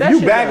 But man. Yeah, if that you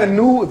shit bag a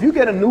done. if you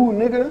get a new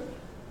nigga,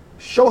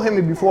 show him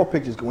the before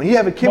pictures. When he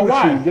have a kid But with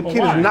why? you, your But kid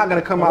why? is not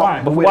gonna come But out why?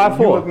 the But way why you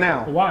for? look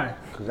now. Why?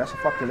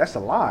 Because that's a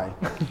lie.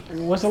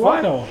 What's the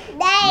lie though?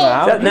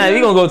 Now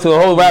you gonna go to a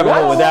whole rabbit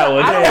hole with that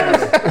one.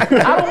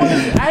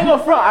 I ain't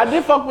gonna front. I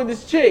did fuck with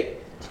this chick.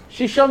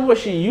 She showed me what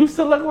she used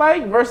to look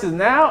like versus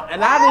now,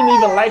 and I didn't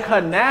even like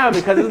her now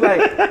because it's like,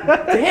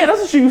 damn,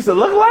 that's what she used to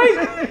look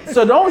like.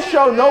 So don't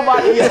show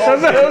nobody your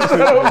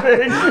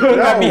own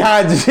Right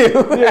behind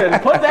you. Yeah,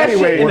 put that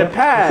shit in the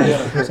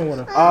past. Some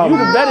water. You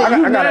the better. I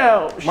You got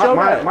now show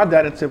that. my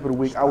dad and tip of the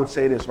week, I would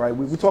say this, right?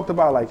 We talked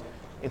about like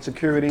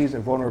insecurities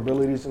and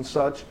vulnerabilities and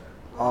such.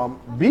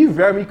 Be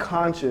very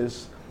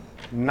conscious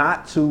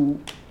not to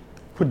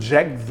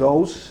project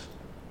those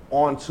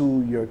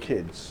onto your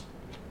kids.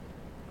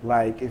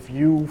 Like if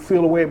you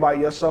feel a way about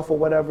yourself or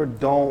whatever,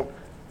 don't,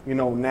 you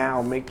know,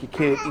 now make your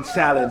kid eat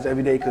salads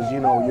every day because, you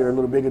know, you're a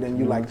little bigger than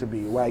you like to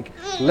be. Like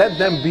let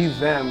them be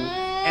them,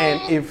 and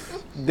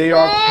if they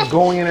are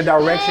going in a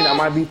direction that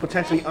might be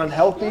potentially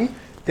unhealthy,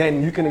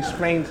 then you can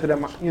explain to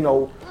them, you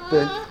know,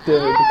 the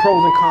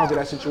pros and cons of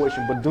that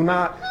situation. But do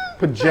not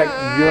project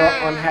your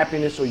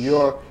unhappiness or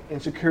your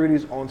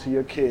insecurities onto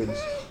your kids.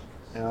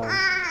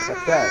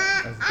 Like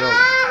that. That's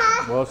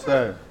dope. Well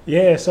said.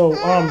 Yeah, so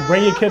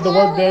bring your kid to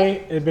work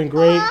day. It's been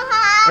great.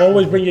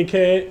 Always bring your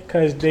kid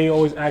because they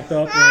always act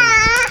up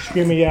and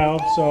scream and yell.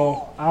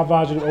 So I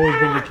advise you to always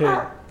bring your kid.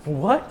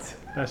 What?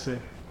 That's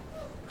it.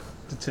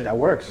 That's it. That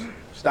works.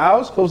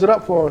 Styles, close it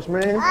up for us,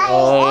 man.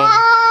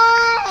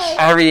 I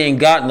already ain't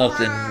got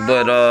nothing,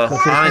 but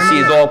honestly,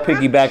 it's all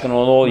piggybacking on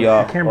all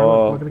y'all.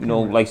 You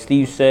know, like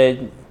Steve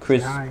said,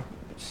 Chris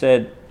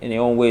said in their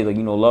own way, like,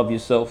 you know, love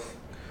yourself.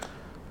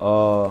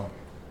 You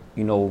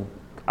know,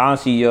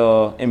 honestly,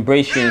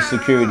 embrace your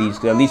insecurities.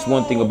 Cause at least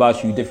one thing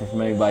about you different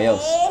from everybody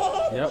else.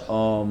 Yep.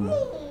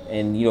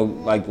 And you know,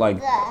 like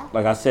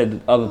I said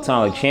the other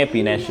time, like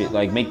champion that shit.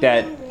 Like make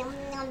that,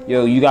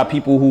 you got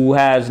people who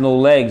has no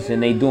legs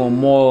and they doing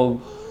more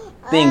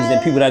things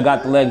than people that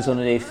got the legs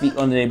under their feet,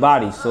 under their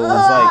bodies. So it's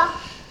like,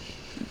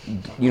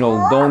 you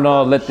know, don't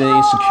let the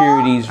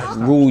insecurities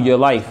rule your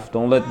life.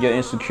 Don't let your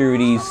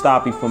insecurities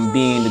stop you from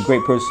being the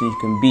great person you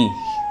can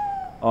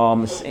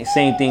be.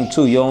 Same thing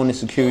too, your own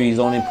insecurities,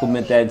 don't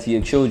implement that into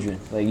your children.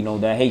 Like, you know,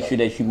 that hatred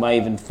that you might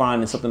even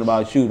find in something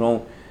about you,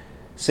 don't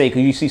say,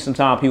 because you see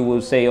sometimes people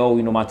will say, oh,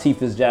 you know, my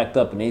teeth is jacked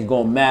up, and they's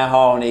going mad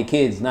hard on their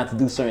kids not to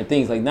do certain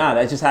things. Like, nah,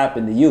 that just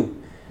happened to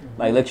you.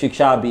 Like, let your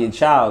child be a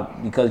child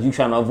because you're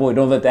trying to avoid,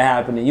 don't let that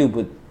happen to you.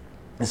 But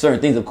in certain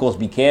things, of course,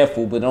 be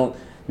careful, but don't,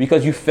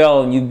 because you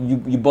fell and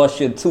you bust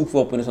your tooth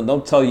open, so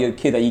don't tell your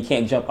kid that you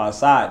can't jump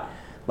outside.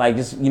 Like,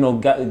 just, you know,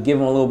 give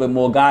them a little bit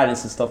more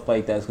guidance and stuff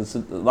like that. Because a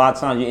lot of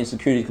times your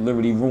insecurity can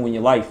literally ruin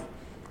your life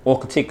or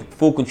could take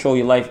full control of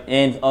your life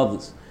and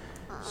others.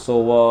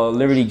 So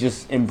literally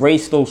just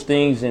embrace those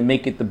things and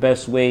make it the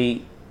best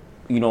way,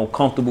 you know,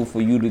 comfortable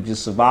for you to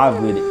just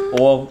survive with it.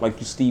 Or, like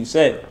Steve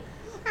said,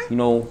 you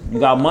know, you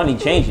got money,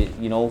 change it.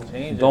 You know,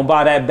 don't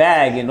buy that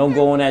bag and don't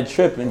go on that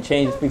trip and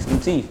fix them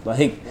teeth.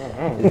 Like,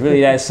 it's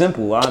really that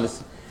simple,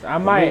 honestly.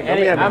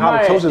 Any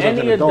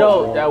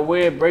adult that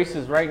wear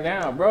braces right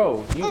now,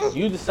 bro,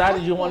 you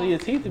decided you wanted your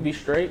teeth to be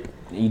straight.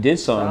 You did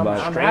something about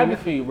it. I'm happy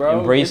for you, bro.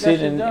 Embrace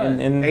it and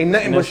ain't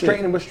nothing but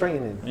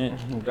straightening. Yeah.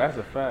 That's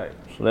a fact.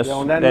 So that's,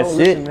 on that that's note,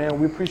 it. listen, man,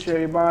 we appreciate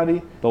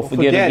everybody. Don't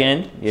forget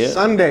again. Yeah.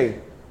 Sunday,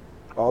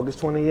 August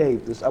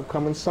 28th, this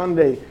upcoming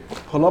Sunday.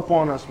 Pull up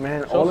on us,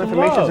 man. Show All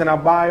information's in our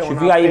bio.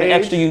 If you got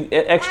even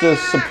extra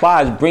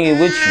supplies, bring it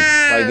with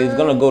you. Like, it's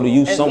gonna go to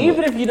you somewhere.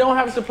 Even if you don't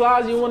have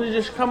supplies, you want to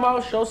just come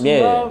out, show some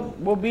love,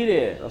 we'll be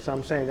there. That's what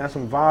I'm saying. Got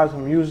some vibes,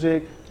 some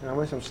music, you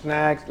know, some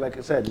snacks. Like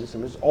I said,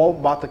 listen, it's all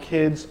about the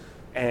kids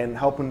and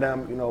helping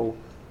them, you know,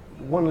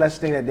 one less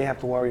thing that they have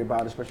to worry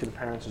about, especially the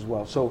parents as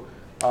well. So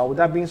with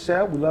that being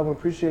said, we love and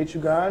appreciate you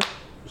guys.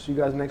 We'll see you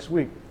guys next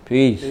week.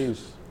 Peace.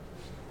 Peace.